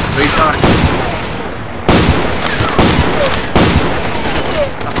 retard.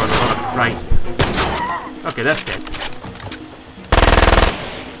 Oh, for the love of Christ. Okay, that's it.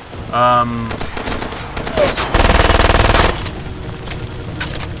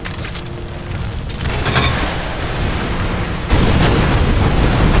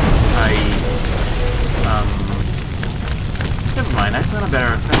 Never mind, I found a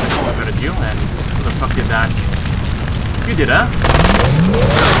better deal, and who the fuck did that? You did, huh?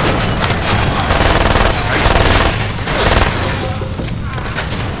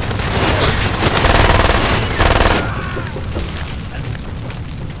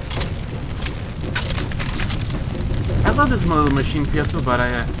 I love this little machine pistol, but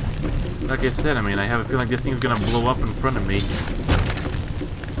like I said, I mean, I have a feeling this thing's gonna blow up in front of me.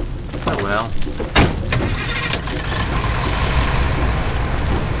 Oh well.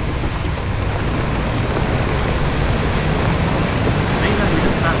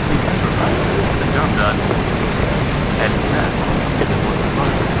 The job done. And that is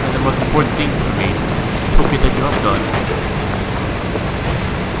the most important thing for me. To get the job done.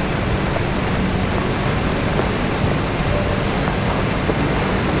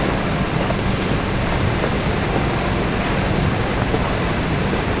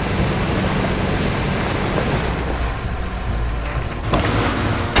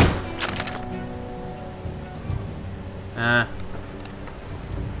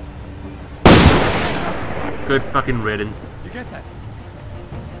 Good fucking riddance. You get that?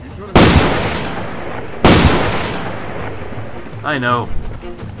 You should have. I know.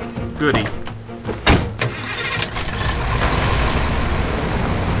 Goody.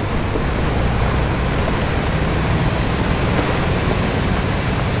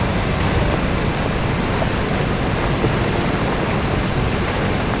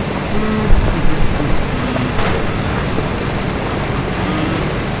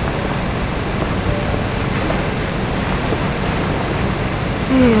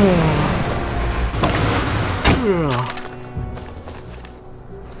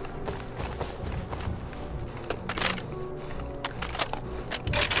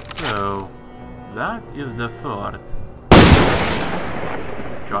 So, that is the fort.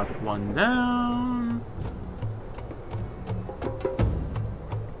 Drop one down.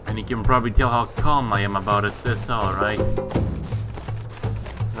 And you can probably tell how calm I am about it, that's alright.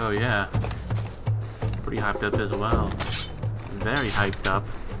 Oh yeah. Pretty hyped up as well. Very hyped up.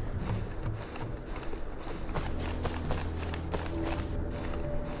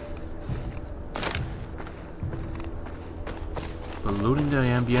 Polluting the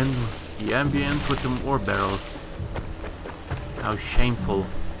ambience with some ore barrels. How shameful.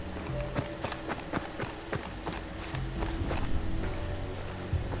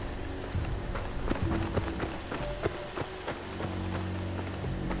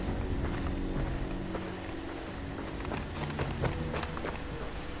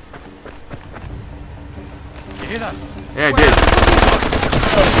 You hear that? Yeah, I did.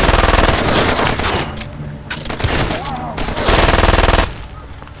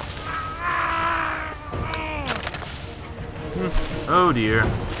 Oh dear,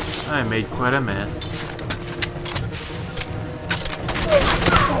 I made quite a mess.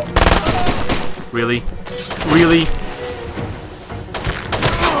 Really? Really?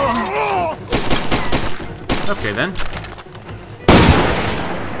 Okay then.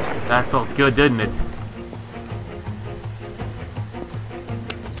 That felt good, didn't it?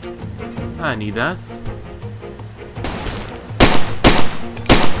 I need this.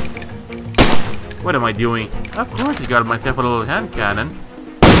 What am I doing? Of course I got myself a little hand cannon.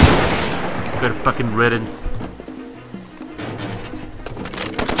 Good fucking riddance.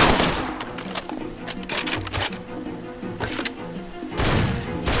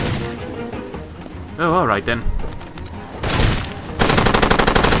 Oh, alright then.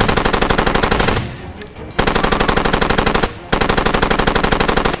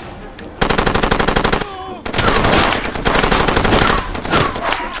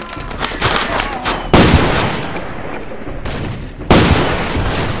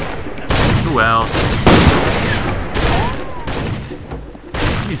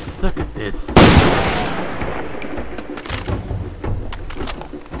 You suck at this.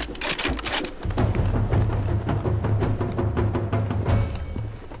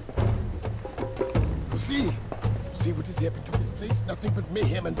 See what has happened to this place? Nothing but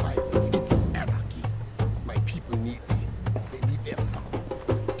mayhem and violence. It's anarchy. My people need me. They need their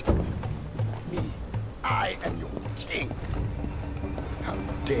father. Me. I am your king. How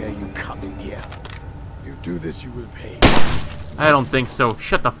dare you come in here? You do this, you will pay. I don't think so.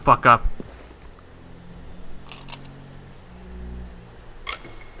 Shut the fuck up.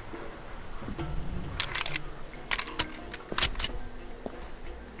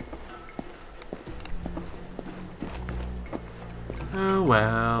 Oh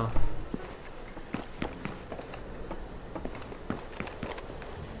well.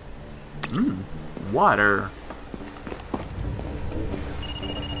 Water.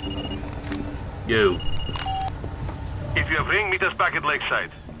 You. If you have ring, meet us back at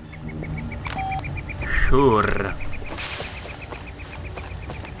Lakeside. Sure.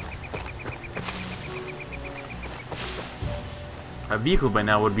 A vehicle by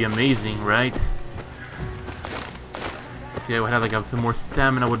now would be amazing, right? Okay, I would have like some more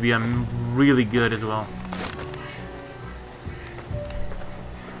stamina would be really good as well.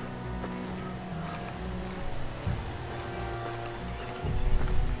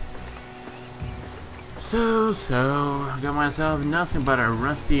 So, I got myself nothing but a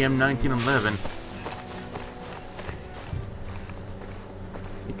rusty M1911.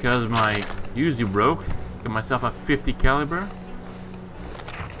 Because my Uzi broke, got myself a 50 caliber.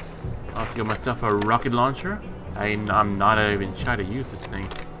 Also got myself a rocket launcher. I'm not even trying to use this thing.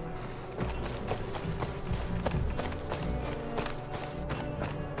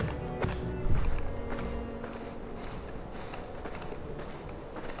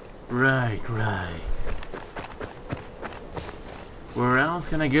 Right. Where else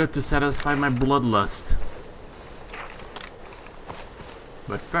can I go to satisfy my bloodlust?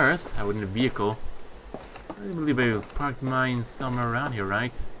 But first, I would need a vehicle. I believe I parked mine somewhere around here,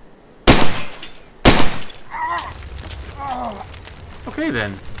 right? Okay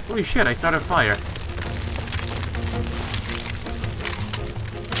then. Holy shit, I started a fire.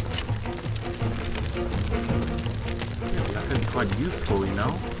 Yeah, that could be quite useful, you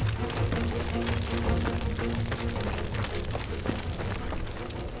know?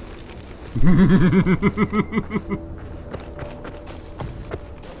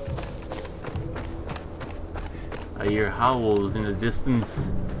 I hear howls in the distance.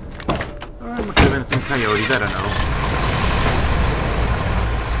 Or it must have been some coyotes, I don't know.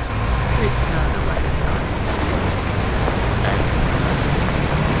 They sounded like a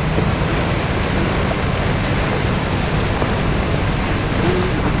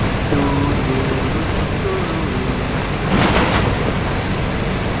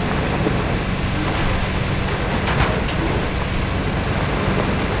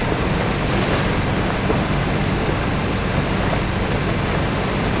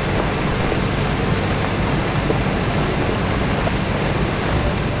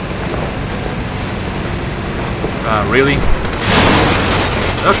really?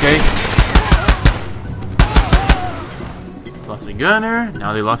 Okay. Lost a gunner,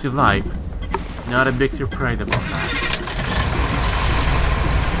 now they lost his life. Not a big surprise about that.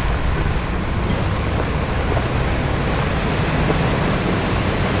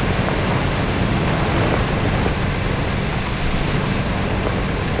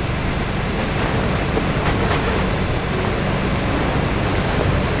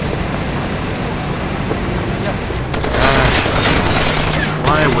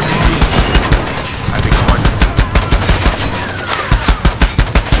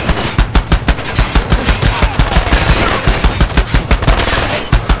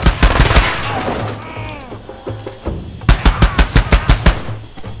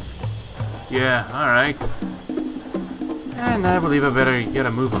 Yeah, alright. And I believe I better get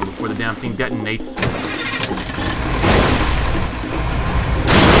a move on before the damn thing detonates.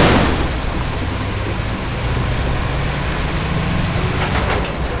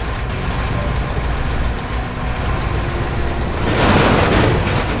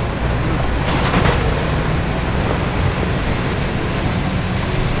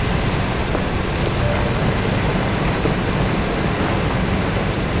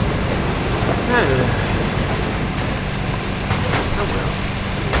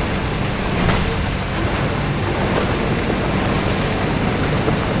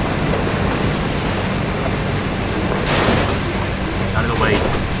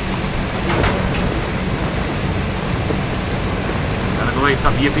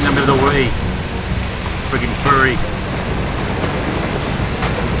 Stop yipping them out of the way. Friggin' furry.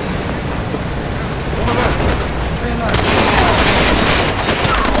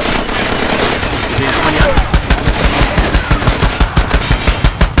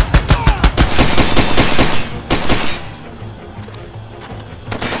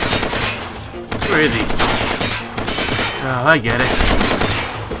 Where is he? Oh, I get it.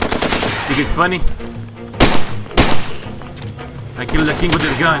 Think it's funny? I killed the king with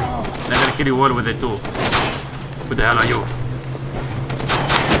his gun. And I'm gonna kill you all with it too. Who the hell are you?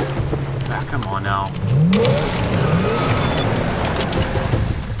 Ah, come on now.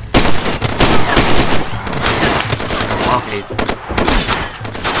 Okay.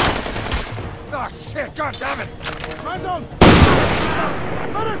 Oh shit, god damn it! Randall!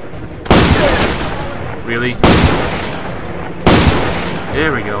 Really?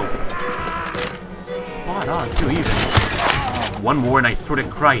 There we go. Spot on, too, even. One more and I swear to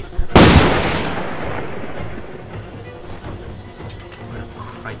Christ.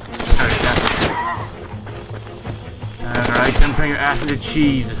 Alright, then turn your ass into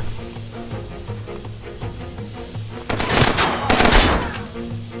cheese.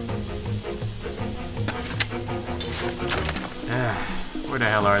 Where the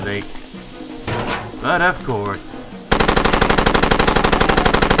hell are they? But of course.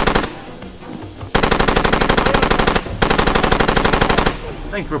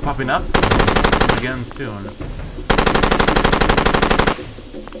 Thanks for popping up. Again soon.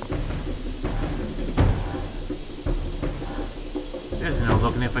 There's no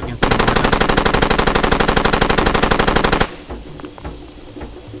looking if I can see more of them.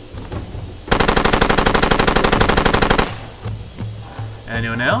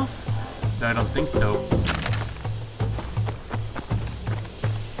 Anyone else? I don't think so.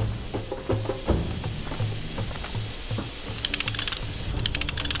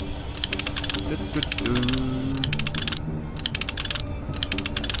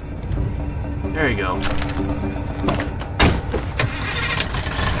 There you go.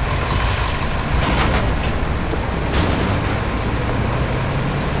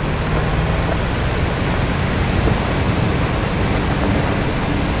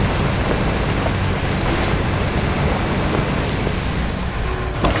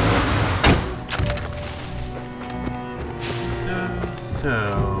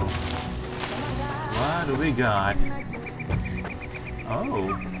 So, what do we got?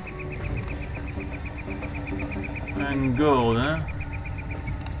 Oh. And gold, huh?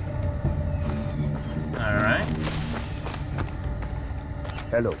 Alright.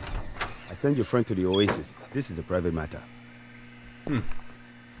 Hello. I sent your friend to the Oasis. This is a private matter.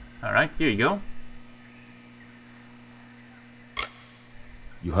 Alright, here you go.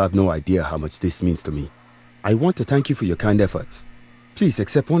 You have no idea how much this means to me. I want to thank you for your kind efforts. Please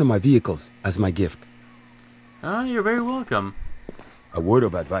accept one of my vehicles as my gift. Oh, you're very welcome. A word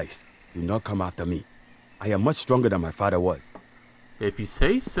of advice. Do not come after me. I am much stronger than my father was. If you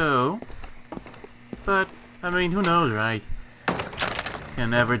say so. But, I mean, who knows, right?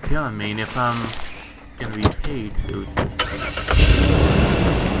 Can never tell, I mean, if I'm gonna be paid to.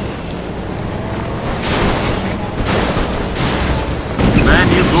 Man,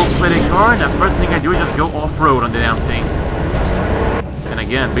 you go play the car, and the first thing I do is just go off-road on the damn thing. And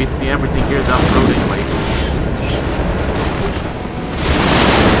again, basically everything here is off-road anyway.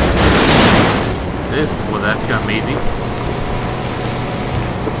 This was actually amazing.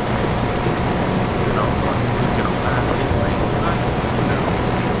 You know, it's gonna pass anyway. But, you know.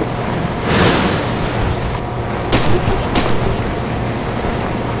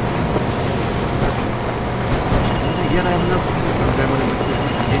 Again, I have no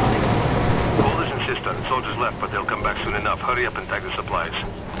Coalition system. Soldiers left, but they'll come back soon enough. Hurry up and tag the supplies.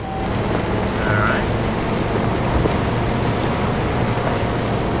 Alright.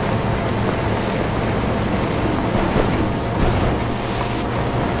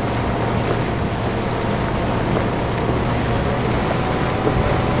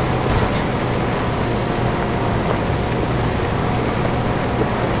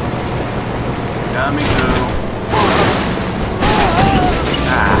 Coming through.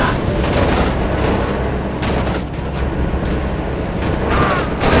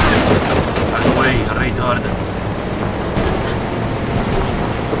 Out of the way, retard.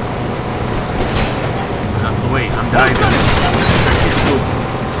 Out of the way, I'm driving.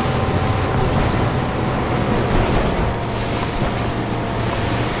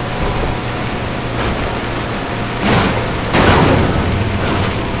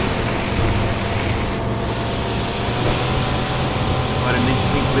 What an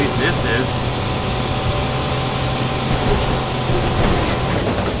interesting place this is.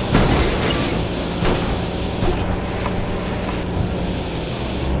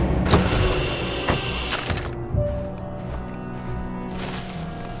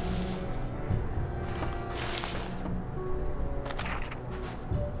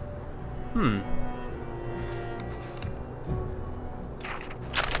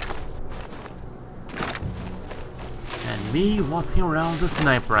 And me walking around with a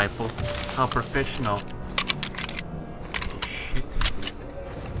sniper rifle. How professional. Oh, shit.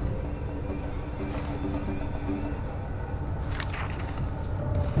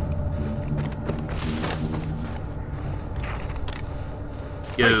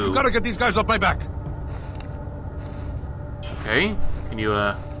 Yo. Hey, you gotta get these guys off my back. Okay, can you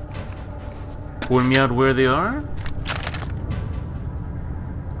point me out where they are?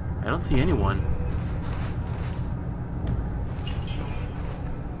 I don't see anyone.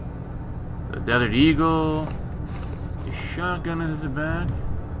 The Desert Eagle. The shotgun in his bag.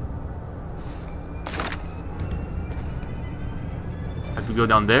 Have to go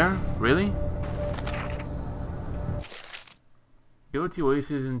down there? Really? Go to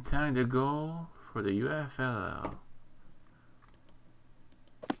Oasis in time to go for the UFL.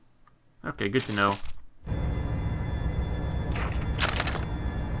 Okay, good to know.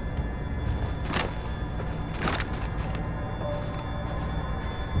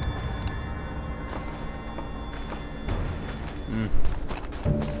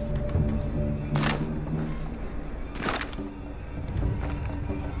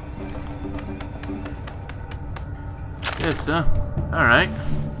 Yes, alright.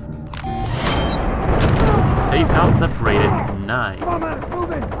 Safe house separated. Nice. Come on, man,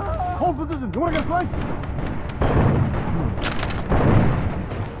 move in. Hold position. You wanna get flanked?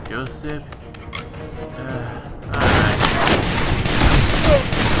 Joseph. Alright.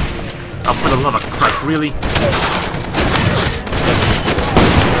 Oh, for the love of Christ, really?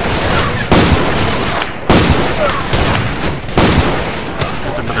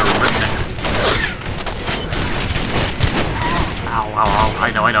 Ow, ow, ow.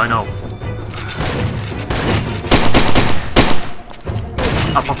 I know.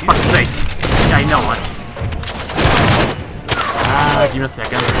 Oh, for fuck's sake. Yeah, I know it. Give me a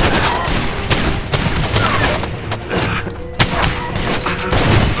second.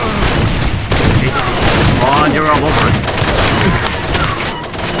 Come on, you're all over it.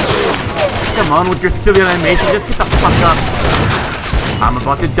 Come on with your silly animation, just get the fuck up. I'm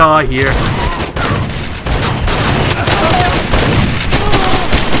about to die here.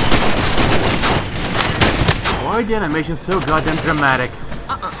 Why are the animations so goddamn dramatic?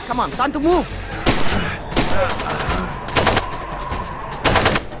 Come on, time to move.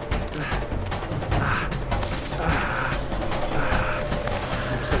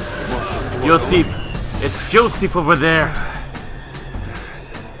 Joseph, it's Joseph over there.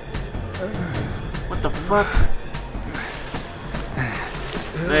 What the fuck?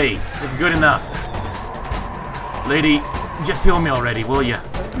 Hey, it's good enough. Lady, just heal me already, will ya?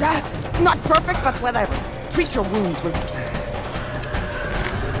 Not perfect, but whatever. Treat your wounds with...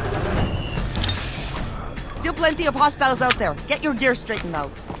 Still plenty of hostiles out there. Get your gear straightened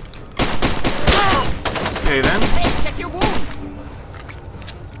out. Okay then. Hey, check your wound.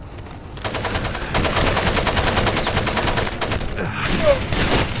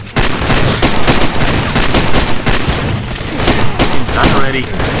 Done already.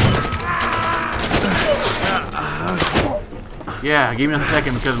 Yeah, give me a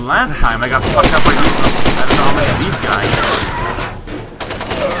second because last time I got fucked up by these. I don't know how many of these guys.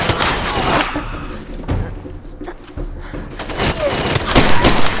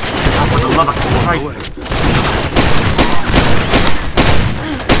 Oh, for the love of Christ.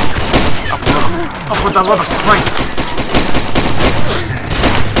 Oh, for the love of Christ.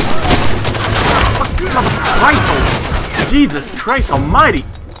 For the love of Christ. Jesus Christ almighty!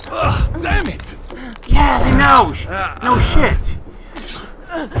 Damn it! Yeah, I know! No shit!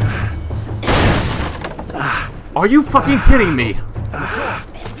 Are you fucking kidding me?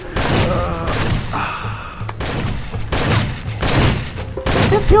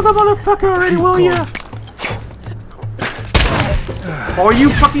 Just heal the motherfucker already, will ya? Are you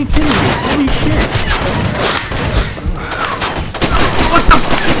fucking kidding me? Holy shit! What the?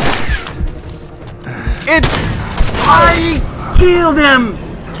 I killed him!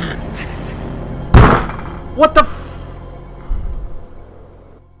 What the f-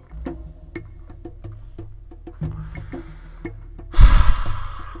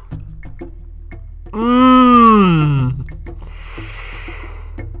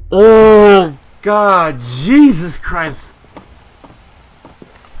 Oh God, Jesus Christ.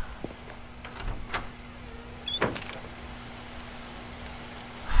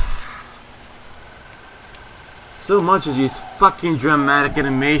 So much as these fucking dramatic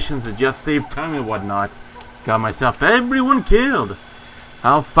animations that just save time and whatnot. Got myself everyone killed.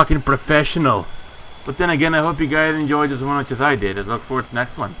 How fucking professional. But then again, I hope you guys enjoyed this one much as I did. I look forward to the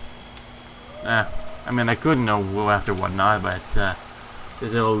next one. I mean, I couldn't go after whatnot, but it's a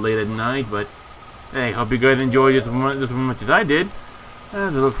little late at night, but Hey, hope you guys enjoyed this one as much as I did.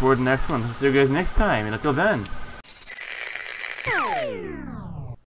 And I look forward to the next one. See you guys next time, and until then.